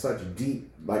are in such deep,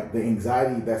 like the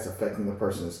anxiety that's affecting the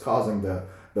person is causing the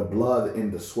blood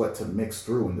and the sweat to mix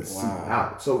through and to seep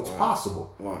out. So it's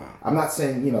possible. Wow. I'm not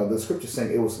saying, the scripture's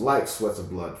saying it was like sweats of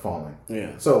blood falling.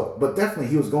 Yeah. So, but definitely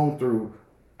he was going through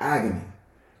agony.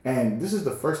 And this is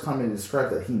the first time it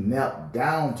described that he knelt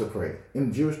down to pray.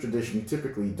 In Jewish tradition, you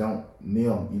typically don't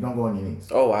kneel. You don't go on your knees.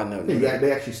 Oh, I know.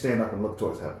 They actually stand up and look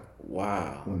towards heaven.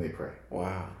 Wow. When they pray.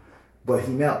 Wow. But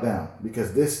he knelt down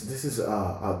because this is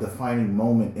a defining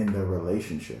moment in the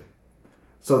relationship.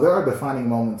 So there are defining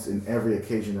moments in every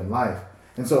occasion in life.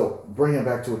 And so bringing it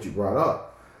back to what you brought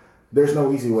up, there's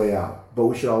no easy way out, but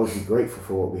we should always be grateful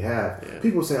for what we have. Yeah.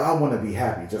 People say, I want to be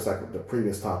happy, just like the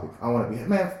previous topic. I want to be happy.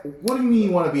 Man, what do you mean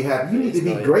you want to be happy? You need to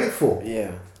be grateful.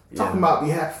 Yeah. Talking about be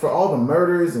happy for all the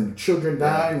murders and children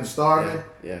dying and starving.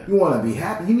 Yeah. You want to be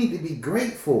happy. You need to be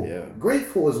grateful. Yeah.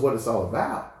 Grateful is what it's all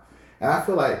about. And I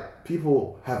feel like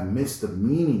people have missed the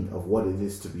meaning of what it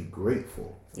is to be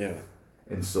grateful. Yeah.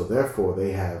 And so therefore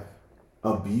they have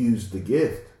abused the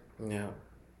gift. Yeah.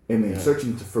 And in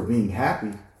searching for being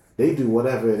happy, they do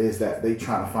whatever it is that they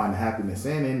trying to find happiness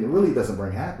in, and it really doesn't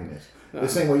bring happiness. The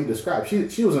same way you described.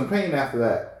 She was in pain after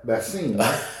that scene,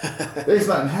 right? There's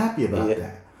nothing happy about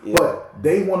that. Yeah. But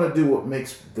they want to do what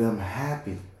makes them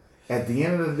happy. At the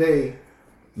end of the day,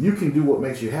 you can do what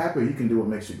makes you happy, or you can do what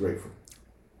makes you grateful.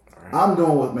 Right. I'm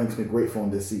doing what makes me grateful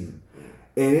in this season.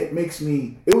 And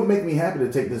it would make me happy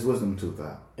to take this wisdom tooth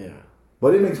out. Yeah.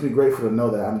 But it makes me grateful to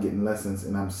know that I'm getting lessons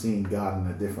and I'm seeing God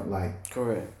in a different light.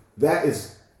 Correct.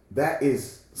 That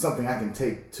is something I can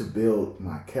take to build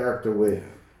my character with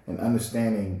and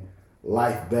understanding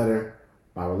life better,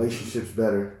 my relationships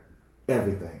better,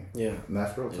 everything. Yeah. And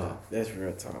that's real talk. Yeah, that's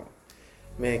real talk.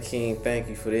 Man, King, thank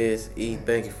you for this. E,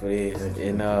 thank you for this.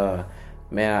 And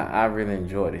man, I really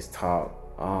enjoyed this talk.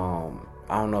 I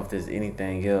don't know if there's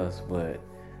anything else, but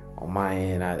on my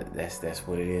end, that's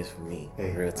what it is for me.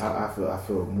 Hey, real talk. I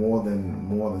feel more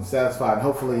than satisfied. And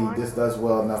hopefully this does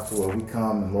well enough to where we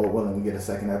come and Lord willing we get a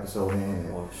second episode in.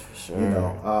 And, sure.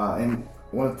 And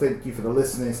I want to thank you for the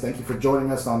listeners. Thank you for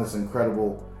joining us on this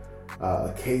incredible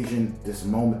occasion, this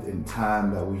moment in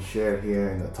time that we shared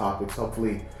here in the topics.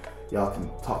 Hopefully y'all can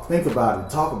think about it,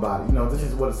 talk about it. This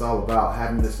is what it's all about,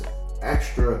 having this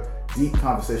extra deep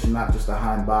conversation, not just a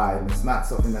high and by. And it's not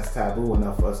something that's taboo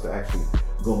enough for us to actually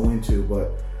go into,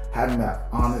 but having that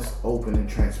honest, open, and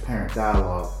transparent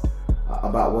dialogue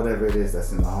about whatever it is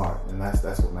that's in the heart. And that's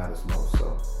what matters most.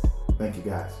 So thank you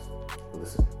guys for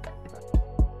listening.